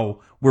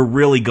 now we're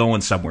really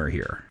going somewhere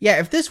here. Yeah,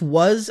 if this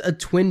was a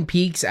Twin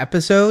Peaks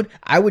episode,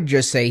 I would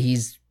just say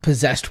he's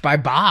possessed by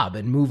Bob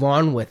and move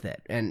on with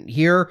it. And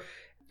here,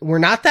 we're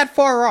not that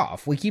far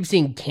off. We keep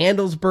seeing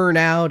candles burn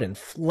out and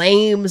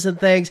flames and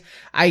things.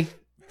 I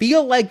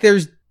feel like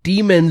there's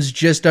demons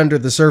just under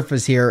the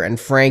surface here, and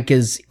Frank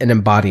is an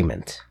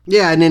embodiment.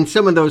 Yeah, and in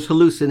some of those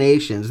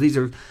hallucinations, these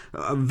are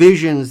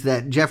visions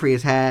that Jeffrey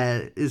is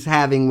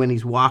having when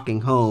he's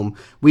walking home.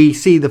 We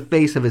see the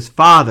face of his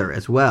father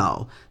as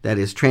well, that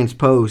is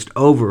transposed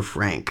over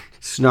Frank,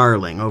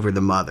 snarling over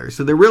the mother.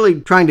 So they're really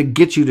trying to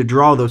get you to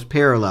draw those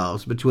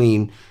parallels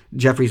between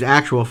Jeffrey's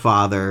actual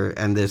father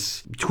and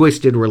this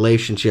twisted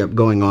relationship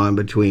going on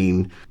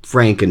between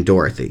Frank and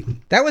Dorothy.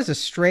 That was a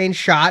strange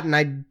shot, and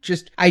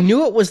I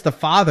knew it was the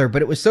father,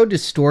 but it was so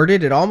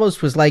distorted, it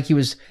almost was like he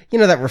was, you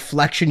know, that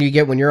reflection you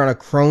get when you're on a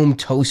chrome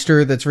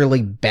toaster that's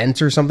really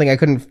bent or something. I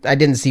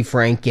didn't see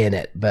Frank in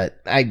it,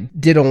 but I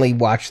did only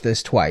watch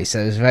this twice.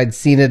 If I'd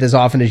seen it as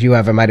often as you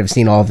have, I might have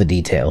seen all the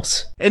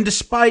details. And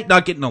despite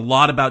not getting a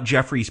lot about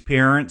Jeffrey's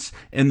parents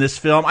in this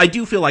film, I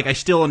do feel like I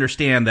still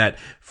understand that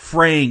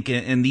Frank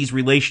and these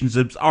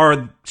relationships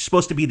are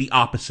supposed to be the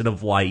opposite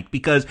of light,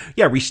 because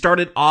we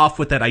started off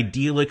with that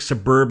idyllic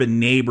suburban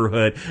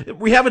neighborhood.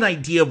 We have an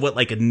idea of what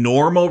like a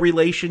normal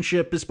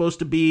relationship is supposed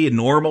to be, a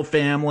normal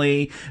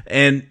family,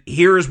 and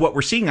here's what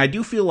we're seeing. I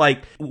do feel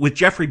like with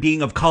Jeffrey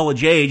being of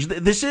college age,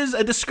 this is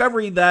a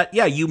discovery that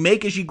you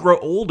make as you grow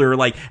older.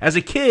 Like as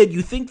a kid,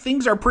 you think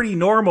things are pretty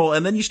normal,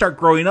 and then you start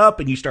growing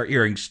up and you start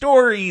hearing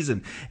stories,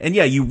 and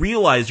you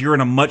realize you're in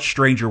a much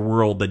stranger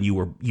world than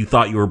you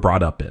thought you were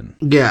brought up in.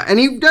 Yeah, and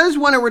he does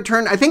want to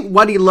return. I think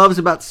what he loves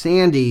about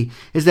Sandy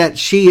is that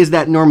she is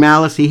that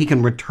normalcy he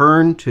can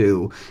return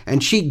to,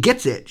 and she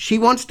gets it. She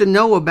wants to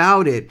know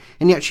about it,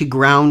 and yet she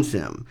grounds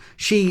him.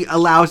 She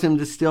allows him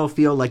to still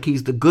feel like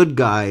he's the good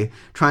guy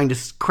trying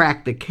to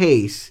crack the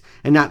case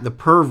and not the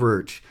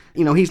pervert.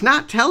 You know, he's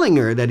not telling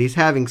her that he's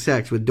having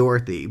sex with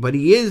Dorothy, but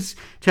he is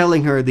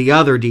telling her the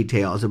other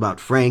details about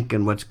Frank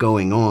and what's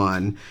going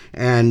on.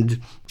 And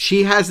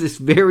she has this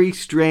very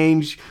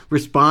strange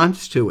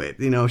response to it.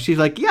 You know, she's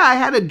like, I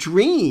had a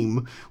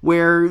dream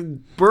where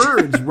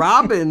birds,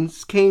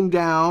 robins came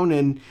down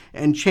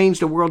and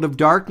changed a world of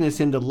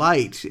darkness into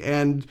light.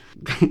 And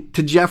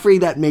to Jeffrey,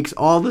 that makes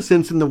all the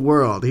sense in the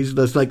world. He's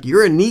just like,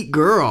 you're a neat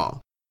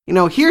girl. You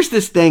know, here's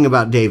this thing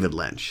about David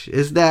Lynch,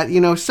 is that,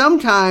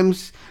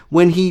 sometimes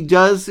when he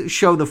does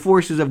show the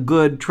forces of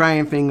good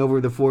triumphing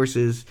over the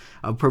forces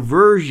of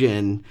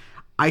perversion,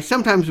 I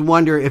sometimes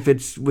wonder if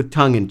it's with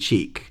tongue in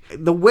cheek.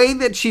 The way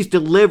that she's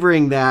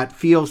delivering that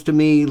feels to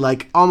me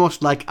like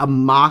almost like a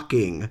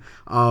mocking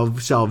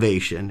of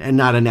salvation and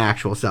not an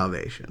actual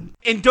salvation.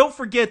 And don't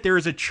forget, there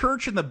is a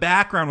church in the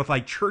background with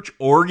like church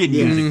organ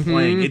music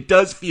playing. It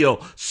does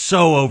feel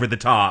so over the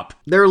top.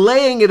 They're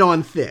laying it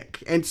on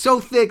thick, and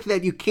so thick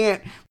that you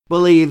can't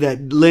believe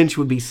that Lynch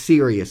would be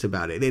serious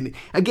about it. And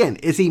again,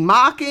 is he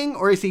mocking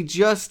or is he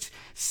just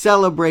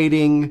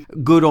celebrating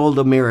good old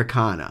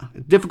Americana?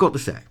 Difficult to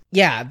say.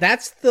 Yeah,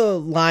 that's the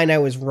line I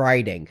was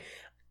writing.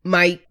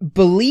 My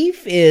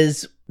belief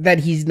is that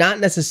he's not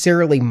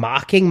necessarily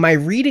mocking. My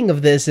reading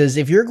of this is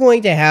if you're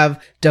going to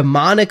have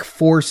demonic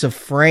force of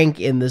Frank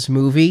in this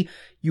movie,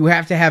 you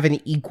have to have an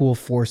equal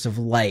force of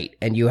light,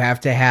 and you have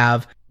to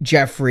have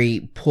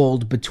Jeffrey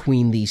pulled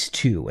between these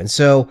two. And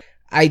so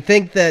I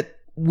think that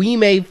we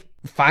may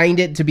find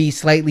it to be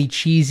slightly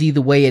cheesy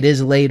the way it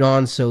is laid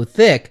on so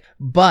thick,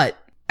 but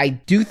I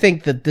do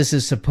think that this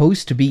is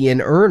supposed to be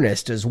in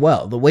earnest as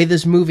well. The way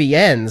this movie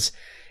ends,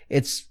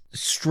 it's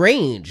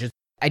strange.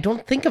 I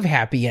don't think of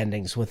happy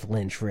endings with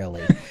Lynch,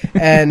 really.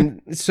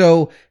 And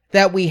so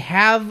that we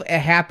have a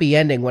happy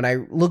ending, when I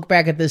look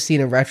back at this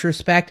scene in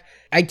retrospect,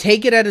 I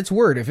take it at its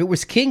word. If it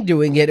was King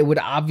doing it, it would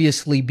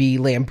obviously be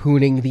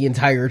lampooning the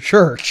entire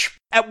church.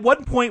 At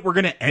one point, we're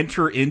going to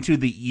enter into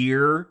the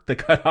ear, the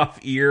cutoff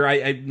ear.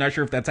 I'm not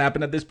sure if that's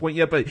happened at this point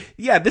yet, but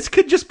this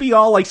could just be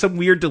all like some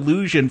weird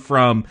delusion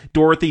from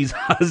Dorothy's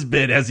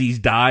husband as he's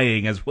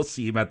dying, as we'll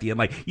see him at the end.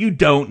 Like, you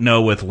don't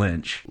know with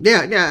Lynch.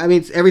 Yeah. I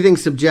mean,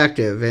 everything's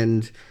subjective,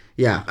 and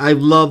I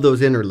love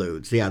those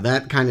interludes. Yeah,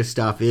 that kind of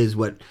stuff is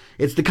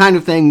it's the kind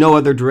of thing no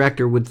other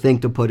director would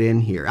think to put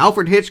in here.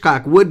 Alfred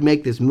Hitchcock would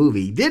make this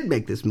movie, did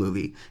make this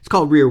movie. It's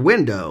called Rear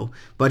Window,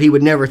 but he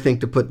would never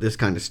think to put this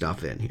kind of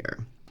stuff in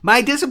here.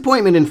 My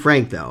disappointment in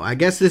Frank, though, I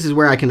guess this is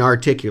where I can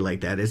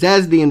articulate that, is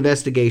as the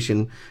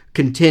investigation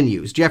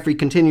continues. Jeffrey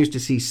continues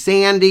to see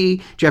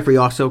Sandy. Jeffrey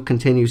also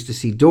continues to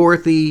see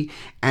Dorothy.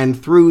 And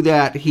through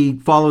that, he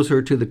follows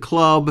her to the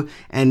club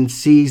and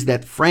sees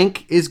that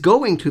Frank is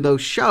going to those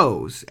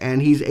shows.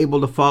 And he's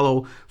able to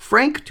follow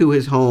Frank to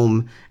his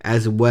home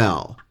as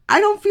well. I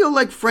don't feel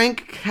like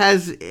Frank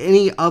has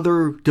any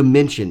other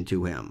dimension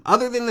to him,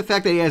 other than the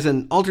fact that he has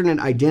an alternate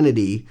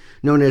identity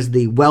known as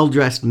the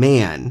well-dressed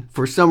man.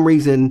 For some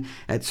reason,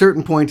 at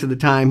certain points of the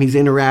time, he's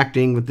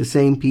interacting with the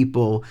same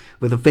people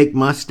with a fake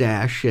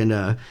mustache and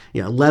a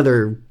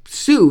leather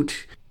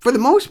suit. For the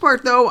most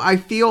part, though, I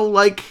feel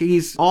like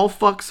he's all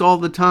fucks all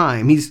the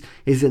time. He's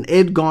an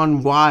Ed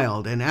gone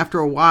wild, and after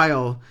a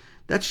while,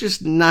 that's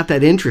just not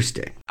that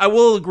interesting. I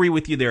will agree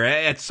with you there.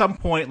 At some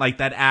point, like,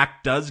 that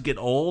act does get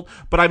old,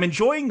 but I'm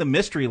enjoying the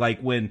mystery. Like,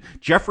 when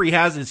Jeffrey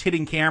has his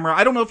hidden camera,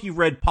 I don't know if you've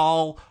read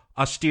Paul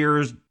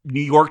Auster's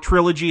New York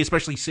trilogy,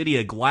 especially City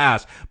of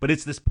Glass, but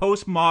it's this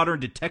postmodern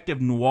detective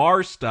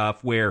noir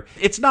stuff where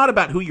it's not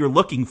about who you're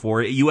looking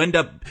for. You end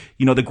up,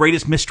 the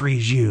greatest mystery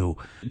is you,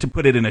 to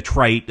put it in a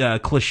trite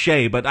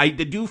cliche. But I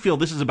do feel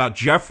this is about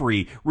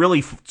Jeffrey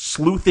really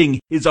sleuthing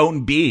his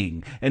own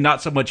being and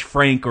not so much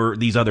Frank or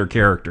these other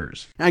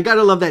characters. I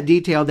gotta love that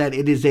detail that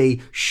it is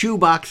a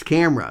shoebox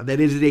camera, that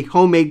it is a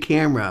homemade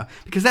camera,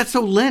 because that's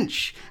so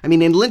Lynch. I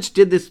mean, and Lynch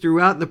did this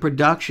throughout the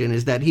production,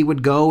 is that he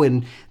would go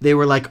and they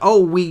were like, oh,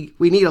 we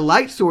need a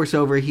light source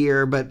over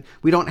here, but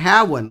we don't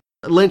have one.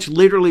 Lynch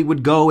literally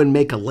would go and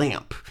make a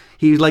lamp.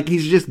 He's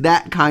just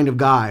that kind of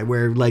guy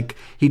where like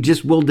he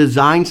just will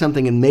design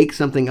something and make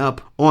something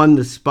up on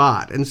the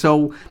spot. And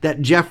so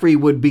that Jeffrey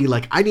would be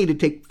like, I need to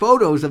take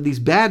photos of these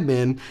bad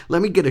men.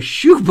 Let me get a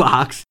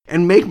shoebox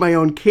and make my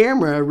own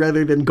camera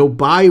rather than go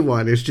buy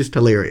one is just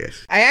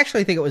hilarious. I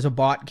actually think it was a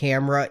bought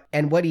camera,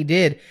 and what he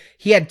did,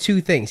 he had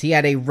two things. He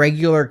had a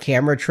regular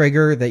camera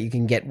trigger that you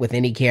can get with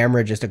any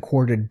camera, just a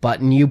corded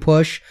button you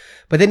push,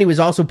 but then he was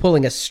also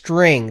pulling a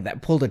string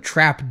that pulled a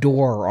trap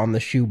door on the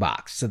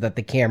shoebox so that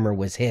the camera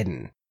was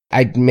hidden.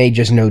 I may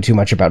just know too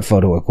much about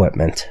photo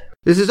equipment.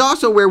 This is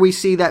also where we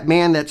see that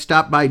man that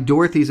stopped by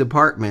Dorothy's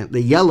apartment,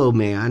 the yellow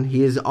man.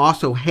 He is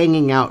also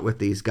hanging out with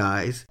these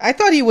guys. I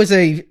thought he was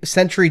a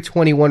Century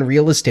 21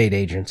 real estate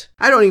agent.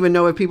 I don't even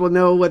know if people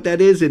know what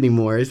that is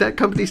anymore. Is that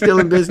company still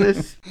in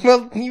business?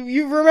 Well,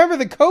 you remember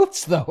the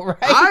coats, though, right?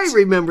 I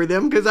remember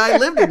them because I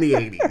lived in the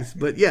 80s.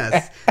 But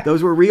yes,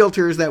 those were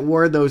realtors that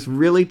wore those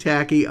really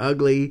tacky,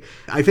 ugly...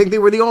 I think they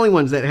were the only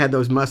ones that had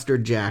those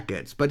mustard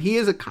jackets. But he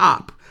is a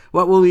cop.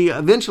 What we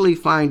eventually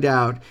find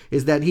out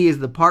is that he is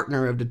the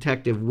partner of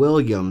Detective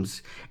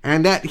Williams,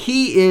 and that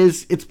he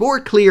is, it's more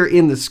clear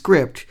in the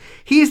script,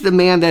 he's the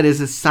man that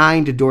is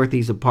assigned to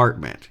Dorothy's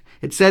apartment.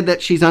 It said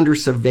that she's under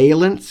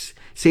surveillance.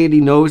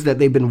 Sandy knows that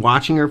they've been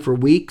watching her for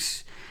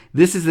weeks.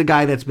 This is the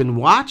guy that's been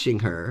watching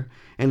her,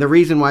 and the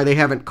reason why they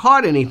haven't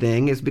caught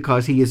anything is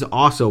because he is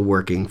also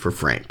working for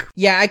Frank.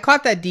 Yeah, I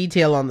caught that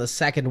detail on the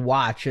second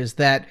watch, is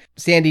that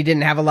Sandy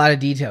didn't have a lot of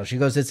detail. She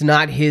goes, it's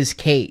not his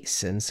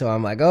case. And so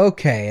I'm like,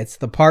 okay, it's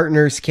the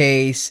partner's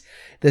case.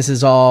 This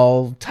is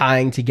all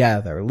tying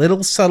together.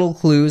 Little subtle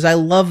clues. I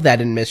love that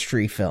in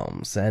mystery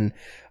films. And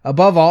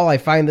above all, I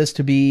find this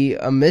to be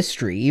a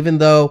mystery, even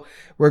though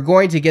we're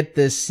going to get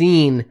this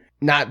scene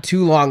not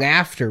too long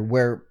after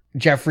where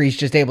Jeffrey's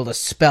just able to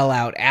spell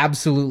out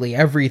absolutely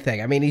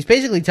everything. I mean, he's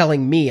basically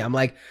telling me, I'm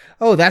like,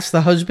 oh, that's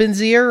the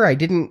husband's ear? I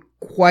didn't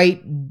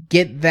quite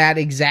get that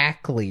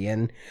exactly.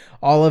 And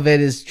all of it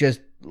is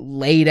just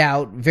laid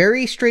out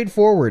very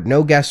straightforward,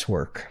 no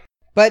guesswork.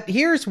 But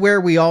here's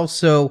where we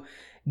also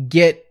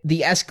get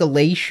the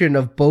escalation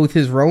of both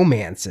his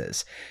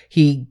romances.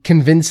 He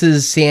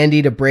convinces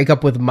Sandy to break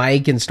up with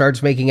Mike and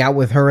starts making out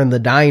with her in the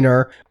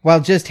diner while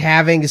just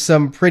having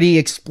some pretty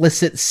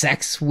explicit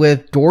sex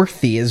with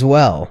Dorothy as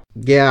well.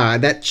 Yeah,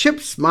 that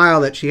chip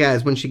smile that she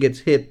has when she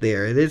gets hit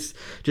there, it is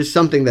just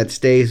something that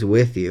stays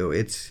with you.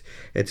 It's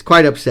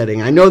quite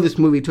upsetting. I know this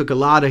movie took a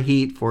lot of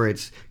heat for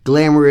its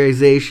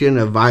glamorization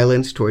of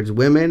violence towards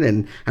women,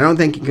 and I don't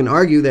think you can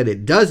argue that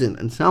it doesn't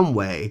in some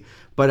way.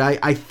 But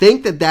I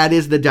think that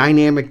is the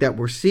dynamic that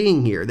we're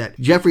seeing here, that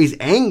Jeffrey's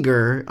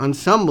anger on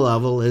some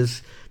level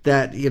is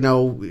that, you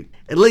know,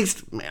 at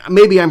least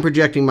maybe I'm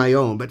projecting my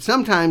own, but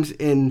sometimes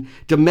in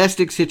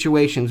domestic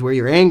situations where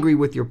you're angry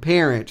with your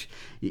parent,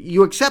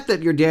 you accept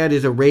that your dad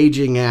is a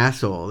raging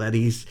asshole, that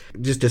he's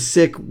just a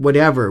sick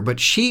whatever, but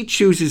she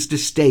chooses to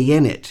stay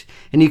in it.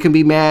 And you can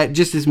be mad,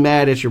 just as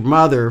mad as your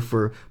mother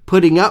for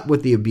putting up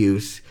with the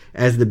abuse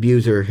as the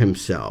abuser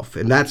himself.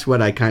 And that's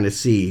what I kind of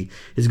see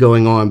is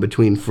going on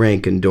between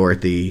Frank and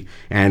Dorothy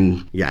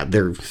and, yeah,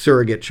 their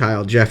surrogate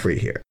child, Jeffrey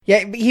here.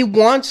 Yeah, he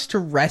wants to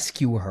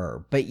rescue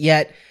her, but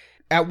yet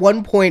at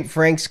one point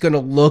Frank's going to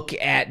look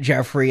at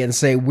Jeffrey and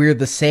say, we're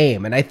the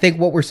same. And I think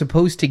what we're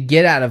supposed to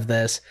get out of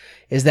this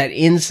is that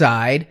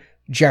inside,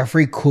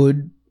 Jeffrey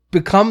could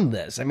become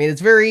this. I mean, it's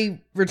very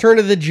Return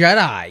of the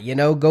Jedi, you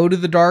know, go to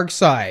the dark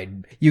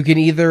side. You can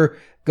either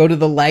go to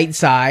the light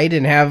side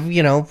and have,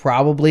 you know,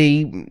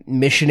 probably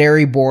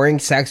missionary boring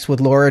sex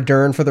with Laura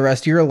Dern for the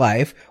rest of your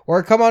life,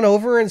 or come on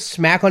over and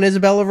smack on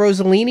Isabella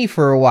Rossellini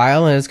for a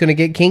while and it's going to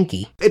get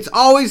kinky. It's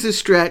always a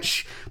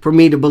stretch for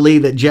me to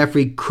believe that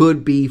Jeffrey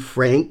could be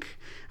Frank.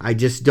 I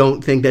just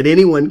don't think that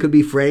anyone could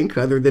be Frank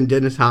other than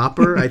Dennis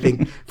Hopper. I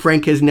think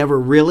Frank has never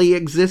really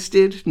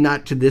existed,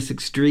 not to this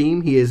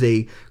extreme. He is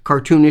a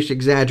cartoonish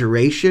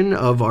exaggeration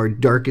of our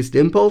darkest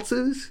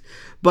impulses.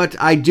 But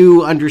I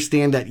do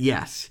understand that,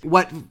 yes,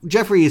 what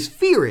Jeffrey is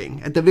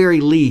fearing, at the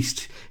very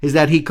least, is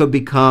that he could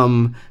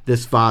become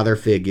this father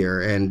figure,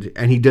 and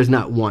he does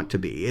not want to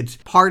be. It's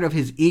part of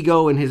his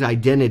ego and his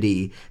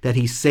identity that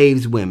he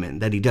saves women,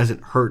 that he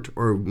doesn't hurt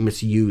or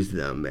misuse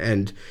them,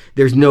 and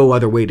there's no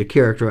other way to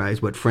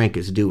characterize what Frank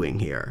is doing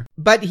here.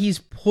 But he's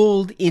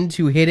pulled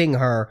into hitting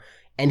her,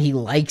 and he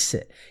likes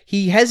it.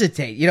 He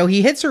hesitates. You know,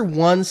 he hits her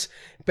once,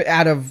 but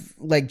out of,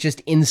 like,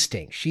 just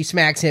instinct. She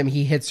smacks him,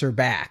 he hits her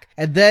back.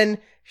 And then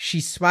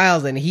she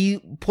smiles and he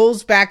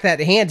pulls back that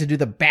hand to do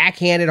the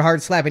backhanded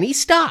hard slap and he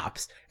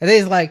stops. And then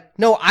he's like,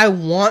 no, I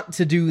want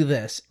to do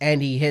this.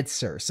 And he hits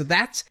her. So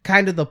that's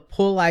kind of the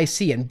pull I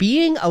see. And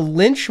being a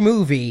Lynch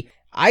movie,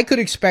 I could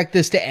expect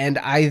this to end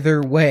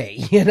either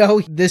way. You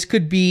know, this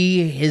could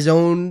be his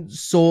own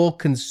soul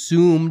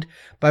consumed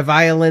by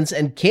violence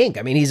and kink.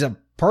 I mean, he's a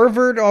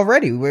pervert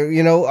already.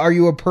 You know, are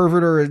you a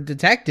pervert or a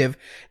detective?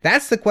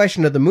 That's the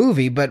question of the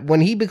movie. But when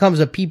he becomes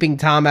a peeping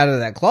Tom out of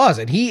that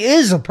closet, he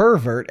is a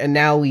pervert, and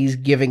now he's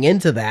giving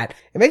into that.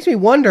 It makes me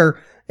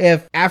wonder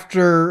if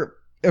after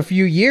a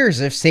few years,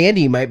 if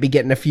Sandy might be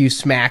getting a few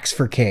smacks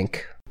for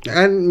kink.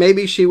 And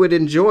maybe she would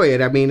enjoy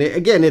it. I mean,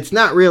 again, it's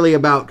not really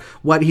about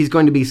what he's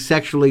going to be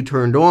sexually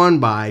turned on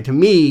by. To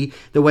me,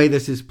 the way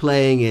this is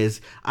playing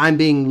is I'm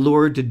being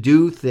lured to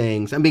do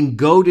things. I'm being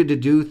goaded to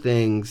do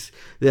things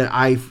that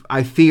I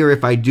fear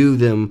if I do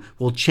them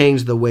will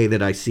change the way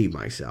that I see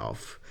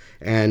myself.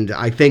 And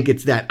I think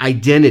it's that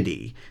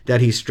identity that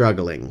he's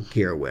struggling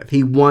here with.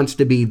 He wants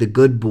to be the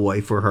good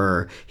boy for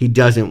her. He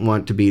doesn't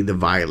want to be the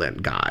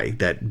violent guy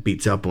that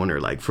beats up on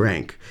her like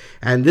Frank.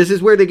 And this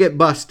is where they get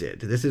busted.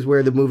 This is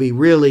where the movie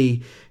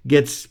really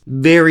gets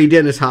very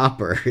Dennis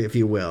Hopper, if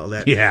you will.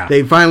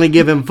 They finally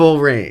give him full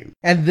reign.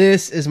 And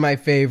this is my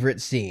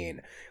favorite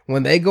scene.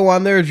 When they go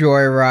on their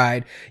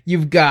joyride,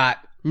 you've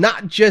got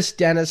not just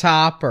Dennis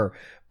Hopper,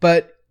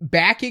 but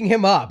backing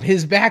him up,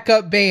 his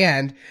backup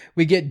band,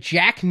 we get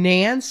Jack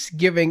Nance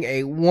giving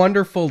a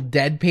wonderful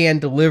deadpan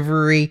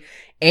delivery,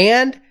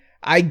 and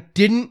I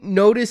didn't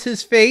notice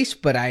his face,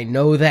 but I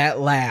know that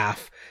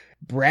laugh.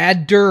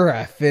 Brad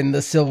Dourif in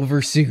the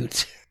silver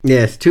suit.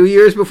 Yes, 2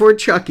 years before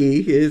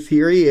Chucky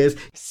here he is.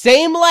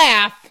 Same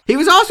laugh. He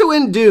was also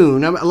in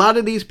Dune. A lot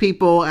of these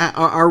people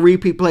are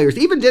repeat players.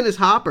 Even Dennis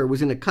Hopper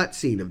was in a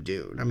cutscene of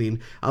Dune. I mean,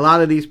 a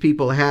lot of these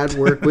people had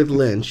worked with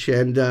Lynch.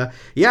 And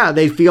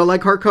they feel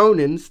like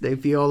Harkonnens. They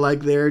feel like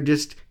they're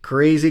just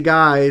crazy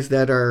guys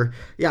that are,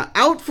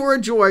 out for a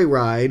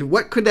joyride.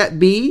 What could that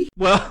be?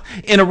 Well,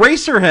 in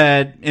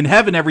Eraserhead, in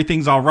heaven,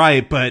 everything's all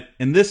right. But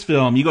in this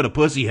film, you go to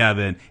pussy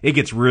heaven, it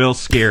gets real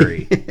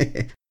scary.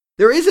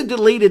 There is a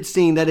deleted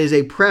scene that is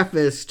a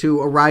preface to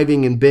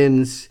arriving in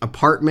Ben's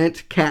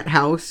apartment, cat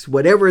house,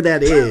 whatever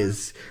that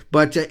is.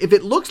 But if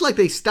it looks like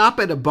they stop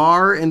at a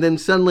bar and then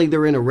suddenly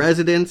they're in a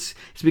residence,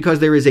 it's because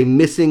there is a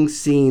missing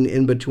scene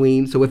in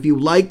between. So if you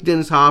like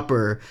Dennis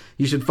Hopper,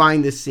 you should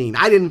find this scene.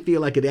 I didn't feel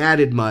like it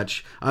added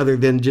much other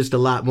than just a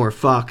lot more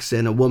fucks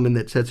and a woman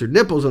that sets her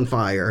nipples on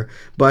fire.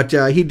 But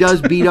he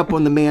does beat up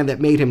on the man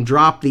that made him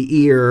drop the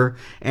ear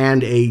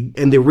and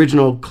the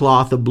original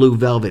cloth of blue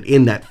velvet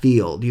in that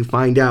field. You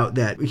find out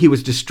that he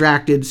was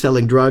distracted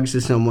selling drugs to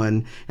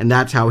someone, and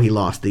that's how he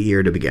lost the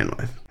ear to begin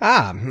with.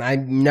 I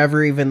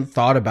never even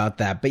thought about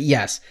that. But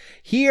yes,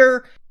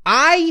 here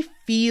I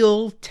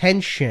feel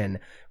tension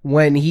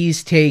when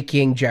he's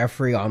taking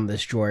Jeffrey on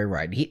this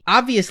joyride.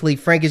 Obviously,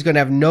 Frank is going to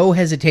have no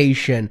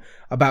hesitation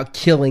about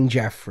killing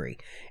Jeffrey.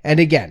 And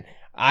again,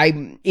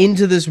 I'm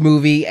into this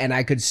movie, and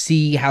I could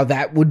see how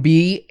that would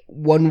be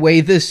one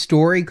way this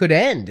story could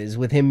end, is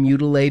with him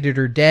mutilated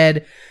or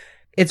dead.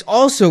 It's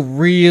also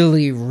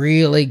really,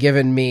 really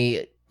given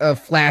me a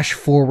flash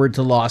forward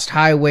to Lost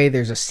Highway.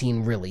 There's a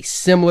scene really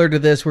similar to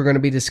this we're going to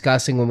be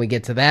discussing when we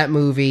get to that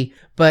movie.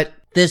 But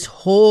this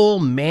whole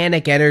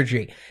manic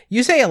energy.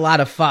 You say a lot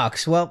of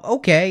fucks. Well,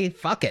 okay,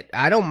 fuck it.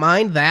 I don't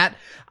mind that.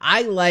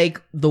 I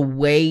like the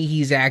way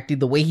he's acting,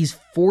 the way he's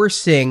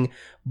forcing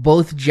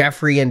both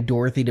Jeffrey and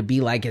Dorothy to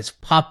be like his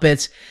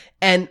puppets.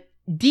 And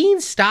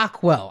Dean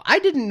Stockwell, I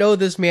didn't know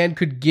this man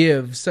could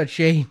give such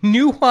a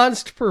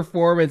nuanced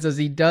performance as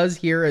he does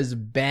here as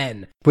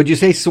Ben. Would you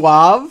say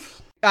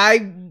suave?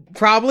 I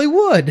probably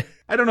would.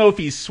 I don't know if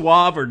he's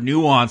suave or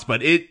nuanced,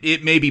 but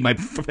it may be my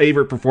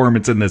favorite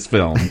performance in this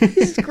film.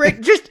 He's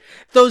great. Just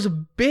those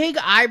big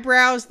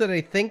eyebrows that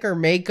I think are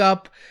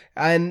makeup,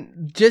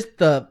 and just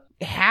the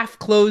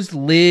half-closed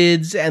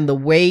lids, and the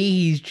way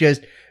he's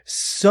just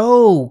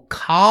so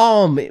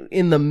calm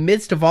in the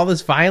midst of all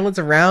this violence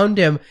around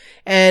him.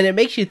 And it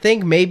makes you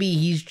think maybe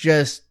he's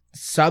just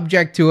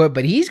subject to it,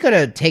 but he's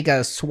gonna take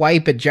a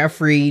swipe at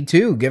Jeffrey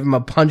too, give him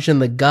a punch in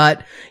the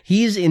gut.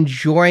 He's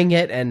enjoying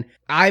it, and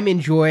I'm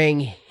enjoying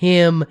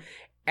him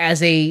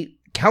as a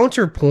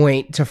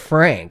counterpoint to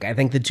Frank. I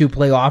think the two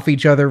play off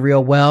each other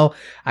real well.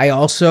 I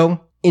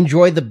also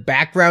enjoy the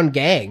background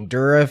gang.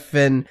 Dourif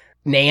and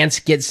Nance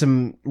get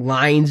some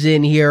lines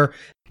in here.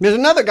 There's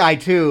another guy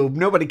too.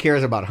 Nobody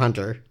cares about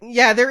Hunter.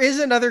 Yeah, there is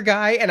another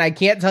guy, and I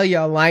can't tell you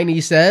a line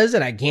he says,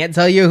 and I can't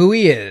tell you who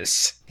he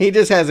is. He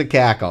just has a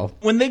cackle.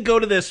 When they go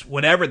to this,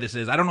 whatever this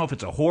is, I don't know if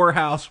it's a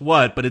whorehouse,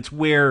 but it's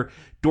where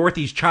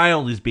Dorothy's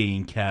child is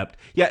being kept.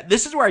 Yeah,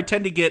 this is where I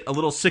tend to get a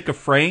little sick of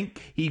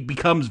Frank. He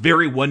becomes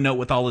very one note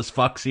with all his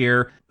fucks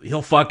here.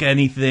 He'll fuck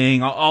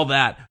anything, all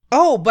that.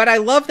 Oh, but I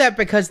love that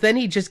because then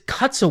he just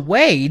cuts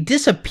away, he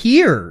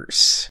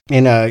disappears.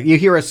 And you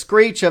hear a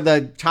screech of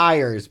the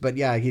tires, but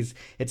yeah,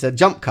 it's a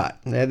jump cut.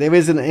 There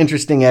is an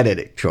interesting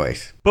edit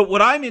choice. But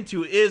what I'm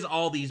into is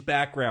all these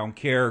background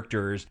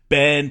characters.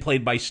 Ben,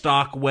 played by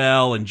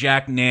Stockwell, and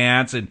Jack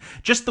Nance, and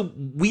just the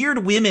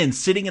weird women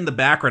sitting in the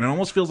background. It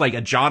almost feels like a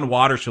John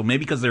Waters film,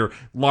 maybe because they're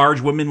large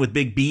women with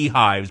big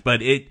beehives.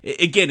 But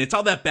again, it's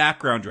all that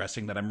background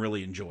dressing that I'm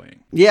really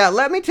enjoying. Yeah,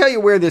 let me tell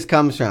you where this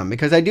comes from,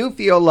 because I do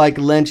feel like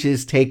Lynch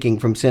is taking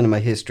from cinema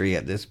history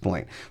at this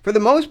point. For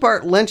the most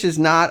part, Lynch is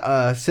not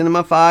a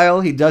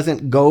cinemaphile. He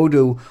doesn't go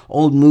to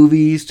old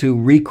movies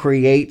to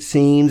recreate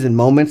scenes and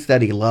moments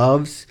that he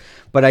loves.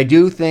 But I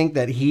do think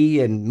that he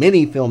and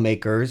many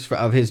filmmakers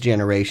of his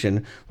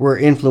generation were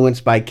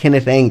influenced by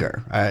Kenneth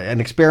Anger,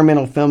 an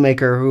experimental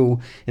filmmaker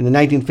who in the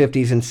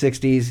 1950s and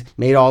 60s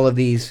made all of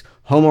these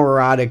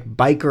homoerotic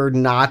biker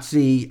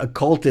Nazi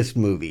occultist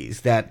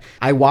movies that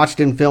I watched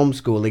in film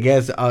school. He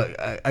has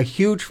a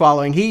huge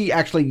following. He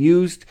actually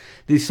used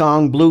the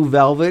song Blue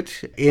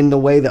Velvet in the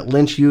way that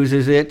Lynch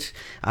uses it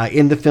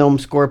in the film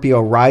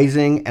Scorpio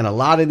Rising. And a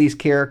lot of these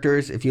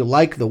characters, if you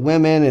like the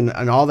women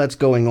and all that's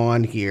going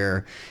on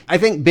here, I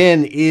think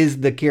Ben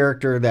is the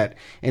character that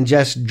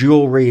ingests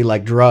jewelry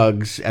like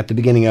drugs at the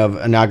beginning of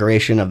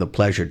inauguration of the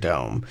Pleasure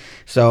Dome.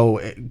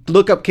 So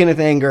look up Kenneth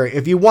Anger.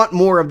 If you want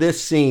more of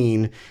this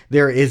scene,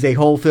 there is a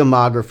whole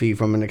filmography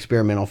from an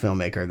experimental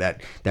filmmaker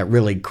that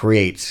really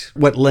creates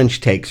what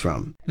Lynch takes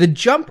from. The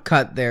jump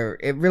cut there,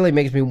 it really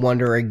makes me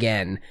wonder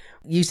again.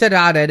 You said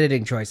odd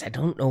editing choice. I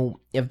don't know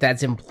if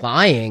that's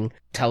implying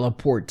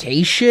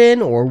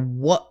teleportation or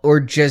what, or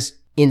just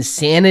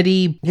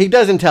insanity. He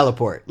doesn't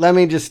teleport. Let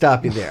me just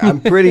stop you there.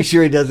 I'm pretty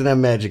sure he doesn't have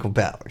magical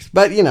powers.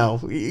 But, you know,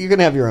 you can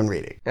have your own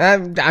reading.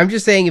 I'm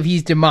just saying if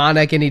he's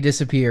demonic and he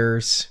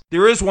disappears.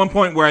 There is one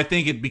point where I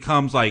think it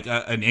becomes like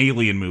an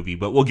alien movie,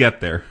 but we'll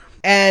get there.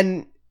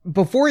 And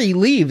before he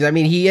leaves, I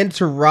mean, he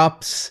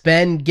interrupts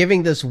Ben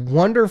giving this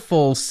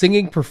wonderful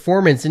singing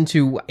performance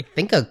into, I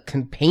think, a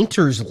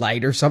painter's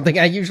light or something.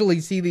 I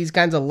usually see these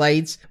kinds of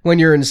lights when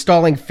you're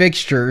installing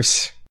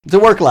fixtures. It's a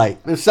work light.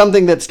 It's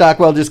something that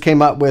Stockwell just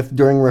came up with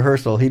during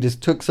rehearsal. He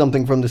just took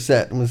something from the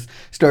set and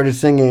started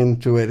singing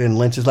to it, and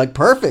Lynch is like,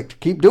 perfect,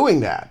 keep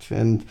doing that.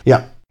 And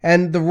yeah.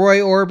 And the Roy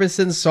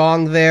Orbison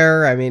song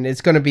there, I mean,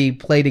 it's going to be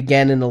played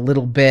again in a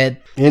little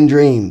bit. In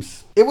Dreams.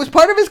 It was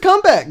part of his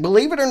comeback.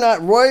 Believe it or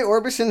not, Roy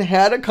Orbison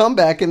had a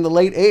comeback in the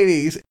late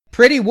 80s.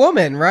 Pretty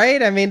Woman,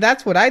 right? I mean,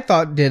 that's what I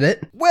thought did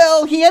it.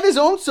 Well, he had his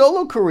own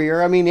solo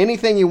career. I mean,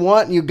 Anything You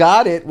Want and You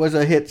Got It was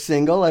a hit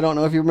single. I don't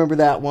know if you remember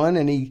that one.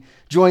 And he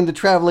joined the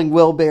Traveling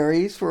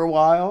Wilburys for a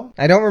while.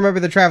 I don't remember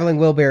the Traveling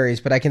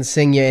Wilburys, but I can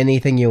sing you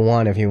anything you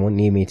want if you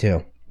need me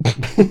to.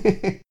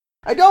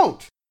 I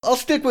don't. I'll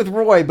stick with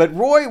Roy, but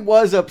Roy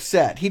was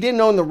upset. He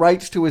didn't own the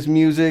rights to his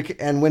music,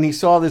 and when he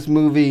saw this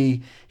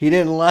movie, he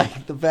didn't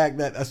like the fact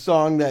that a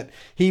song that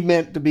he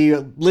meant to be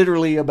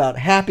literally about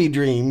happy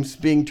dreams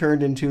being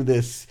turned into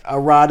this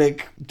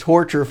erotic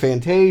torture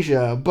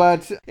fantasia,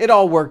 but it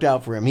all worked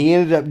out for him. He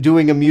ended up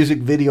doing a music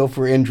video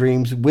for In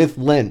Dreams with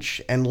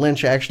Lynch, and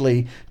Lynch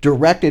actually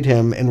directed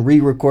him in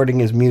re-recording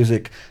his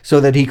music so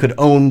that he could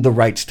own the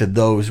rights to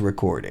those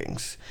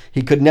recordings.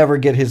 He could never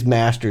get his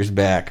masters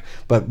back,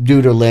 but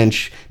due to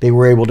Lynch, they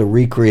were able to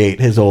recreate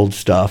his old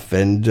stuff,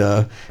 and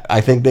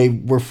I think they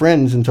were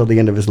friends until the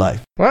end of his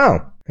life.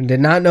 Wow, I did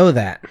not know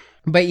that.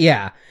 But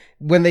yeah,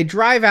 when they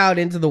drive out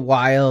into the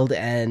wild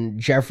and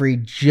Jeffrey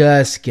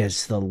just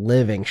gets the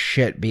living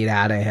shit beat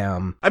out of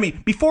him. I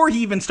mean, before he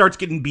even starts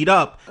getting beat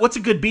up, what's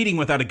a good beating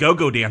without a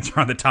go-go dancer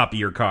on the top of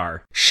your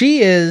car?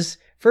 She is,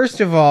 first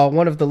of all,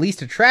 one of the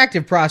least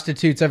attractive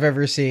prostitutes I've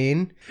ever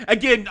seen.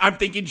 Again, I'm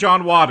thinking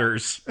John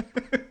Waters.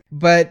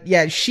 But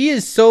yeah, she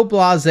is so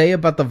blasé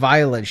about the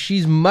violence.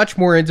 She's much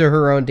more into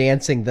her own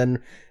dancing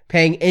than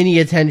paying any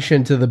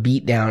attention to the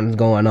beatdown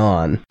going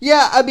on.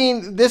 Yeah, I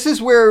mean, this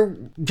is where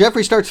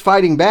Jeffrey starts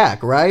fighting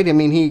back, right? I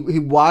mean, he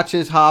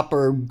watches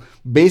Hopper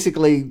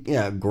basically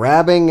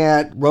grabbing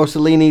at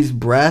Rossellini's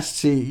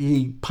breasts.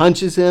 He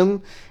punches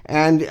him,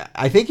 and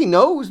I think he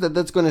knows that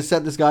that's going to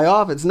set this guy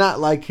off. It's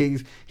not like he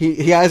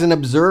hasn't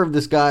observed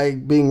this guy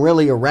being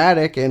really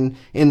erratic and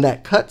in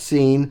that cut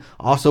scene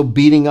also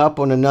beating up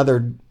on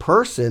another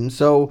person.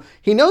 So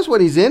he knows what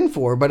he's in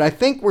for, but I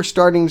think we're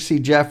starting to see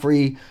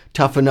Jeffrey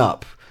toughen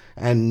up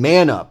and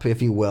man up,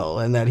 if you will,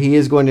 and that he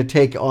is going to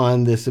take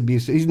on this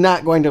abuse. He's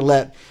not going to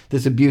let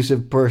this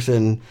abusive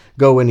person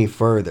go any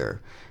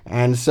further.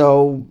 And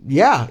so,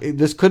 yeah,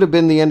 this could have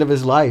been the end of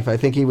his life. I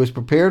think he was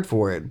prepared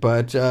for it.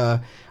 But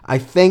I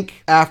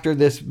think after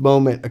this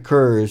moment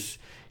occurs,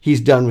 he's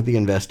done with the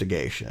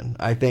investigation.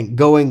 I think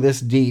going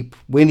this deep,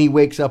 when he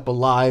wakes up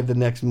alive the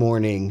next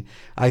morning,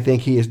 I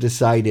think he has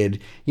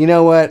decided, you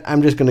know what,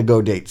 I'm just going to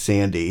go date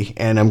Sandy,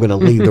 and I'm going to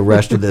leave the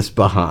rest of this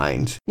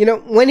behind. You know,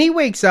 when he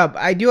wakes up,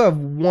 I do have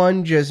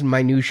one just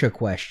minutia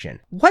question.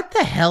 What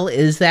the hell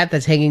is that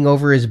that's hanging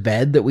over his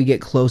bed that we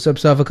get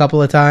close-ups of a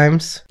couple of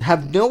times?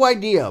 Have no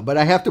idea, but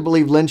I have to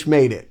believe Lynch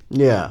made it.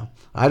 Yeah,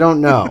 I don't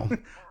know.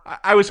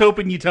 I was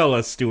hoping you'd tell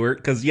us, Stuart,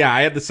 because, yeah,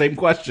 I had the same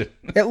question.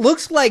 It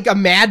looks like a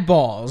Mad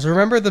Balls.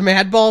 Remember the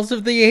Mad Balls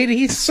of the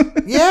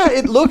 80s? Yeah,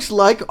 it looks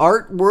like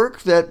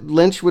artwork that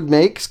Lynch would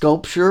make,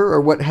 sculpture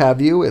or what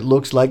have you. It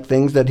looks like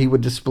things that he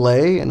would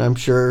display, and I'm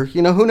sure,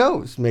 who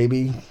knows?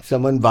 Maybe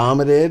someone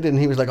vomited, and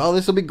he was like, oh,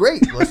 this will be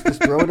great. Let's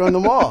just throw it on the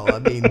wall. I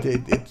mean,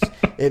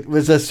 it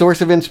was a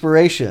source of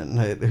inspiration.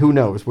 Who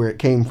knows where it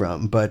came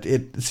from, but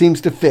it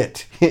seems to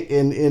fit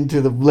into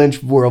the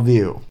Lynch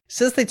worldview.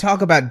 Since they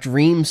talk about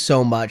dreams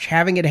so much,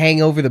 having it hang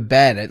over the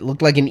bed, it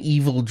looked like an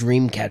evil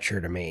dream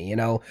catcher to me,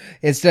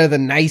 instead of the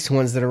nice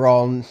ones that are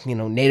all,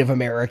 Native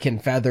American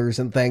feathers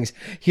and things.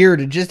 Here,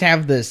 to just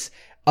have this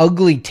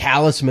ugly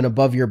talisman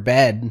above your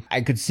bed, I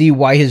could see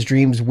why his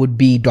dreams would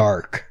be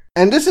dark.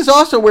 And this is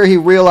also where he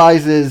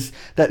realizes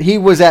that he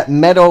was at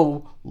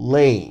Meadow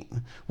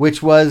Lane,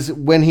 which was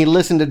when he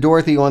listened to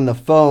Dorothy on the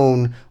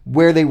phone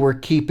where they were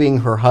keeping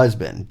her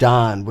husband.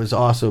 Don was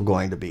also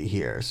going to be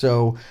here.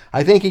 So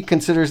I think he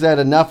considers that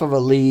enough of a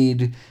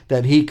lead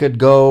that he could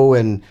go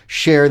and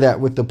share that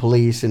with the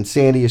police. And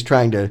Sandy is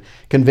trying to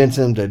convince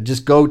him to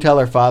just go tell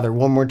her father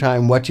one more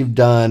time what you've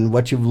done,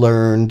 what you've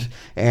learned.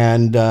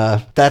 And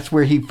that's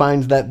where he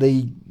finds that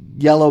the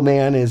yellow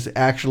man is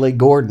actually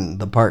Gordon,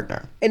 the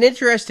partner. An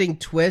interesting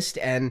twist,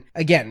 and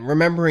again,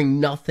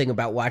 remembering nothing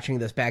about watching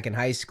this back in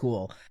high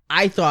school,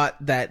 I thought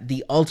that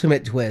the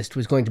ultimate twist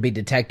was going to be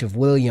Detective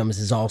Williams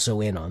is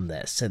also in on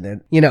this. And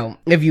then,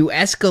 if you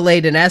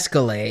escalate and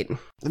escalate...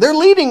 They're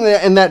leading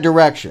in that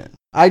direction.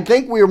 I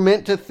think we're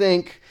meant to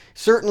think,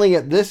 certainly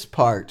at this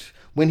part,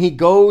 when he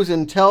goes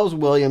and tells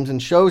Williams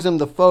and shows him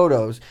the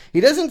photos, he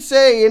doesn't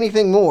say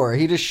anything more.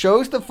 He just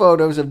shows the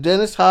photos of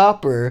Dennis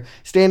Hopper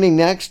standing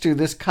next to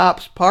this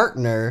cop's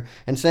partner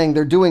and saying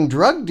they're doing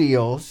drug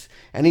deals.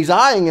 And he's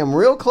eyeing him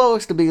real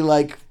close to be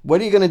like,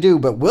 what are you going to do?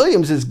 But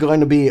Williams is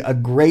going to be a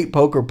great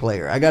poker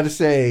player. I got to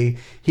say,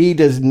 he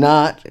does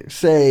not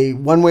say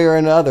one way or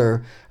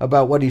another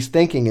about what he's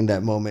thinking in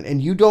that moment. And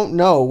you don't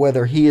know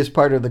whether he is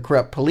part of the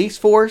corrupt police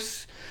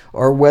force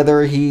or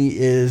whether he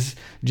is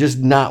just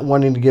not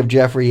wanting to give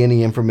Jeffrey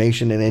any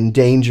information and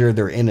endanger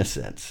their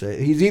innocence.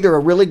 He's either a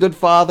really good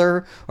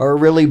father or a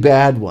really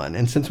bad one.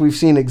 And since we've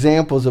seen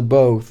examples of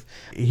both,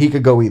 he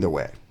could go either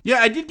way. Yeah,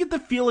 I did get the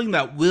feeling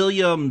that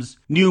Williams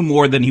knew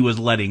more than he was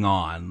letting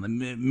on.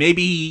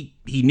 Maybe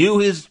he knew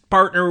his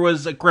partner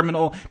was a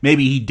criminal.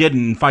 Maybe he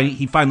didn't.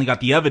 He finally got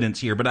the evidence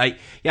here. But I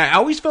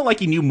always felt like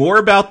he knew more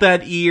about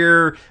that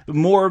ear,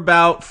 more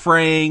about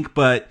Frank.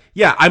 But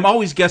yeah, I'm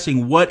always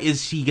guessing, what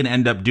is he going to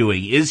end up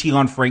doing? Is he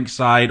on Frank's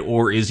side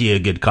or is he a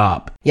good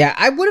cop? Yeah,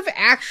 I would have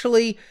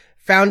actually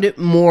found it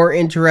more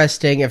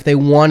interesting if they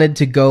wanted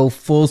to go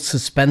full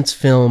suspense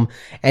film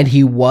and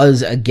he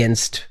was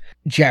against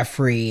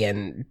Jeffrey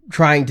and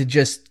trying to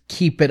just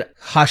keep it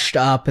hushed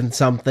up and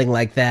something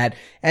like that.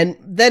 And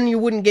then you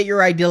wouldn't get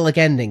your idyllic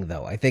ending,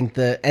 though. I think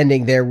the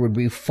ending there would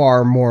be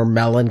far more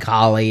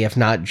melancholy, if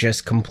not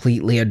just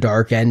completely a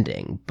dark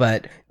ending.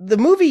 But the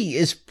movie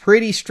is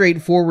pretty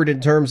straightforward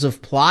in terms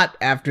of plot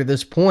after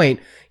this point.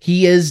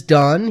 He is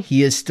done.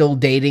 He is still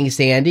dating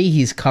Sandy.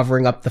 He's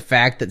covering up the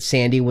fact that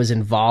Sandy was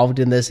involved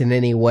in this in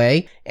any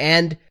way.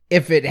 And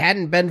if it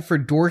hadn't been for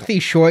Dorothy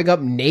showing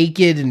up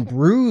naked and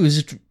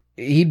bruised,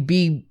 he'd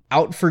be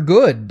out for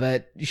good,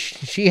 but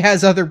she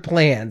has other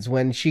plans.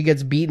 When she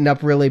gets beaten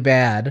up really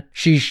bad,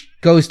 she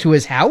goes to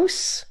his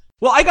house?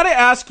 Well, I gotta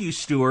ask you,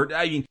 Stuart.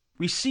 I mean,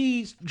 we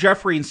see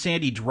Jeffrey and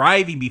Sandy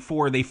driving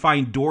before they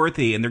find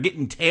Dorothy, and they're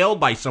getting tailed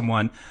by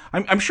someone.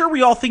 I'm sure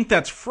we all think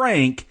that's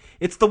Frank.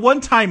 It's the one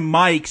time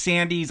Mike,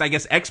 Sandy's, I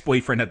guess,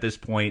 ex-boyfriend at this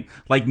point,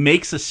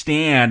 makes a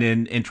stand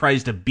and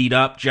tries to beat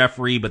up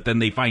Jeffrey, but then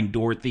they find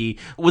Dorothy.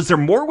 Was there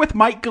more with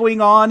Mike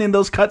going on in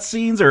those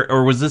cutscenes,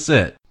 or was this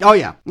it? Oh,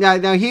 yeah.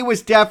 No, he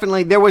was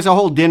definitely, there was a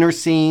whole dinner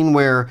scene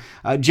where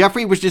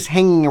Jeffrey was just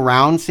hanging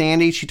around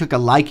Sandy. She took a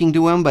liking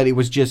to him, but it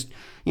was just,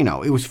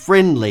 it was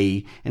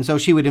friendly. And so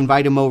she would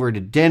invite him over to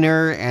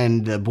dinner,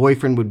 and the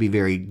boyfriend would be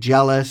very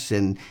jealous,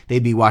 and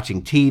they'd be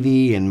watching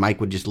TV, and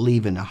Mike would just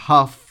leave in a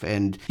huff.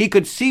 And he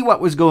could see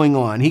what was going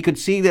on. He could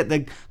see that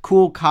the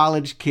cool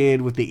college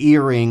kid with the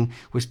earring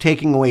was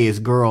taking away his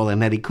girl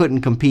and that he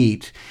couldn't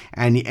compete.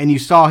 And you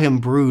saw him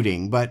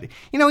brooding. But,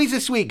 he's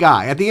a sweet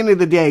guy. At the end of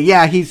the day,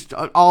 yeah, he's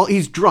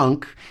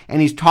drunk,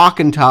 and he's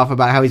talking tough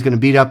about how he's going to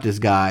beat up this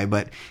guy,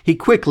 but he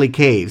quickly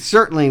caves.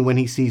 Certainly when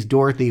he sees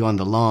Dorothy on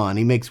the lawn,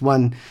 he makes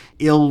one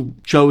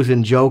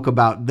ill-chosen joke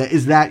about,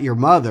 is that your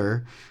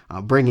mother?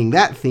 Bringing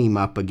that theme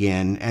up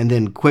again, and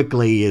then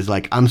quickly is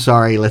like, I'm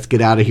sorry, let's get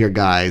out of here,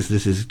 guys.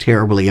 This is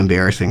terribly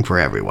embarrassing for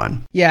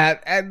everyone.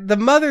 Yeah, the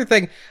mother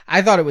thing,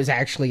 I thought it was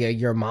actually a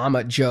your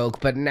mama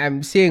joke, but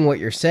I'm seeing what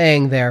you're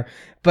saying there.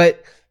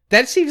 But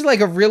that seems like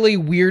a really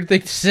weird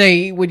thing to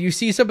say when you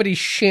see somebody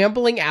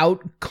shambling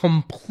out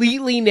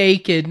completely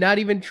naked, not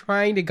even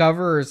trying to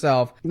cover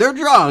herself. They're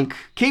drunk.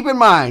 Keep in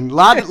mind,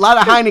 lot of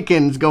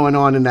Heineken's going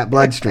on in that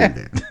bloodstream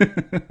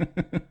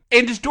there.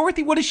 And does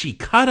Dorothy, what is she,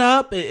 cut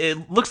up?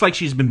 It looks like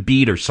she's been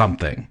beat or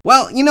something.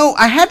 Well,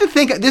 I had to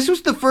think, this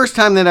was the first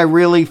time that I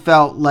really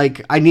felt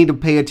like I need to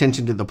pay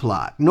attention to the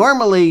plot.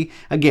 Normally,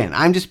 again,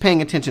 I'm just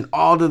paying attention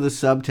all to the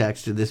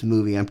subtext of this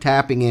movie. I'm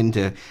tapping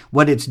into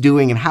what it's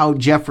doing and how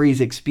Jeffrey's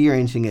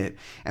experiencing it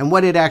and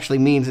what it actually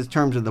means in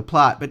terms of the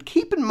plot. But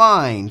keep in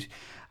mind,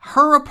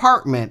 her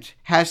apartment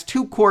has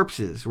 2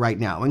 corpses right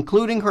now,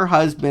 including her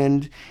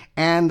husband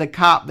and the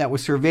cop that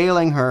was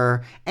surveilling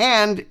her,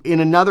 and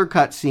in another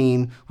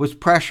cutscene was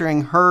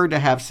pressuring her to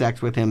have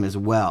sex with him as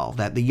well.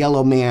 That the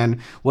yellow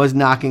man was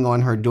knocking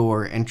on her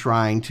door and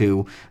trying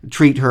to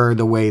treat her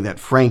the way that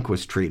Frank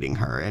was treating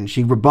her, and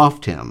she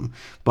rebuffed him.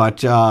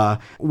 But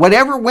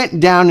whatever went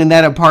down in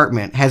that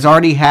apartment has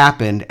already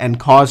happened and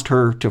caused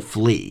her to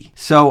flee.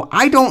 So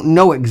I don't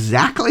know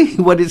exactly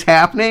what is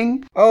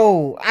happening.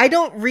 Oh, I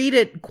don't read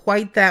it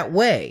quite that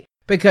way.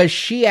 Because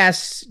she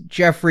asks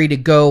Jeffrey to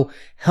go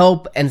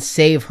help and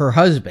save her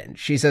husband.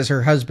 She says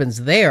her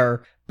husband's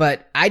there,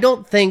 But I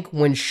don't think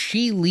when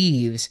she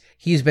leaves,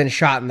 he's been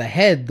shot in the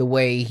head the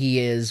way he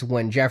is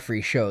when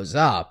Jeffrey shows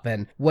up.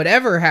 And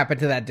whatever happened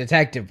to that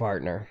detective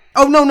partner?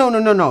 Oh,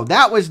 no.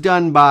 That was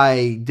done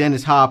by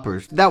Dennis Hopper.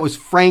 That was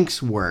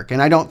Frank's work.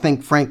 And I don't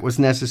think Frank was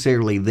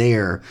necessarily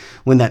there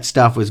when that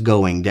stuff was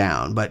going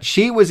down. But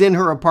she was in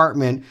her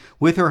apartment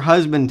with her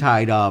husband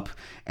tied up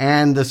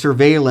and the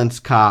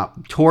surveillance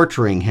cop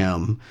torturing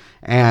him.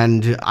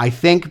 And I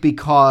think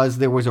because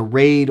there was a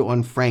raid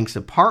on Frank's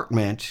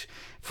apartment,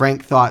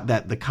 Frank thought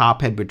that the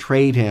cop had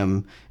betrayed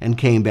him and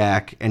came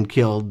back and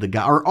killed the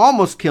guy, or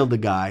almost killed the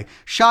guy,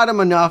 shot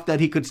him enough that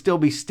he could still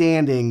be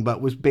standing,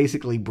 but was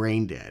basically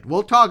brain dead.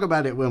 We'll talk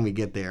about it when we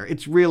get there.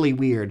 It's really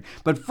weird.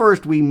 But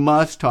first, we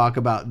must talk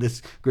about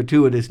this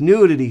gratuitous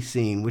nudity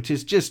scene, which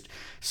is just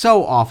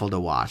so awful to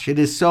watch. It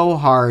is so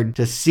hard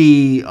to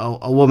see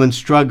a woman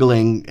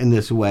struggling in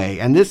this way.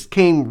 And this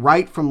came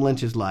right from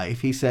Lynch's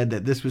life. He said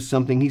that this was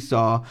something he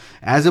saw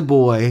as a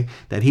boy,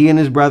 that he and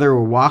his brother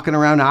were walking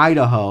around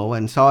Idaho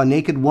and saw a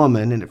naked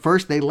woman. And at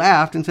first they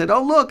laughed and said,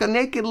 "Oh, look, a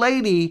naked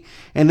lady."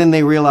 And then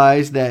they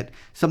realized that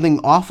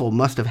something awful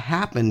must have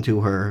happened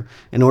to her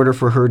in order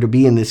for her to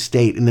be in this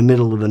state in the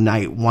middle of the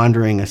night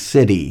wandering a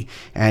city.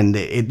 And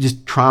it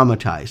just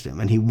traumatized him.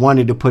 And he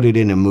wanted to put it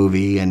in a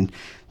movie. And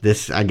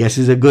this, I guess,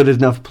 is a good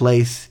enough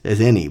place as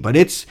any. But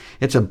it's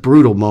a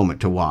brutal moment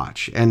to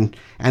watch. And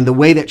the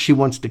way that she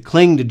wants to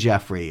cling to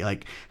Jeffrey,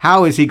 like,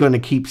 how is he going to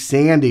keep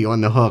Sandy on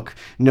the hook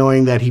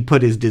knowing that he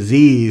put his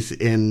disease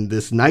in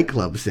this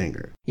nightclub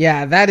singer?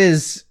 Yeah, that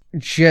is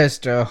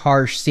just a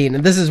harsh scene.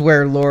 And this is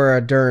where Laura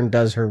Dern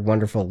does her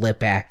wonderful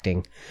lip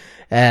acting.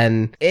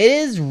 And it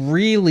is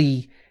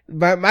really,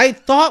 my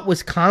thought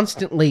was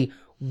constantly,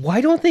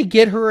 why don't they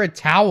get her a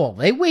towel?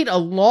 They wait a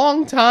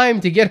long time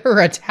to get her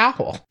a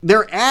towel.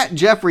 They're at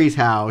Jeffrey's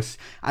house.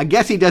 I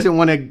guess he doesn't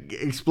want to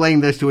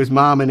explain this to his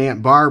mom and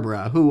Aunt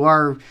Barbara, who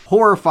are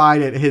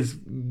horrified at his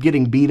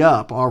getting beat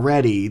up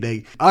already.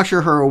 They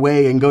usher her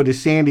away and go to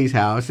Sandy's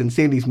house, and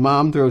Sandy's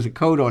mom throws a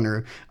coat on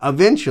her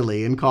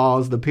eventually and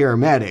calls the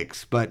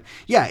paramedics. But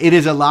yeah, it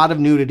is a lot of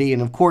nudity,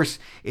 and of course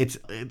it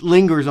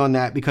lingers on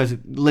that because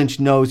Lynch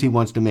knows he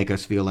wants to make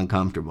us feel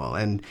uncomfortable,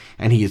 and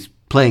he is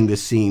playing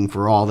this scene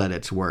for all that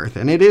it's worth.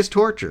 And it is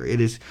torture. It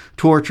is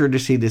torture to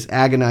see this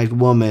agonized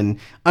woman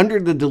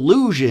under the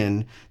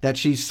delusion that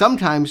she's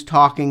sometimes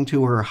talking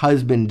to her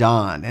husband,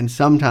 Don, and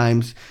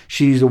sometimes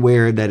she's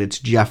aware that it's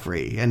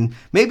Jeffrey. And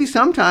maybe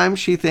sometimes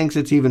she thinks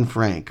it's even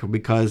Frank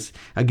because,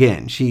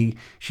 again, she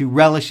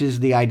relishes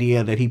the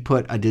idea that he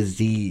put a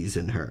disease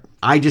in her.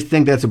 I just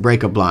think that's a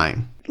breakup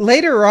line.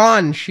 Later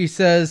on, she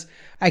says,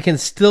 "I can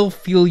still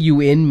feel you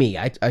in me."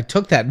 I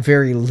took that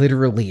very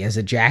literally as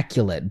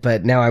ejaculate,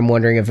 but now I'm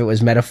wondering if it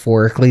was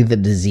metaphorically the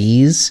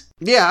disease.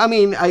 Yeah, I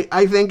mean,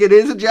 I think it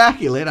is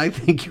ejaculate. I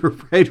think you're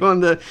right on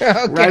the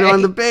right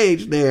on the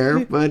page there.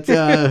 But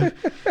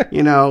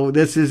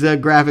this is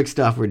graphic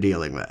stuff we're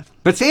dealing with.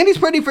 But Sandy's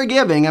pretty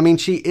forgiving. I mean,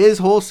 she is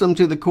wholesome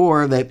to the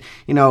core. That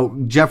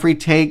Jeffrey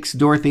takes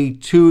Dorothy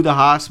to the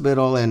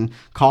hospital and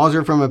calls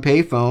her from a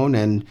payphone,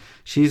 and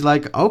she's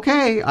like,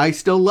 "Okay, I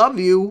still love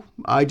you.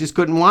 I just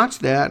couldn't watch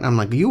that." And I'm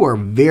like, "You are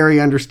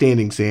very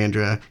understanding,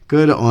 Sandra.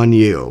 Good on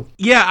you."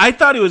 Yeah, I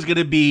thought it was going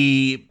to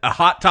be a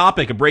hot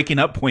topic, a breaking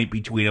up point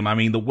between them. I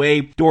mean, the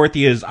way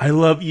Dorothy is, "I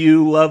love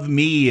you, love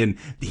me," and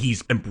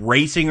he's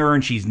embracing her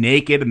and she's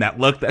naked, and that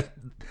look that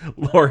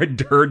Laura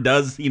Dern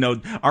does,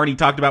 Arnie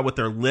talked about with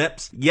their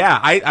lips. Yeah,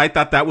 I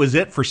thought that was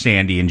it for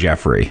Sandy and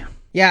Jeffrey.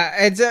 Yeah,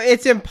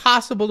 it's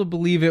impossible to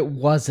believe it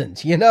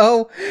wasn't,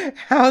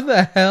 How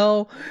the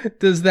hell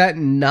does that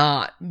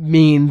not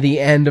mean the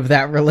end of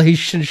that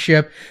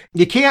relationship?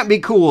 You can't be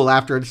cool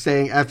after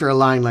a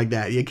line like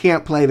that. You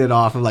can't play that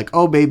off of like,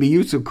 "Oh, baby,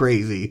 you so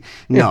crazy."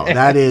 No,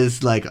 that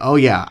is like, "Oh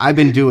yeah, I've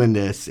been doing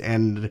this,"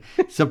 and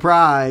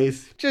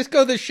surprise. Just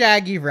go the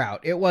Shaggy route.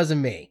 It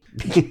wasn't me.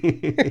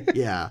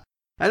 Yeah.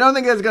 I don't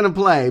think that's going to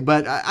play,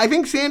 but I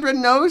think Sandra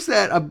knows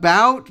that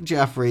about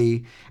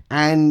Jeffrey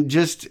and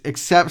just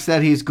accepts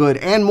that he's good.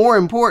 And more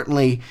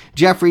importantly,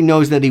 Jeffrey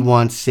knows that he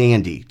wants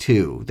Sandy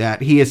too,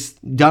 that he has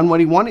done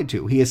what he wanted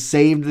to. He has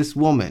saved this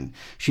woman.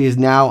 She is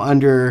now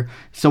under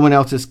someone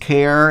else's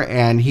care,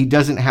 and he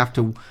doesn't have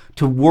to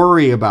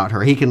worry about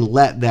her. He can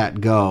let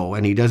that go,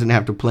 and he doesn't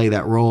have to play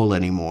that role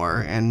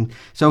anymore. And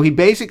so he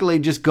basically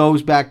just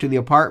goes back to the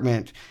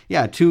apartment,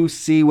 to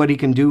see what he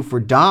can do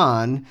for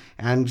Don,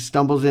 and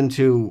stumbles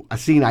into a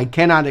scene I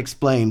cannot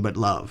explain but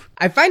love.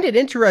 I find it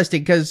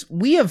interesting because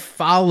we have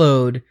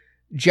followed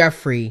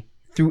Jeffrey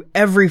through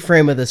every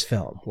frame of this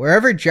film.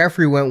 Wherever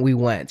Jeffrey went, we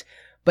went.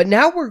 But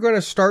now we're going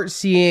to start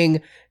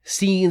seeing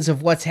scenes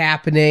of what's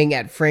happening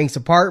at Frank's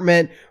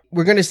apartment.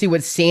 We're going to see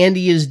what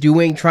Sandy is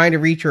doing, trying to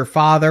reach her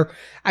father.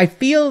 I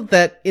feel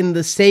that in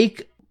the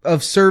sake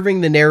of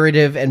serving the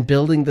narrative and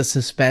building the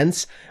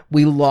suspense,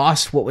 we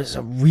lost what was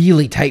a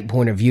really tight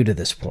point of view to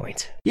this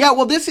point. Yeah,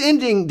 well, this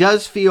ending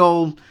does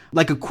feel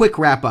like a quick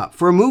wrap up.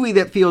 For a movie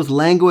that feels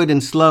languid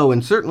and slow,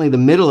 and certainly the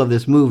middle of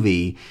this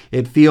movie,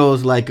 it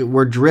feels like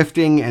we're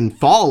drifting and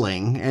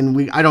falling,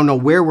 and I don't know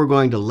where we're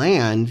going to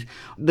land.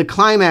 The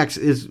climax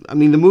is, I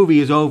mean, the movie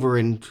is over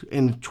in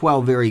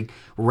 12 very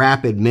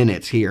rapid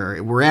minutes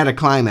here. We're at a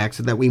climax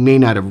that we may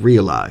not have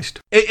realized.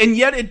 And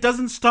yet it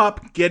doesn't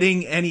stop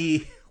getting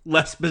any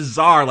less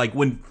bizarre. Like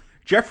when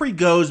Jeffrey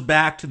goes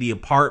back to the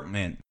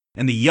apartment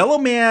and the yellow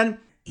man,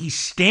 he's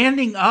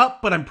standing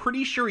up, but I'm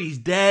pretty sure he's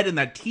dead, and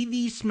that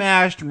TV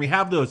smashed, and we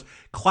have those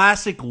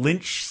classic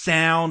Lynch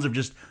sounds of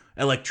just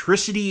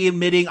electricity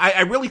emitting.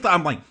 I really thought,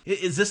 I'm like,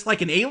 is this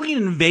like an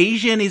alien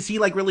invasion? Is he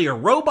like really a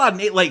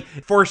robot? Like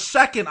for a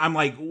second, I'm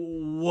like,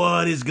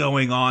 what is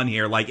going on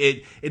here? Like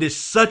it is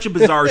such a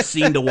bizarre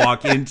scene to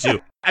walk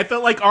into. I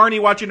felt like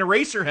Arnie watching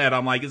Eraserhead.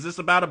 I'm like, is this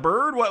about a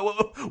bird?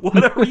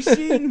 What are we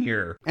seeing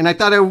here? And I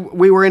thought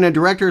we were in a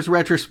director's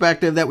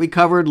retrospective that we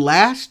covered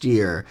last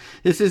year.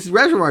 This is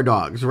Reservoir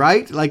Dogs,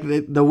 right? Like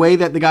the way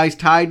that the guy's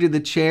tied to the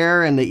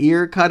chair and the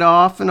ear cut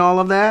off and all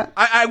of that.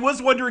 I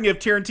was wondering if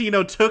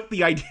Tarantino took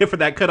the idea for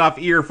that cut off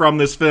ear from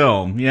this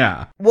film.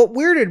 Yeah. What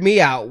weirded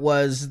me out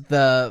was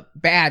the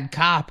bad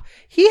cop.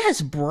 He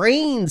has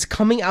brains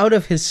coming out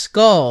of his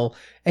skull,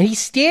 and he's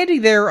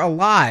standing there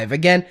alive.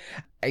 Again,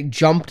 I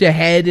jumped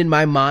ahead in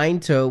my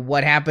mind to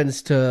what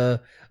happens to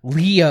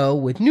Leo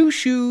with new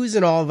shoes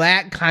and all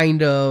that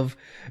kind of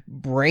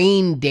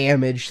brain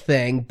damage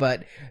thing,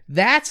 but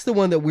that's the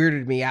one that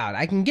weirded me out.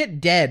 I can get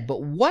dead,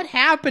 but what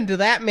happened to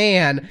that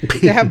man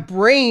to have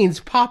brains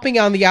popping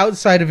on the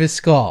outside of his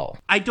skull?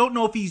 I don't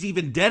know if he's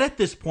even dead at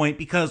this point,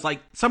 because like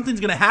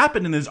something's gonna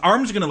happen and his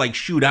arm's gonna like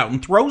shoot out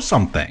and throw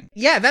something.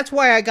 Yeah, that's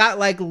why I got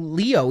like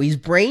Leo. He's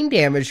brain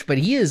damaged, but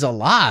he is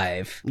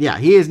alive. Yeah,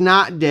 he is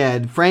not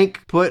dead.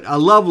 Frank put a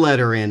love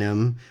letter in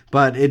him,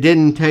 but it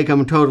didn't take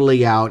him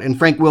totally out, and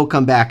Frank will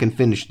come back and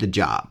finish the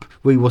job.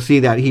 We will see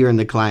that here in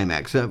the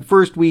climax.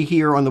 First, we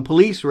hear on the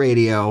police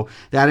radio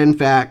that, in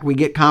fact, we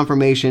get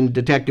confirmation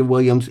Detective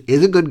Williams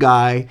is a good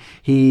guy.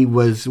 He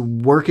was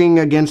working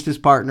against his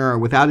partner, or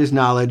without his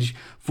knowledge,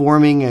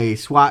 forming a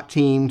SWAT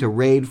team to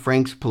raid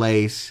Frank's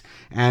place.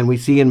 And we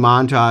see in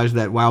montage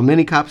that while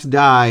many cops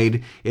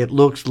died, it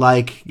looks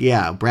like,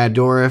 yeah, Brad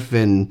Dourif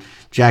and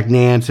Jack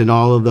Nance and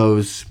all of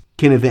those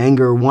Kenneth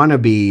Anger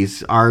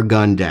wannabes are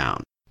gunned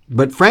down.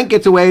 But Frank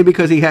gets away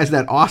because he has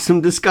that awesome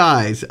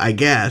disguise, I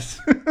guess.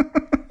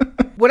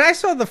 When I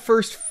saw the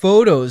first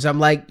photos, I'm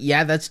like,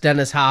 yeah, that's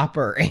Dennis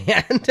Hopper.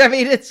 And I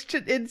mean,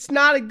 it's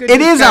not a good... It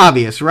is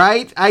obvious,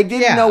 right? I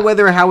didn't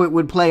know how it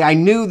would play. I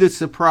knew the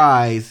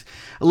surprise.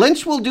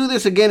 Lynch will do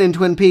this again in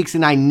Twin Peaks,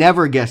 and I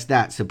never guessed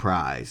that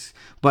surprise.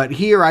 But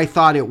here I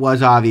thought it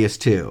was obvious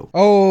too.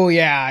 Oh,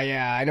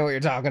 yeah, I know what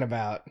you're talking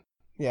about.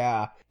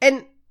 Yeah.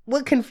 And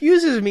what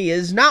confuses me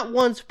is not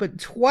once, but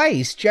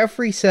twice,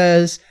 Jeffrey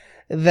says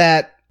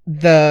that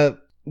the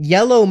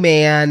yellow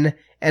man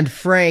and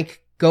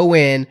Frank go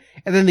in,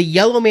 and then the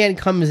yellow man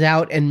comes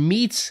out and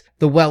meets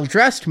the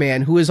well-dressed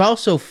man, who is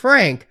also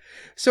Frank.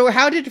 So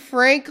how did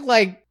Frank,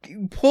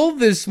 pull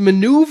this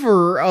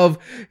maneuver of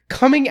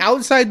coming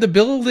outside the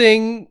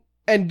building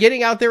and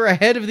getting out there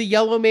ahead of the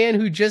yellow man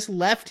who just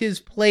left his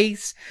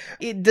place?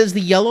 Does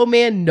the yellow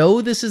man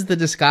know this is the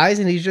disguise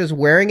and he's just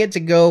wearing it to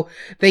go?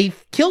 They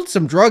killed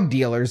some drug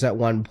dealers at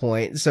one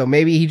point, so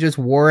maybe he just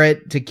wore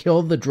it to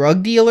kill the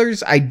drug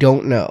dealers? I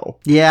don't know.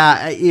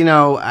 Yeah,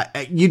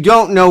 you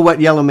don't know what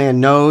yellow man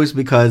knows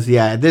because,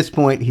 at this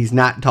point, he's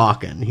not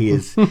talking. He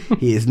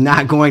is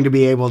not going to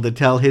be able to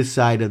tell his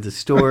side of the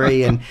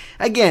story. And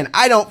again,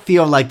 I don't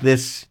feel like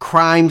this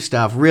crime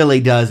stuff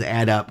really does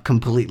add up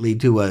completely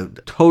to a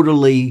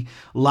totally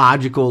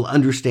logical,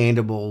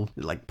 understandable,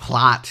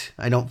 plot.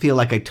 I don't feel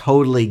like I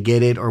totally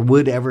get it or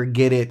would ever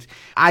get it.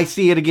 I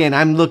see it again.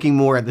 I'm looking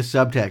more at the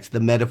subtext, the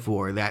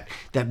metaphor, that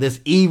this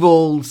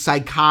evil,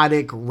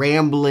 psychotic,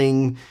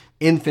 rambling,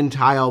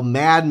 infantile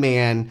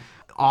madman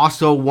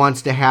also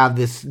wants to have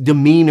this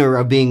demeanor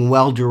of being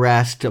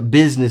well-dressed, a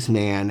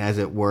businessman, as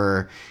it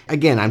were.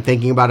 Again, I'm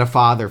thinking about a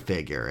father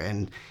figure,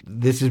 and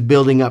this is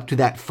building up to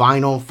that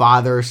final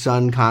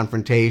father-son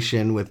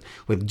confrontation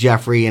with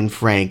Jeffrey and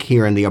Frank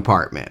here in the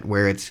apartment,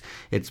 where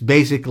it's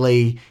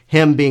basically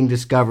him being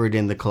discovered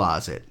in the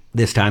closet,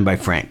 this time by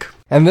Frank.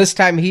 And this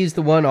time he's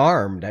the one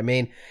armed. I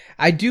mean,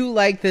 I do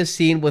like this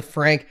scene with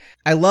Frank.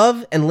 I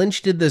love, and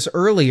Lynch did this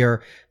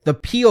earlier, the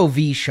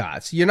POV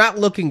shots. You're not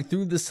looking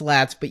through the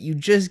slats, but you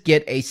just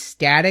get a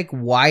static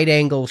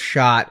wide-angle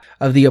shot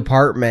of the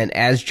apartment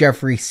as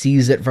Jeffrey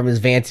sees it from his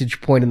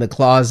vantage point in the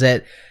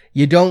closet.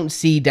 You don't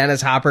see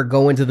Dennis Hopper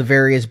go into the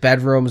various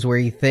bedrooms where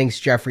he thinks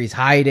Jeffrey's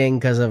hiding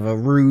because of a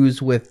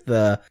ruse with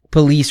the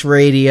police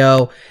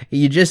radio.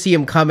 You just see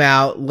him come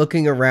out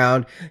looking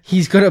around.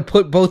 He's going to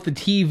put both the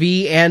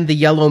TV and the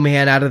yellow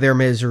man out of their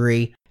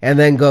misery and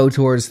then go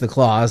towards the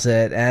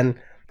closet. And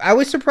I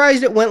was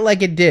surprised it went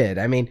like it did.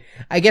 I mean,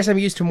 I guess I'm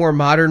used to more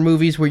modern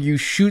movies where you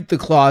shoot the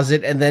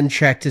closet and then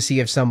check to see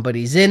if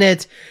somebody's in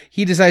it.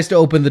 He decides to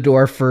open the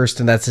door first,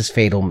 and that's his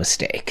fatal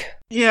mistake.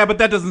 Yeah, but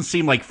that doesn't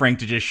seem like Frank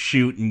to just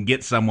shoot and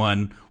get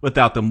someone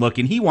without them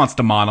looking. He wants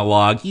to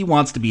monologue. He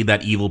wants to be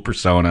that evil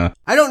persona.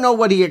 I don't know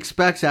what he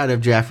expects out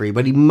of Jeffrey,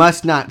 but he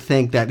must not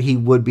think that he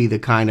would be the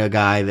kind of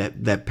guy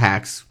that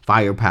packs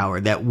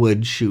firepower, that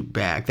would shoot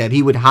back, that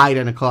he would hide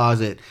in a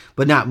closet,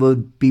 but not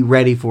would be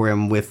ready for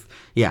him with,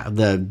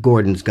 the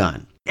Gordon's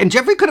gun. And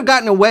Jeffrey could have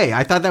gotten away.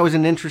 I thought that was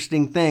an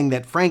interesting thing,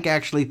 that Frank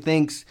actually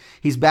thinks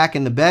he's back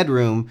in the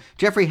bedroom.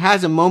 Jeffrey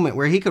has a moment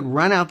where he could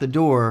run out the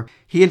door.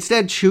 He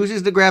instead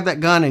chooses to grab that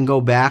gun and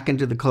go back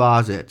into the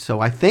closet.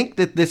 So I think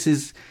that this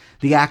is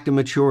the act of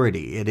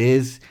maturity. It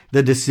is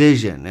the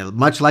decision.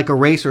 Much like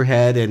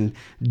Eraserhead and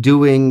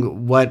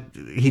doing what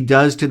he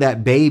does to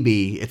that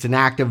baby, it's an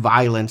act of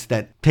violence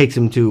that takes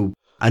him to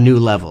a new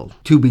level,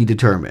 to be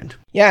determined.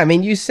 Yeah, I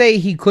mean, you say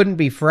he couldn't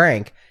be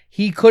Frank.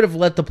 He could have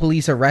let the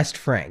police arrest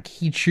Frank.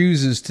 He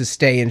chooses to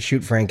stay and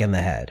shoot Frank in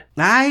the head.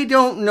 I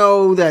don't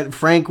know that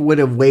Frank would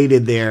have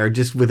waited there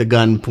just with a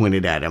gun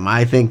pointed at him.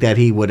 I think that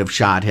he would have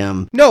shot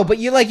him. No, but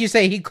like you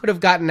say, he could have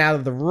gotten out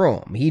of the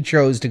room. He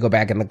chose to go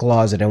back in the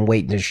closet and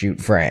wait to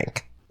shoot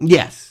Frank.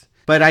 Yes,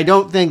 but I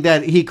don't think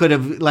that he could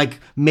have,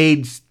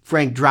 made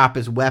Frank drop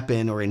his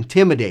weapon or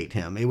intimidate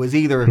him. It was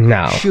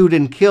either shoot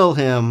and kill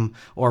him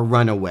or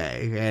run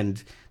away,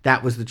 and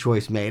that was the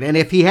choice made. And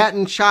if he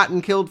hadn't shot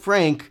and killed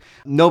Frank,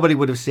 nobody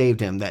would have saved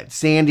him. That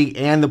Sandy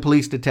and the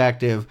police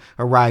detective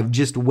arrived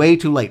just way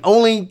too late.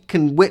 Only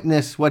can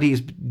witness what he's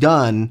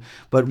done,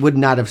 but would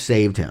not have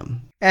saved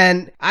him.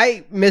 And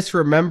I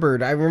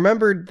misremembered. I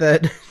remembered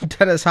that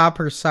Dennis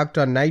Hopper sucked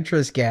on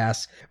nitrous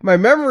gas. My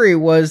memory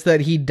was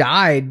that he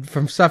died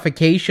from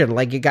suffocation,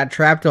 like it got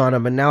trapped on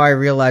him. And now I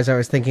realize I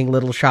was thinking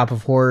Little Shop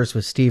of Horrors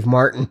with Steve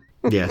Martin.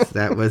 Yes,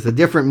 that was a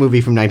different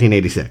movie from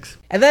 1986.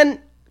 And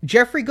then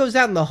Jeffrey goes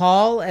out in the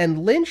hall,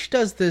 and Lynch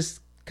does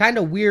this kind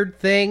of weird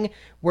thing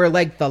where,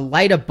 the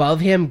light above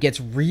him gets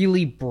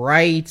really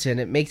bright, and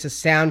it makes a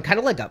sound kind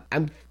of like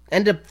I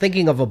end up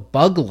thinking of a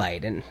bug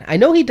light. And I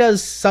know he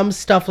does some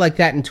stuff like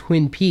that in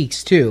Twin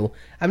Peaks, too.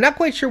 I'm not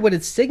quite sure what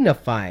it's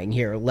signifying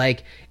here.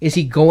 Is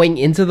he going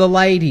into the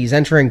light? He's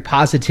entering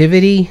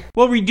positivity?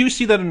 Well, we do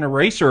see that in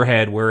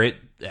Eraserhead, where it,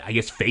 I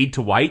guess, fade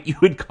to white, you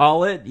would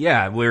call it.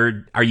 Yeah,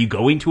 where are you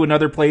going to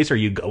another place? Are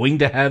you going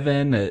to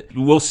heaven?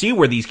 We'll see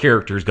where these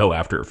characters go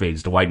after it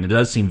fades to white, and it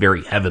does seem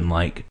very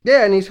heaven-like.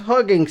 Yeah, and he's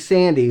hugging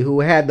Sandy,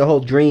 who had the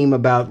whole dream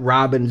about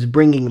Robin's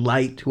bringing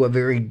light to a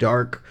very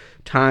dark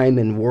time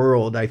and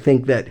world. I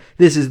think that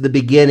this is the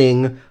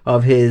beginning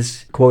of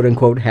his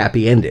quote-unquote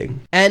happy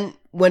ending. And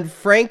when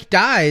Frank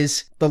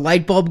dies, the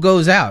light bulb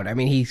goes out. I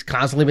mean, he's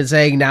constantly been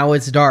saying, now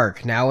it's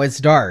dark, now it's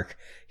dark.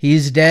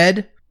 He's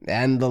dead.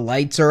 And the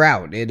lights are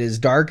out. It is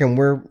dark, and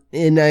we're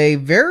in a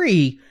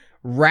very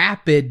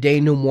rapid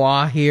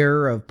denouement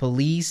here of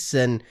police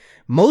and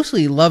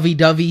mostly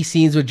lovey-dovey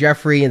scenes with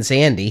Jeffrey and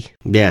Sandy.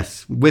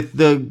 Yes, with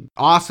the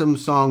awesome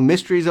song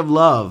Mysteries of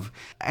Love.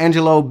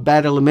 Angelo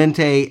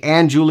Badalamenti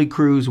and Julie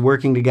Cruz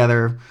working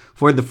together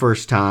for the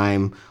first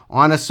time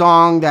on a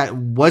song that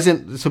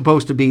wasn't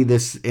supposed to be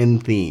this in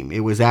theme.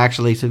 It was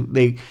actually,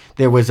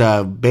 there was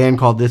a band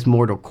called This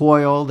Mortal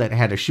Coil that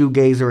had a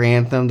shoegazer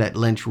anthem that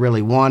Lynch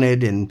really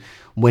wanted, and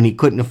when he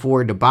couldn't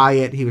afford to buy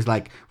it, he was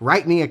like,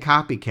 write me a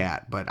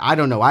copycat. But I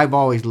don't know, I've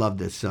always loved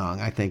this song.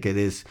 I think it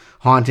is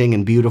haunting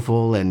and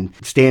beautiful and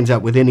stands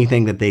up with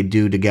anything that they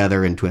do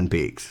together in Twin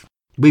Peaks.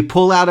 We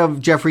pull out of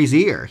Jeffrey's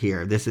ear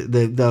here. This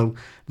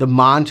the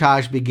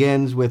montage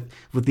begins with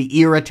the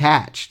ear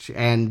attached,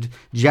 and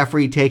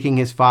Jeffrey taking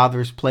his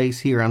father's place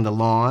here on the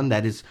lawn.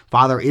 That his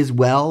father is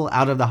well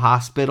out of the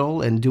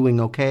hospital and doing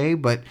okay,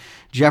 but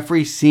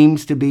Jeffrey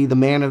seems to be the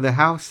man of the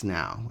house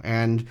now,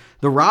 and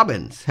the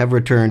Robins have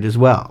returned as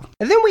well.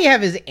 And then we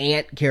have his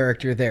aunt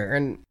character there,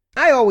 and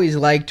I always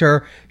liked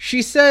her.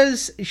 She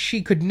says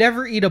she could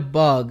never eat a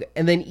bug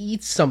and then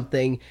eats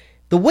something.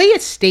 The way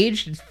it's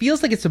staged, it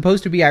feels like it's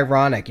supposed to be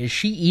ironic. Is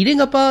she eating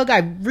a bug? I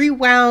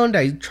rewound,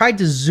 I tried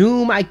to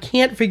zoom, I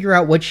can't figure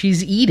out what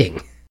she's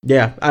eating.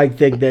 Yeah, I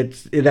think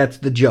that's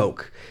the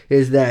joke,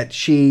 is that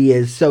she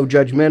is so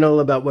judgmental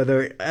about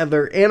whether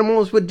other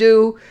animals would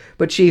do,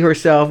 but she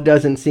herself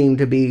doesn't seem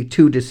to be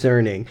too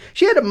discerning.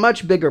 She had a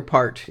much bigger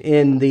part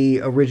in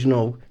the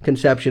original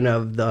conception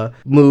of the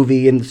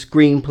movie and the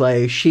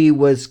screenplay. She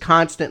was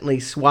constantly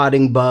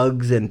swatting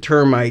bugs and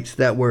termites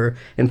that were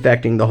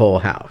infecting the whole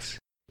house.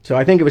 So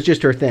I think it was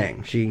just her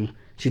thing. She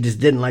just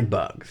didn't like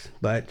bugs,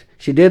 but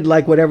she did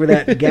like whatever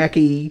that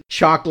gacky,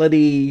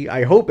 chocolatey,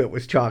 I hope it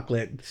was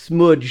chocolate,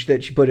 smudge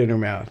that she put in her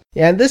mouth.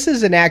 Yeah, and this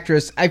is an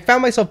actress, I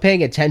found myself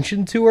paying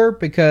attention to her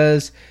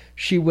because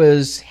she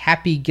was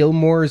Happy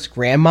Gilmore's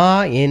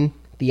grandma in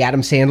the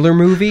Adam Sandler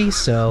movie,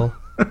 so...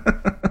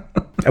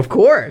 Of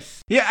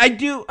course. Yeah, I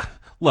do...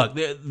 Look,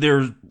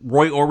 there's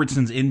Roy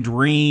Orbison's in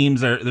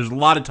Dreams. There's a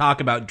lot of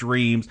talk about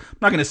dreams. I'm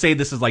not going to say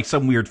this is like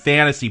some weird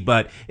fantasy,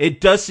 but it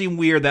does seem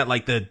weird that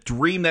the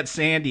dream that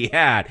Sandy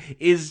had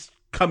is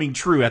coming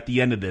true at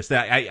the end of this.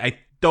 I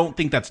don't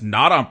think that's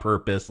not on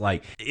purpose.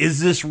 Like, is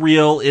this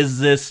real? Is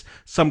this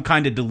some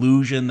kind of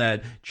delusion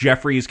that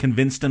Jeffrey has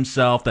convinced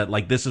himself that,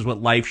 like, this is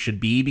what life should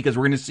be? Because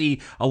we're going to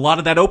see a lot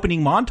of that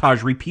opening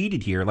montage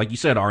repeated here. Like you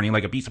said, Arnie,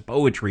 like a piece of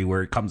poetry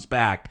where it comes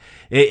back.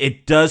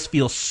 It does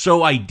feel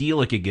so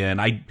idyllic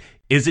again.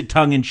 Is it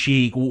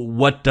tongue-in-cheek?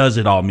 What does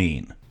it all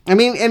mean? I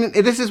mean, and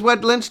this is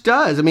what Lynch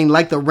does. I mean,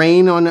 like the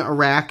rain on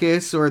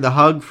Arrakis, or the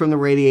hug from the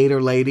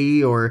radiator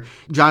lady, or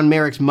John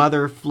Merrick's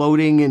mother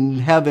floating in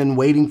heaven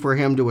waiting for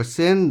him to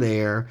ascend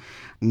there.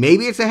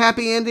 Maybe it's a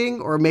happy ending,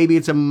 or maybe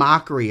it's a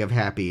mockery of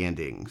happy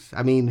endings.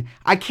 I mean,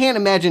 I can't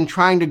imagine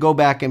trying to go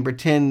back and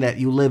pretend that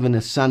you live in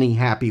a sunny,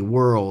 happy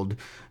world,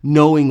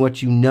 knowing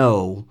what you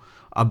know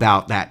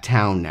about that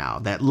town now.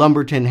 That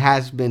Lumberton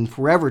has been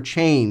forever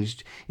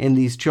changed in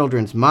these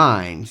children's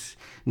minds.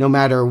 No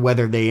matter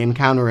whether they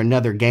encounter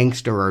another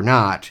gangster or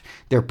not,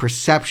 their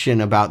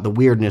perception about the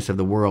weirdness of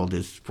the world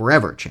is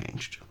forever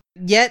changed.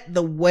 Yet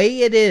the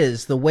way it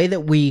is, the way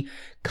that we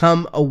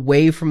come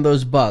away from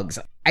those bugs,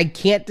 I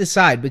can't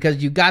decide,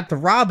 because you got the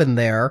robin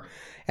there,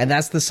 and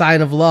that's the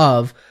sign of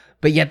love,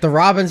 but yet the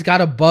robin's got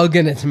a bug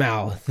in its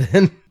mouth.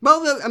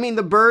 Well,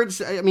 the birds,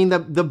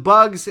 the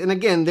bugs, and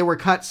again, there were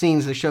cut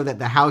scenes that show that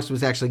the house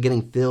was actually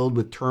getting filled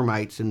with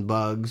termites and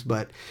bugs,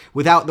 but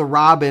without the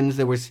robins,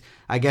 there was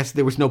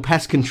no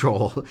pest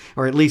control,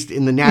 or at least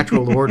in the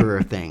natural order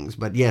of things.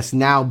 But yes,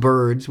 now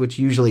birds, which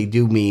usually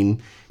do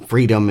mean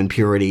freedom and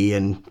purity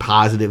and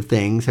positive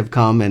things, have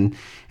come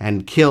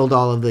and killed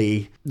all of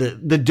the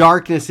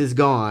darkness is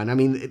gone. I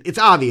mean, it's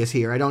obvious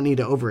here. I don't need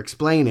to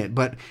over-explain it.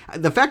 But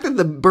the fact that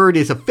the bird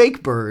is a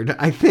fake bird,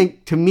 I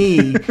think, to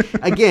me,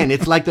 again,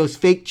 it's like those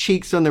fake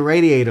cheeks on the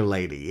radiator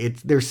lady.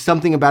 There's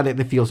something about it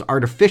that feels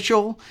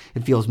artificial.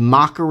 It feels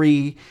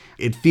mockery.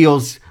 It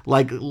feels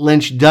like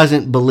Lynch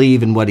doesn't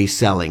believe in what he's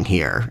selling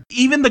here.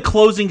 Even the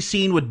closing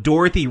scene with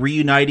Dorothy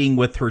reuniting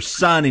with her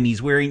son, and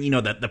he's wearing,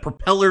 the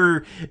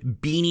propeller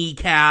beanie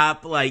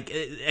cap. Like,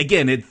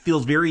 again, it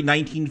feels very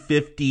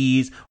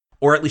 1950s,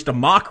 or at least a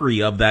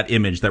mockery of that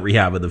image that we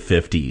have of the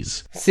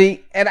 50s.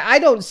 See, and I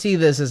don't see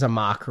this as a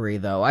mockery,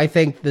 though. I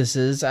think this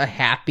is a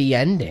happy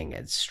ending.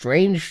 It's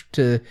strange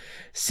to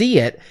see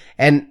it,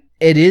 and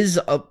it is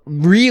a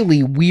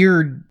really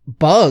weird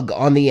bug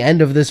on the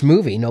end of this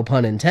movie, no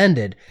pun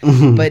intended.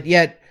 Mm-hmm. But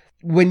yet,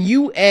 when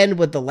you end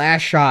with the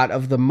last shot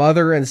of the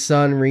mother and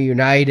son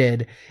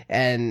reunited,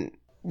 and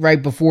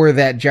right before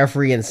that,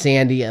 Jeffrey and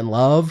Sandy in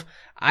love,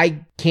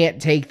 I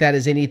can't take that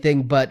as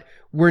anything but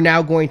we're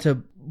now going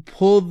to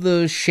pull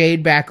the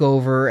shade back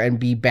over and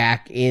be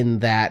back in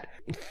that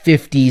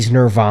 50s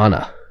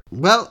Nirvana.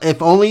 Well,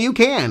 if only you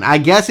can. I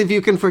guess if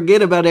you can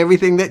forget about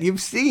everything that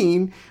you've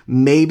seen,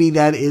 maybe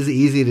that is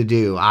easy to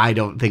do. I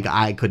don't think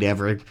I could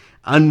ever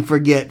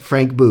unforget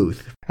Frank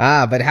Booth.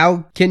 But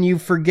how can you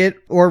forget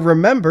or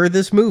remember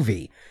this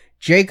movie?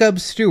 Jacob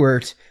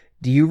Stewart,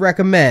 do you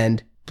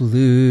recommend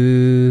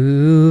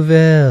Blue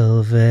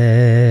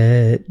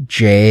Velvet?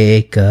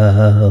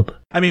 Jacob.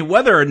 I mean,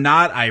 whether or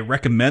not I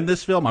recommend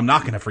this film, I'm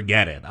not going to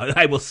forget it.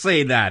 I will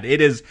say that. It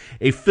is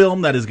a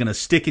film that is going to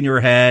stick in your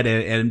head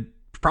and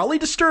probably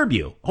disturb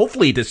you.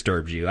 Hopefully it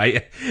disturbs you.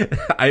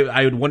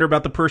 I would wonder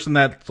about the person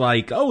that's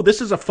like, oh, this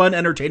is a fun,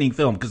 entertaining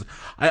film, because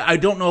I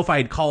don't know if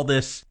I'd call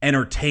this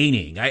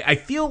entertaining. I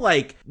feel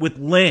like with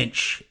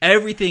Lynch,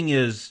 everything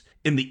is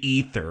in the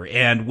ether,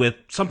 and with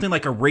something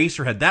like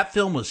Eraserhead, that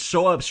film was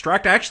so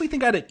abstract. I actually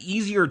think I had an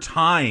easier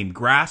time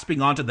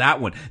grasping onto that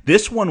one.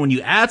 This one, when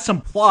you add some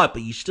plot,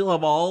 but you still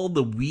have all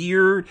the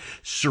weird,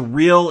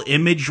 surreal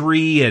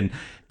imagery, and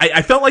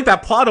I felt like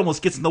that plot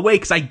almost gets in the way,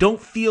 because I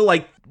don't feel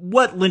like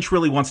what Lynch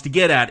really wants to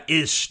get at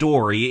is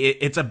story.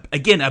 It's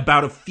again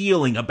about a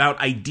feeling, about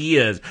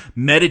ideas,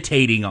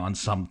 meditating on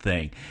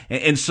something.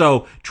 And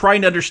so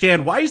trying to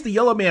understand, why is the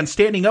yellow man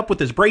standing up with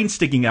his brain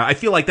sticking out? I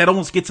feel like that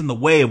almost gets in the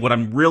way of what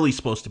I'm really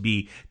supposed to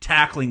be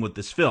tackling with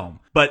this film.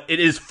 But it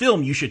is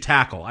film you should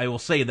tackle. I will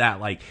say that.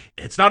 Like,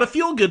 it's not a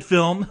feel-good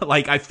film.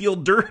 Like, I feel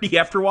dirty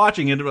after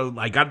watching it.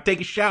 I got to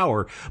take a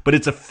shower. But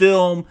it's a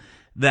film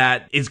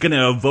that is going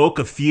to evoke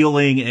a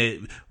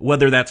feeling,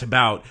 whether that's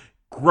about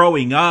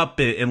growing up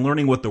and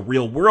learning what the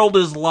real world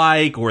is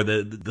like, or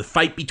the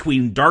fight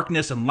between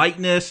darkness and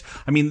lightness.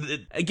 I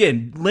mean,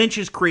 again, Lynch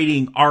is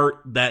creating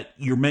art that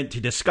you're meant to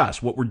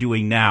discuss, what we're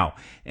doing now.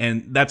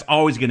 And that's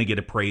always going to get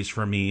a praise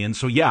from me. And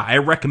so, yeah, I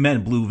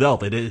recommend Blue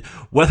Velvet.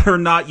 Whether or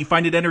not you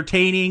find it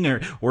entertaining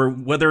or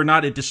whether or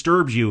not it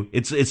disturbs you,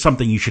 it's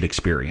something you should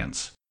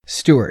experience.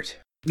 Stuart.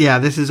 Yeah,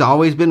 this has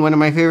always been one of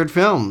my favorite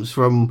films,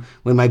 from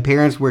when my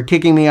parents were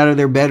kicking me out of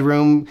their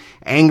bedroom,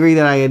 angry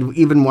that I had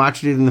even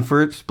watched it in the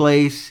first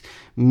place,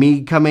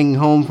 me coming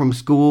home from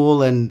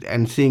school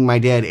and seeing my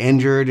dad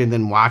injured and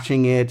then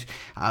watching it.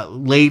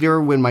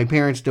 Later, when my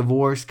parents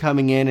divorced,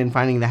 coming in and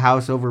finding the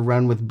house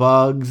overrun with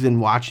bugs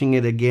and watching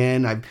it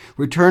again. I've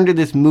returned to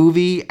this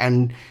movie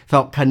and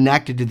felt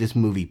connected to this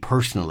movie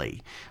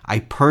personally. I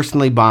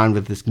personally bond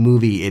with this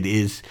movie.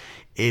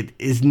 It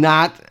is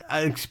not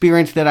an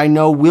experience that I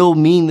know will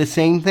mean the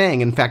same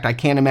thing. In fact, I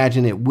can't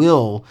imagine it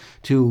will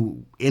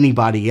to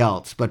anybody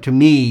else. But to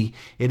me,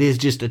 it is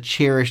just a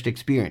cherished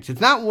experience.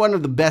 It's not one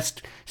of the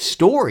best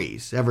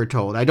stories ever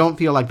told. I don't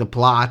feel like the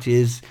plot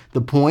is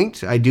the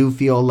point. I do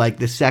feel like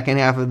the second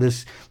half of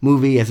this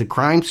movie as a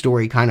crime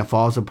story kind of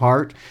falls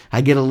apart.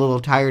 I get a little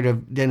tired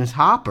of Dennis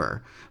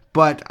Hopper.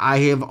 But I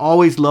have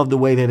always loved the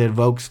way that it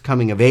evokes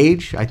coming of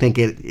age. I think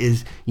it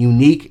is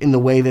unique in the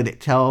way that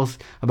it tells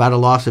about a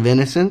loss of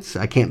innocence.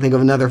 I can't think of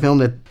another film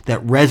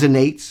that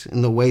resonates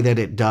in the way that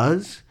it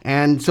does.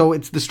 And so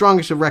it's the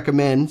strongest of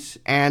recommends.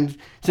 And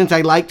since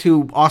I like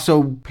to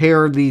also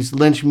pair these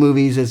Lynch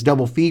movies as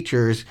double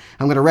features,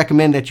 I'm going to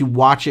recommend that you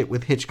watch it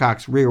with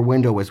Hitchcock's Rear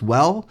Window as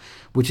well,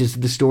 which is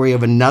the story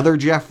of another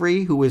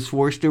Jeffrey who is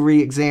forced to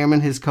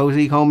re-examine his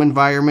cozy home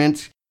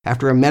environment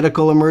after a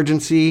medical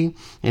emergency,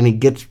 and he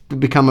gets to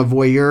become a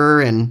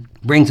voyeur and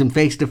brings him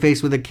face to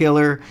face with a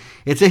killer.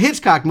 It's a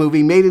Hitchcock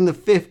movie made in the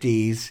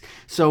 50s,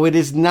 so it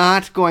is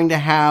not going to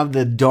have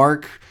the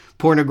dark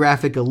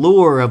pornographic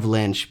allure of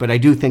Lynch, but I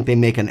do think they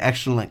make an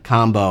excellent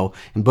combo,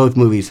 and both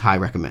movies high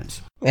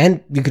recommends.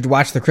 And you could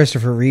watch the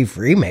Christopher Reeve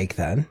remake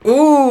then.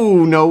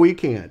 Ooh, no, we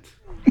can't.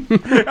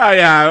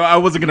 I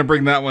wasn't going to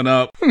bring that one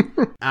up.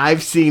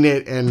 I've seen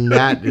it, and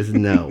that is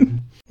no.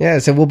 Yeah,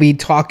 so we'll be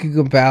talking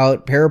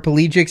about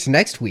Paraplegics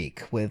next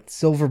week with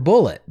Silver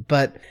Bullet.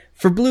 But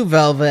for Blue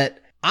Velvet,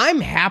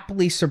 I'm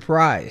happily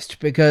surprised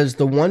because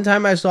the one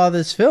time I saw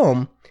this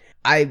film,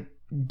 I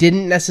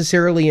didn't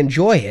necessarily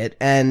enjoy it.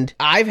 And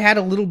I've had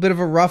a little bit of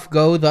a rough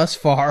go thus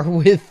far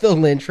with the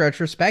Lynch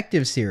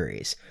retrospective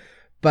series.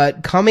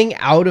 But coming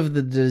out of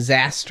the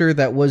disaster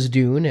that was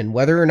Dune, and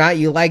whether or not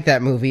you like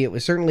that movie, it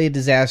was certainly a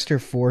disaster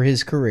for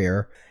his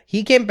career.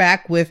 He came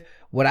back with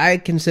what I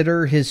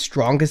consider his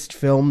strongest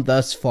film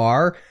thus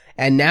far,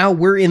 and now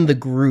we're in the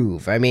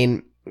groove. I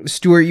mean,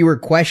 Stuart, you were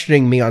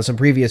questioning me on some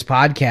previous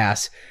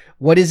podcasts.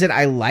 What is it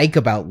I like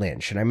about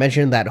Lynch? And I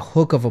mentioned that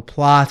hook of a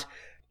plot.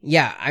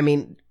 Yeah, I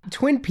mean,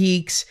 Twin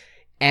Peaks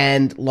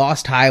and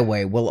Lost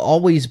Highway will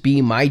always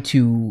be my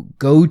two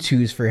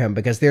go-tos for him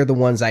because they're the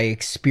ones I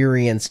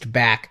experienced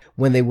back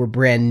when they were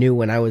brand new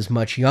when I was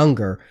much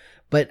younger.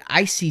 But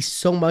I see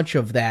so much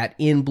of that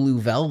in Blue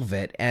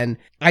Velvet, and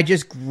I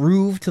just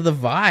groove to the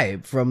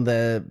vibe from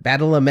the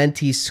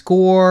Badalamenti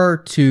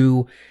score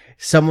to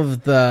some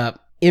of the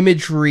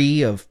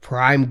imagery of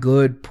prime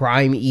good,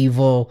 prime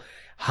evil.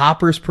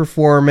 Hopper's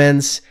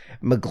performance,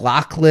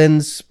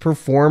 McLaughlin's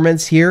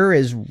performance here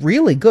is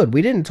really good.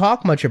 We didn't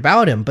talk much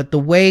about him, but the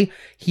way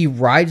he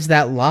rides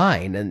that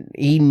line, and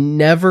he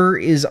never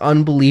is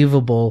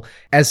unbelievable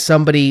as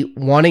somebody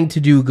wanting to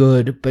do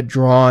good but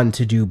drawn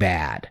to do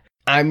bad.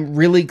 I'm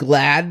really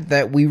glad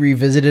that we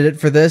revisited it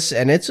for this,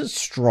 and it's a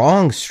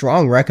strong,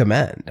 strong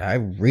recommend. I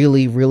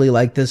really, really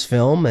like this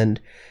film,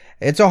 and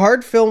it's a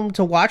hard film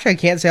to watch. I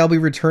can't say I'll be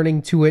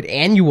returning to it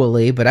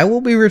annually, but I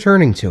will be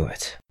returning to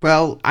it.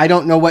 Well, I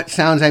don't know what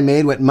sounds I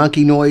made, what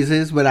monkey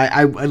noises, but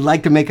I'd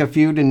like to make a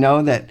few to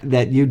know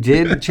that you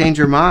did change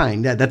your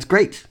mind. That's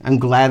great. I'm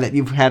glad that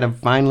you've had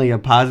finally a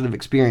positive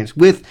experience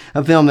with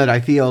a film that I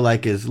feel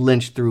like is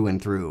Lynch through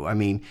and through. I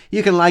mean,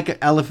 you can like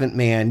Elephant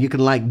Man, you can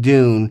like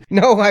Dune.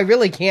 No, I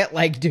really can't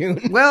like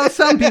Dune. Well,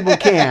 some people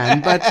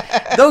can, but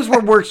those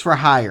were works for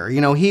hire.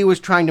 You know, he was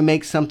trying to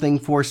make something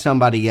for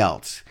somebody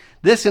else.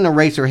 This and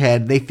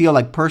Eraserhead, they feel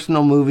like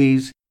personal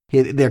movies.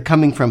 They're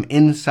coming from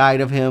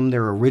inside of him.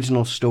 They're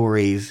original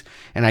stories.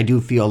 And I do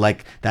feel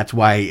like that's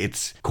why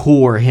it's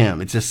core him.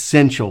 It's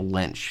essential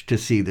Lynch to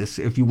see this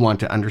if you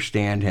want to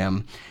understand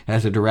him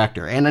as a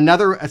director. And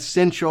another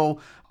essential,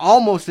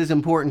 almost as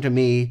important to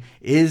me,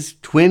 is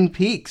Twin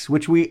Peaks,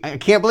 which I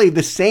can't believe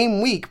the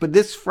same week, but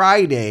this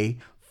Friday,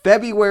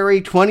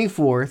 February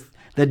 24th,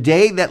 the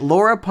day that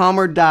Laura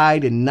Palmer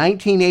died in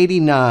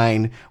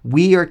 1989,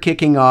 we are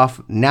kicking off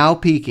Now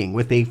Peaking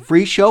with a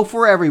free show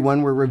for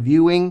everyone. We're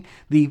reviewing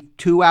the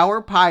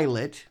 2-hour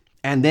pilot.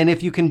 And then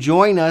if you can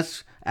join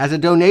us as a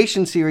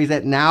donation series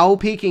at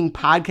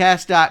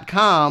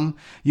nowpeakingpodcast.com,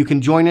 you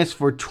can join us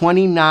for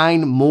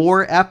 29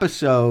 more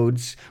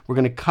episodes. We're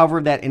going to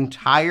cover that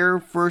entire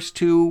first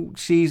 2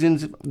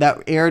 seasons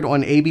that aired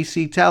on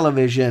ABC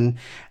television.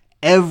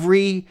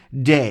 Every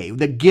day.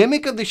 The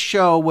gimmick of the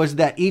show was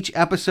that each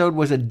episode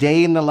was a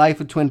day in the life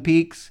of Twin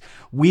Peaks.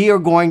 We are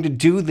going to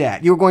do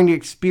that. You're going to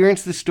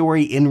experience the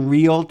story in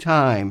real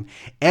time.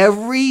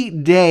 Every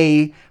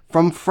day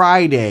from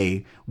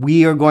Friday,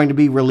 we are going to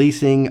be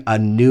releasing a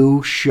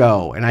new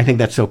show. And I think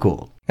that's so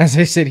cool. As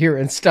I sit here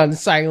in stunned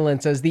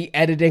silence as the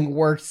editing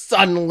work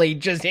suddenly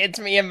just hits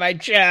me in my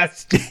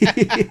chest.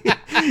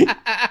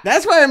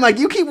 That's why I'm like,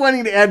 you keep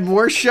wanting to add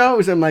more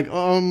shows. I'm like,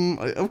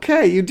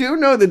 okay, you do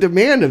know the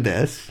demand of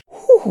this.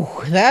 Whew,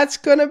 that's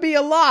going to be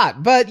a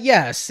lot. But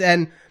yes,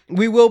 and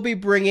we will be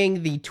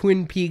bringing the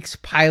Twin Peaks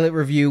pilot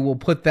review. We'll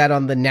put that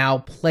on the Now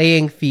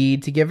Playing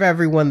feed to give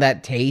everyone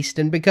that taste.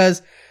 And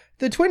because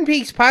the Twin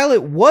Peaks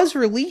pilot was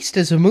released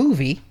as a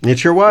movie. It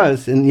sure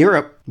was, in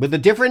Europe, with a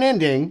different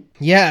ending.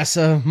 Yes,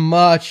 a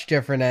much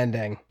different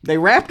ending. They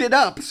wrapped it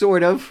up,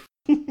 sort of.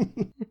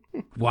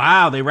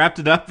 Wow, they wrapped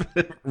it up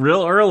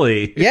real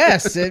early.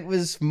 Yes, it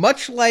was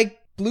much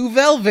like Blue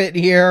Velvet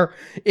here.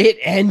 It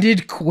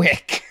ended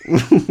quick.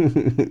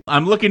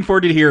 I'm looking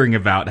forward to hearing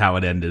about how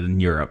it ended in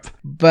Europe.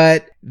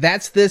 But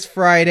that's this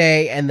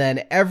Friday, and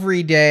then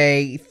every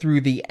day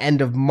through the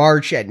end of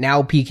March at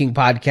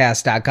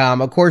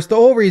nowpeakingpodcast.com. Of course, the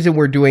whole reason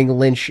we're doing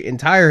Lynch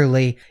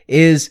entirely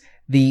is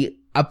the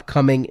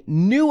upcoming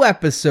new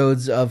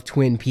episodes of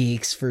Twin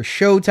Peaks for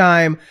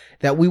Showtime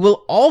that we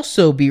will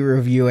also be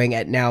reviewing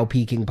at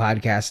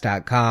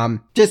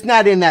nowpeakingpodcast.com. Just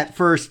not in that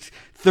first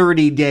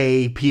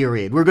 30-day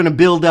period. We're going to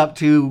build up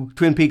to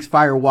Twin Peaks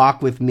Fire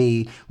Walk with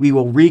Me. We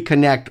will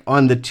reconnect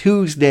on the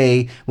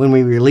Tuesday when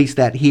we release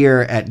that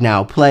here at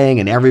Now Playing,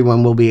 and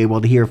everyone will be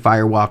able to hear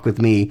Fire Walk with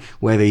Me,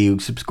 whether you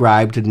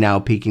subscribe to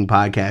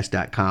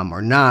nowpeakingpodcast.com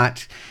or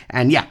not.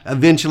 And yeah,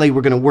 eventually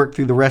we're going to work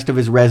through the rest of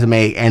his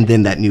resume and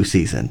then that new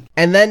season.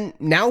 And then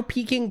Now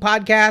Peaking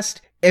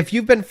Podcast, if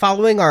you've been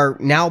following our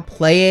Now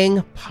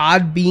Playing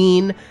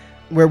Podbean,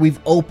 where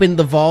we've opened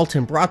the vault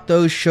and brought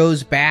those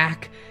shows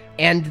back,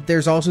 and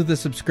there's also the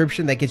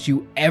subscription that gets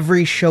you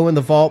every show in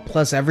the vault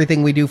plus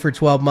everything we do for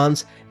 12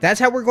 months. That's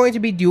how we're going to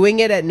be doing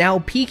it at Now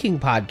Peaking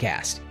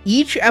Podcast.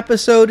 Each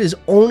episode is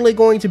only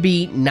going to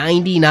be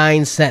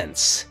 99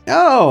 cents.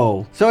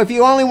 Oh, so if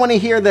you only want to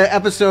hear the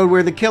episode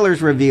where the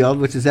killer's revealed,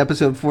 which is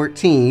episode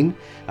 14,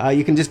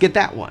 you can just get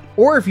that one.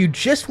 Or if you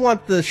just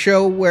want the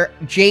show where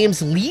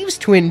James leaves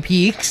Twin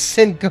Peaks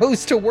and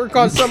goes to work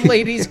on some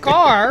lady's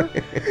car.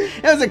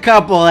 There's a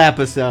couple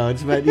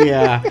episodes, but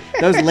yeah,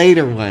 those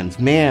later ones,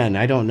 man,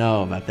 I don't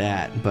know about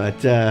that.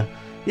 But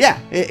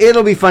yeah,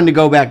 it'll be fun to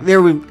go back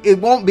there. It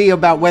won't be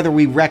about whether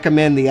we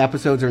recommend the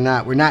episodes or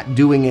not. We're not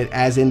doing it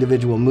as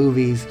individual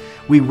movies.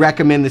 We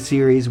recommend the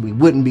series. We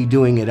wouldn't be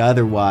doing it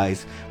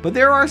otherwise. But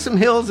there are some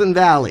hills and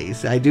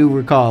valleys, I do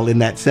recall, in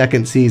that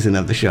second season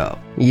of the show.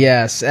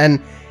 Yes, and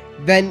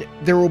then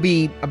there will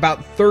be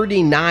about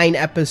 39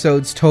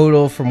 episodes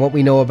total from what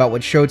we know about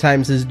what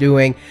Showtime's is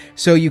doing,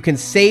 so you can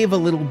save a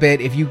little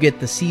bit if you get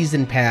the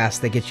season pass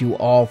that gets you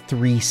all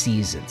 3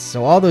 seasons.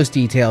 So all those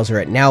details are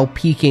at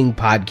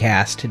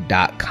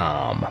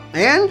nowpeakingpodcast.com.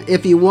 And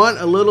if you want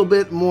a little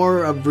bit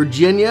more of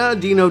Virginia,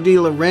 Dino De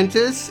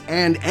Laurentiis,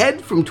 and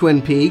Ed from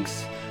Twin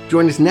Peaks,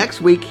 join us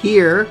next week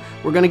here.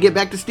 We're going to get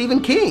back to Stephen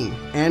King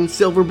and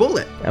Silver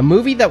Bullet, a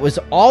movie that was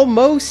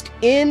almost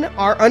in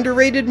our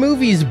underrated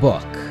movies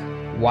book.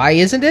 Why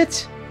isn't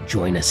it?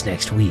 Join us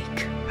next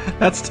week.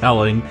 That's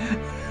telling.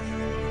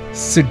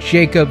 So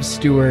Jacob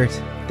Stewart,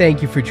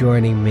 thank you for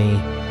joining me.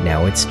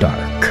 Now it's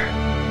dark.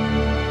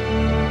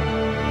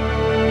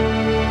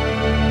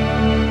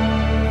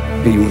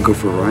 Hey, you want to go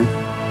for a ride?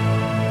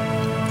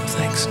 No,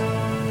 thanks.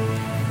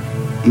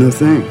 No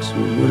thanks.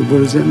 What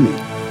does that mean?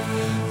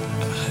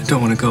 I don't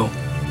want to go.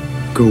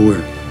 Go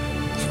where?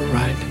 For a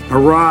ride. A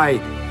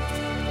ride.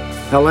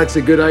 Hell, that's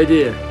a good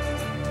idea.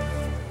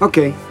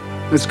 Okay,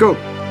 let's go.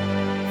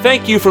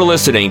 Thank you for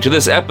listening to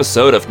this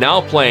episode of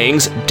Now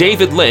Playing's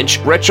David Lynch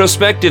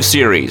Retrospective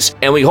Series,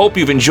 and we hope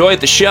you've enjoyed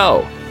the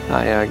show.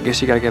 I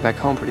guess you gotta get back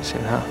home pretty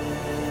soon, huh?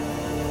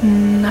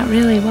 Not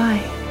really.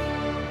 Why?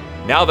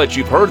 Now that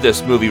you've heard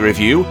this movie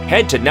review,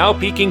 head to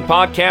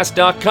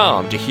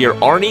nowpeakingpodcast.com to hear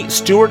Arnie,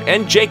 Stuart,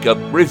 and Jacob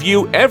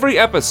review every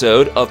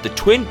episode of the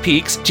Twin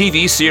Peaks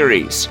TV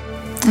series.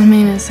 I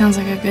mean, it sounds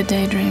like a good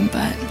daydream,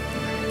 but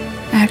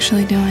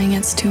actually doing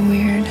it's too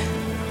weird.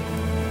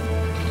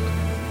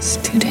 It's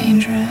too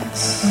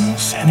dangerous. Oh,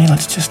 Sandy,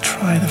 let's just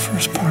try the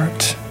first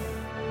part.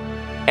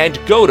 And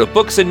go to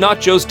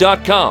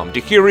booksandnachos.com to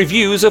hear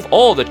reviews of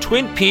all the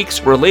Twin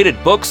Peaks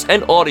related books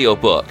and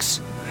audiobooks.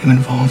 I'm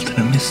involved in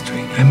a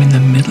mystery. I'm in the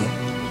middle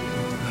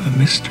of a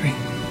mystery,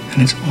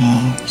 and it's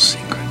all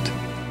secret.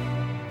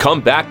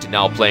 Come back to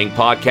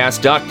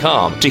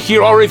NowPlayingPodcast.com to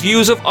hear our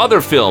reviews of other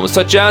films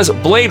such as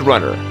Blade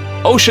Runner,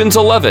 Ocean's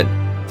 11,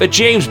 the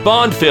James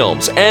Bond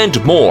films,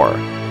 and more.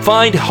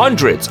 Find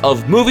hundreds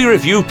of movie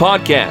review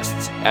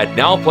podcasts at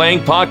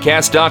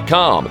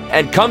NowPlayingPodcast.com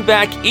and come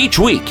back each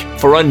week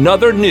for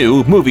another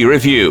new movie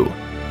review.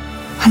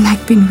 I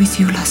like being with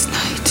you last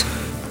night.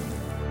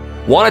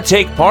 Want to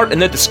take part in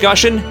the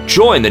discussion?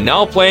 Join the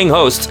Now Playing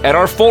hosts at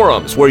our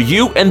forums where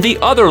you and the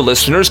other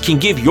listeners can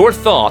give your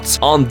thoughts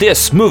on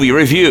this movie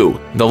review.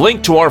 The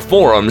link to our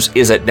forums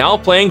is at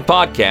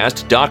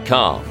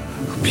NowPlayingPodcast.com.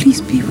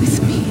 Please be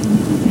with me.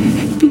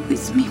 Be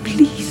with me,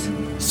 please.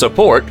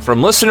 Support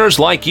from listeners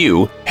like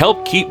you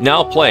help keep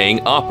Now Playing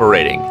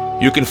operating.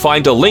 You can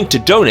find a link to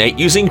donate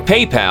using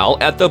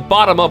PayPal at the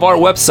bottom of our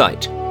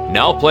website,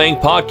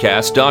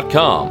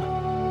 NowPlayingPodcast.com.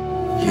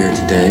 Here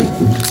today,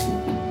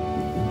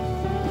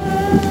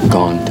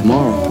 gone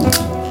tomorrow.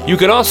 You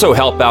can also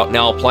help out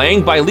Now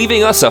Playing by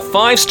leaving us a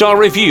 5-star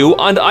review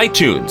on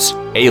iTunes.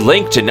 A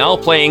link to Now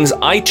Playing's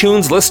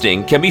iTunes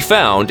listing can be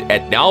found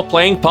at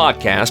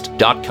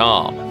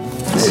NowPlayingPodcast.com.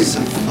 This is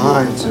a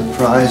fine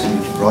surprise.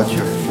 You brought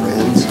your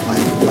friends. I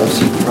love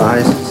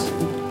surprises.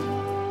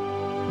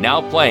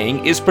 Now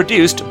Playing is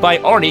produced by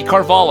Arnie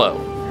Carvalho.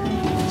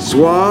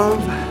 Suave?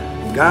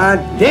 God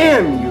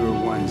damn, you're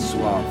one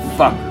suave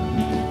fucker.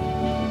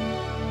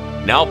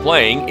 Now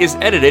Playing is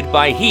edited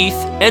by Heath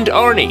and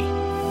Arnie.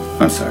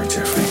 I'm sorry,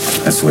 Jeffrey.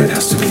 That's the way it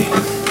has to be.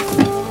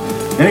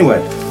 Anyway,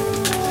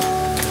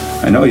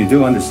 I know you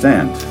do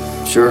understand.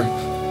 Sure.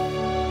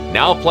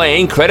 Now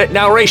Playing credit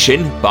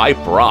narration by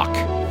Brock.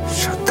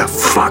 Shut the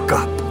fuck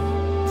up.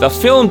 The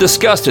film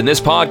discussed in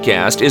this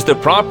podcast is the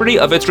property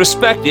of its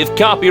respective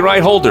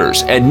copyright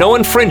holders, and no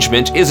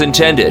infringement is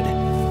intended.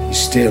 You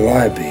stay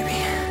alive, baby.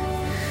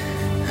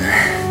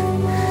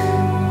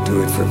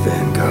 Do it for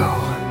Van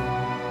Gogh.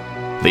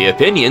 The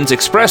opinions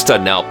expressed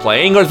on Now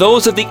Playing are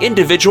those of the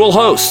individual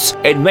hosts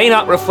and may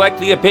not reflect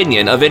the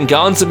opinion of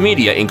Venganza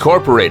Media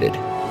Incorporated.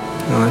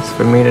 Well, that's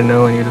for me to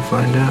know and you to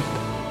find out.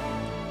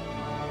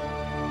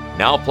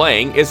 Now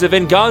Playing is a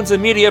Venganza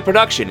Media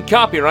production,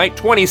 copyright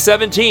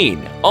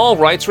 2017, all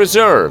rights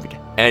reserved,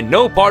 and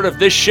no part of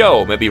this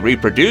show may be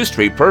reproduced,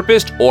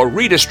 repurposed, or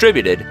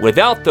redistributed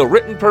without the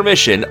written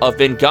permission of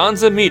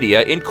Venganza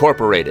Media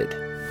Incorporated.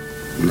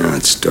 Now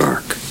it's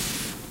dark.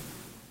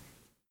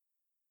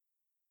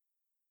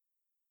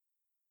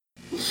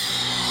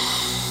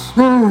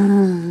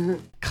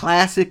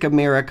 Classic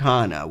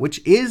Americana,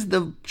 which is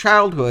the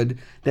childhood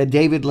that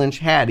David Lynch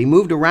had. He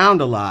moved around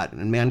a lot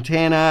in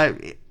Montana,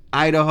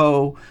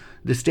 Idaho,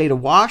 the state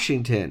of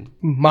Washington.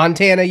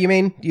 Montana, you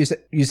mean? You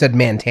said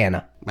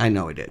Montana. I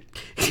know I did.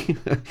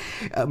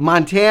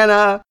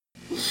 Montana.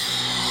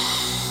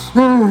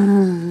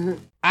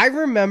 I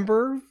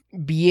remember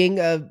being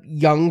a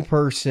young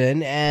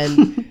person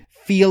and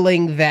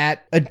feeling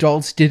that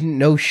adults didn't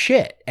know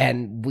shit.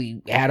 And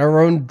we had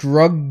our own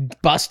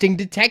drug-busting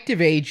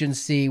detective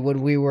agency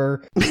when we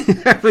were...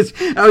 I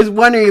was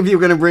wondering if you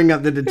were going to bring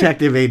up the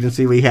detective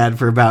agency we had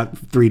for about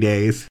 3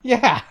 days.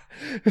 Yeah.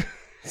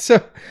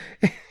 So,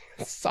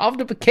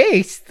 solved up a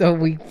case, though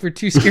we were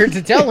too scared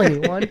to tell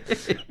anyone.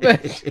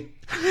 But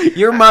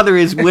your mother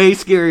is way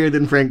scarier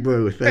than Frank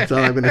Booth. That's all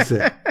I'm going to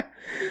say.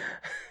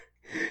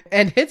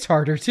 And hits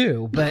harder,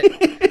 too. But...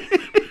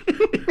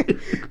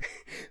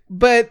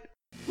 but...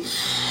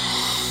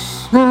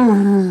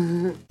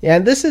 yeah,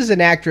 this is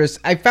an actress.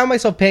 I found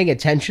myself paying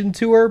attention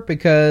to her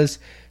because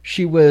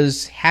she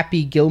was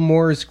Happy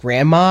Gilmore's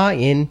grandma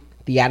in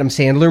the Adam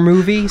Sandler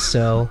movie,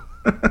 so...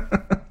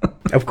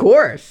 Of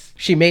course.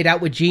 She made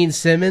out with Gene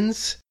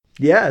Simmons.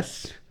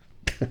 Yes.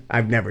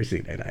 I've never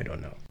seen it. I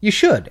don't know. You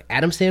should.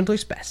 Adam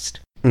Sandler's best.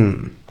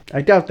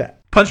 I doubt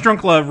that. Punch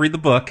Drunk Love, read the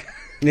book.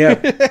 Yeah.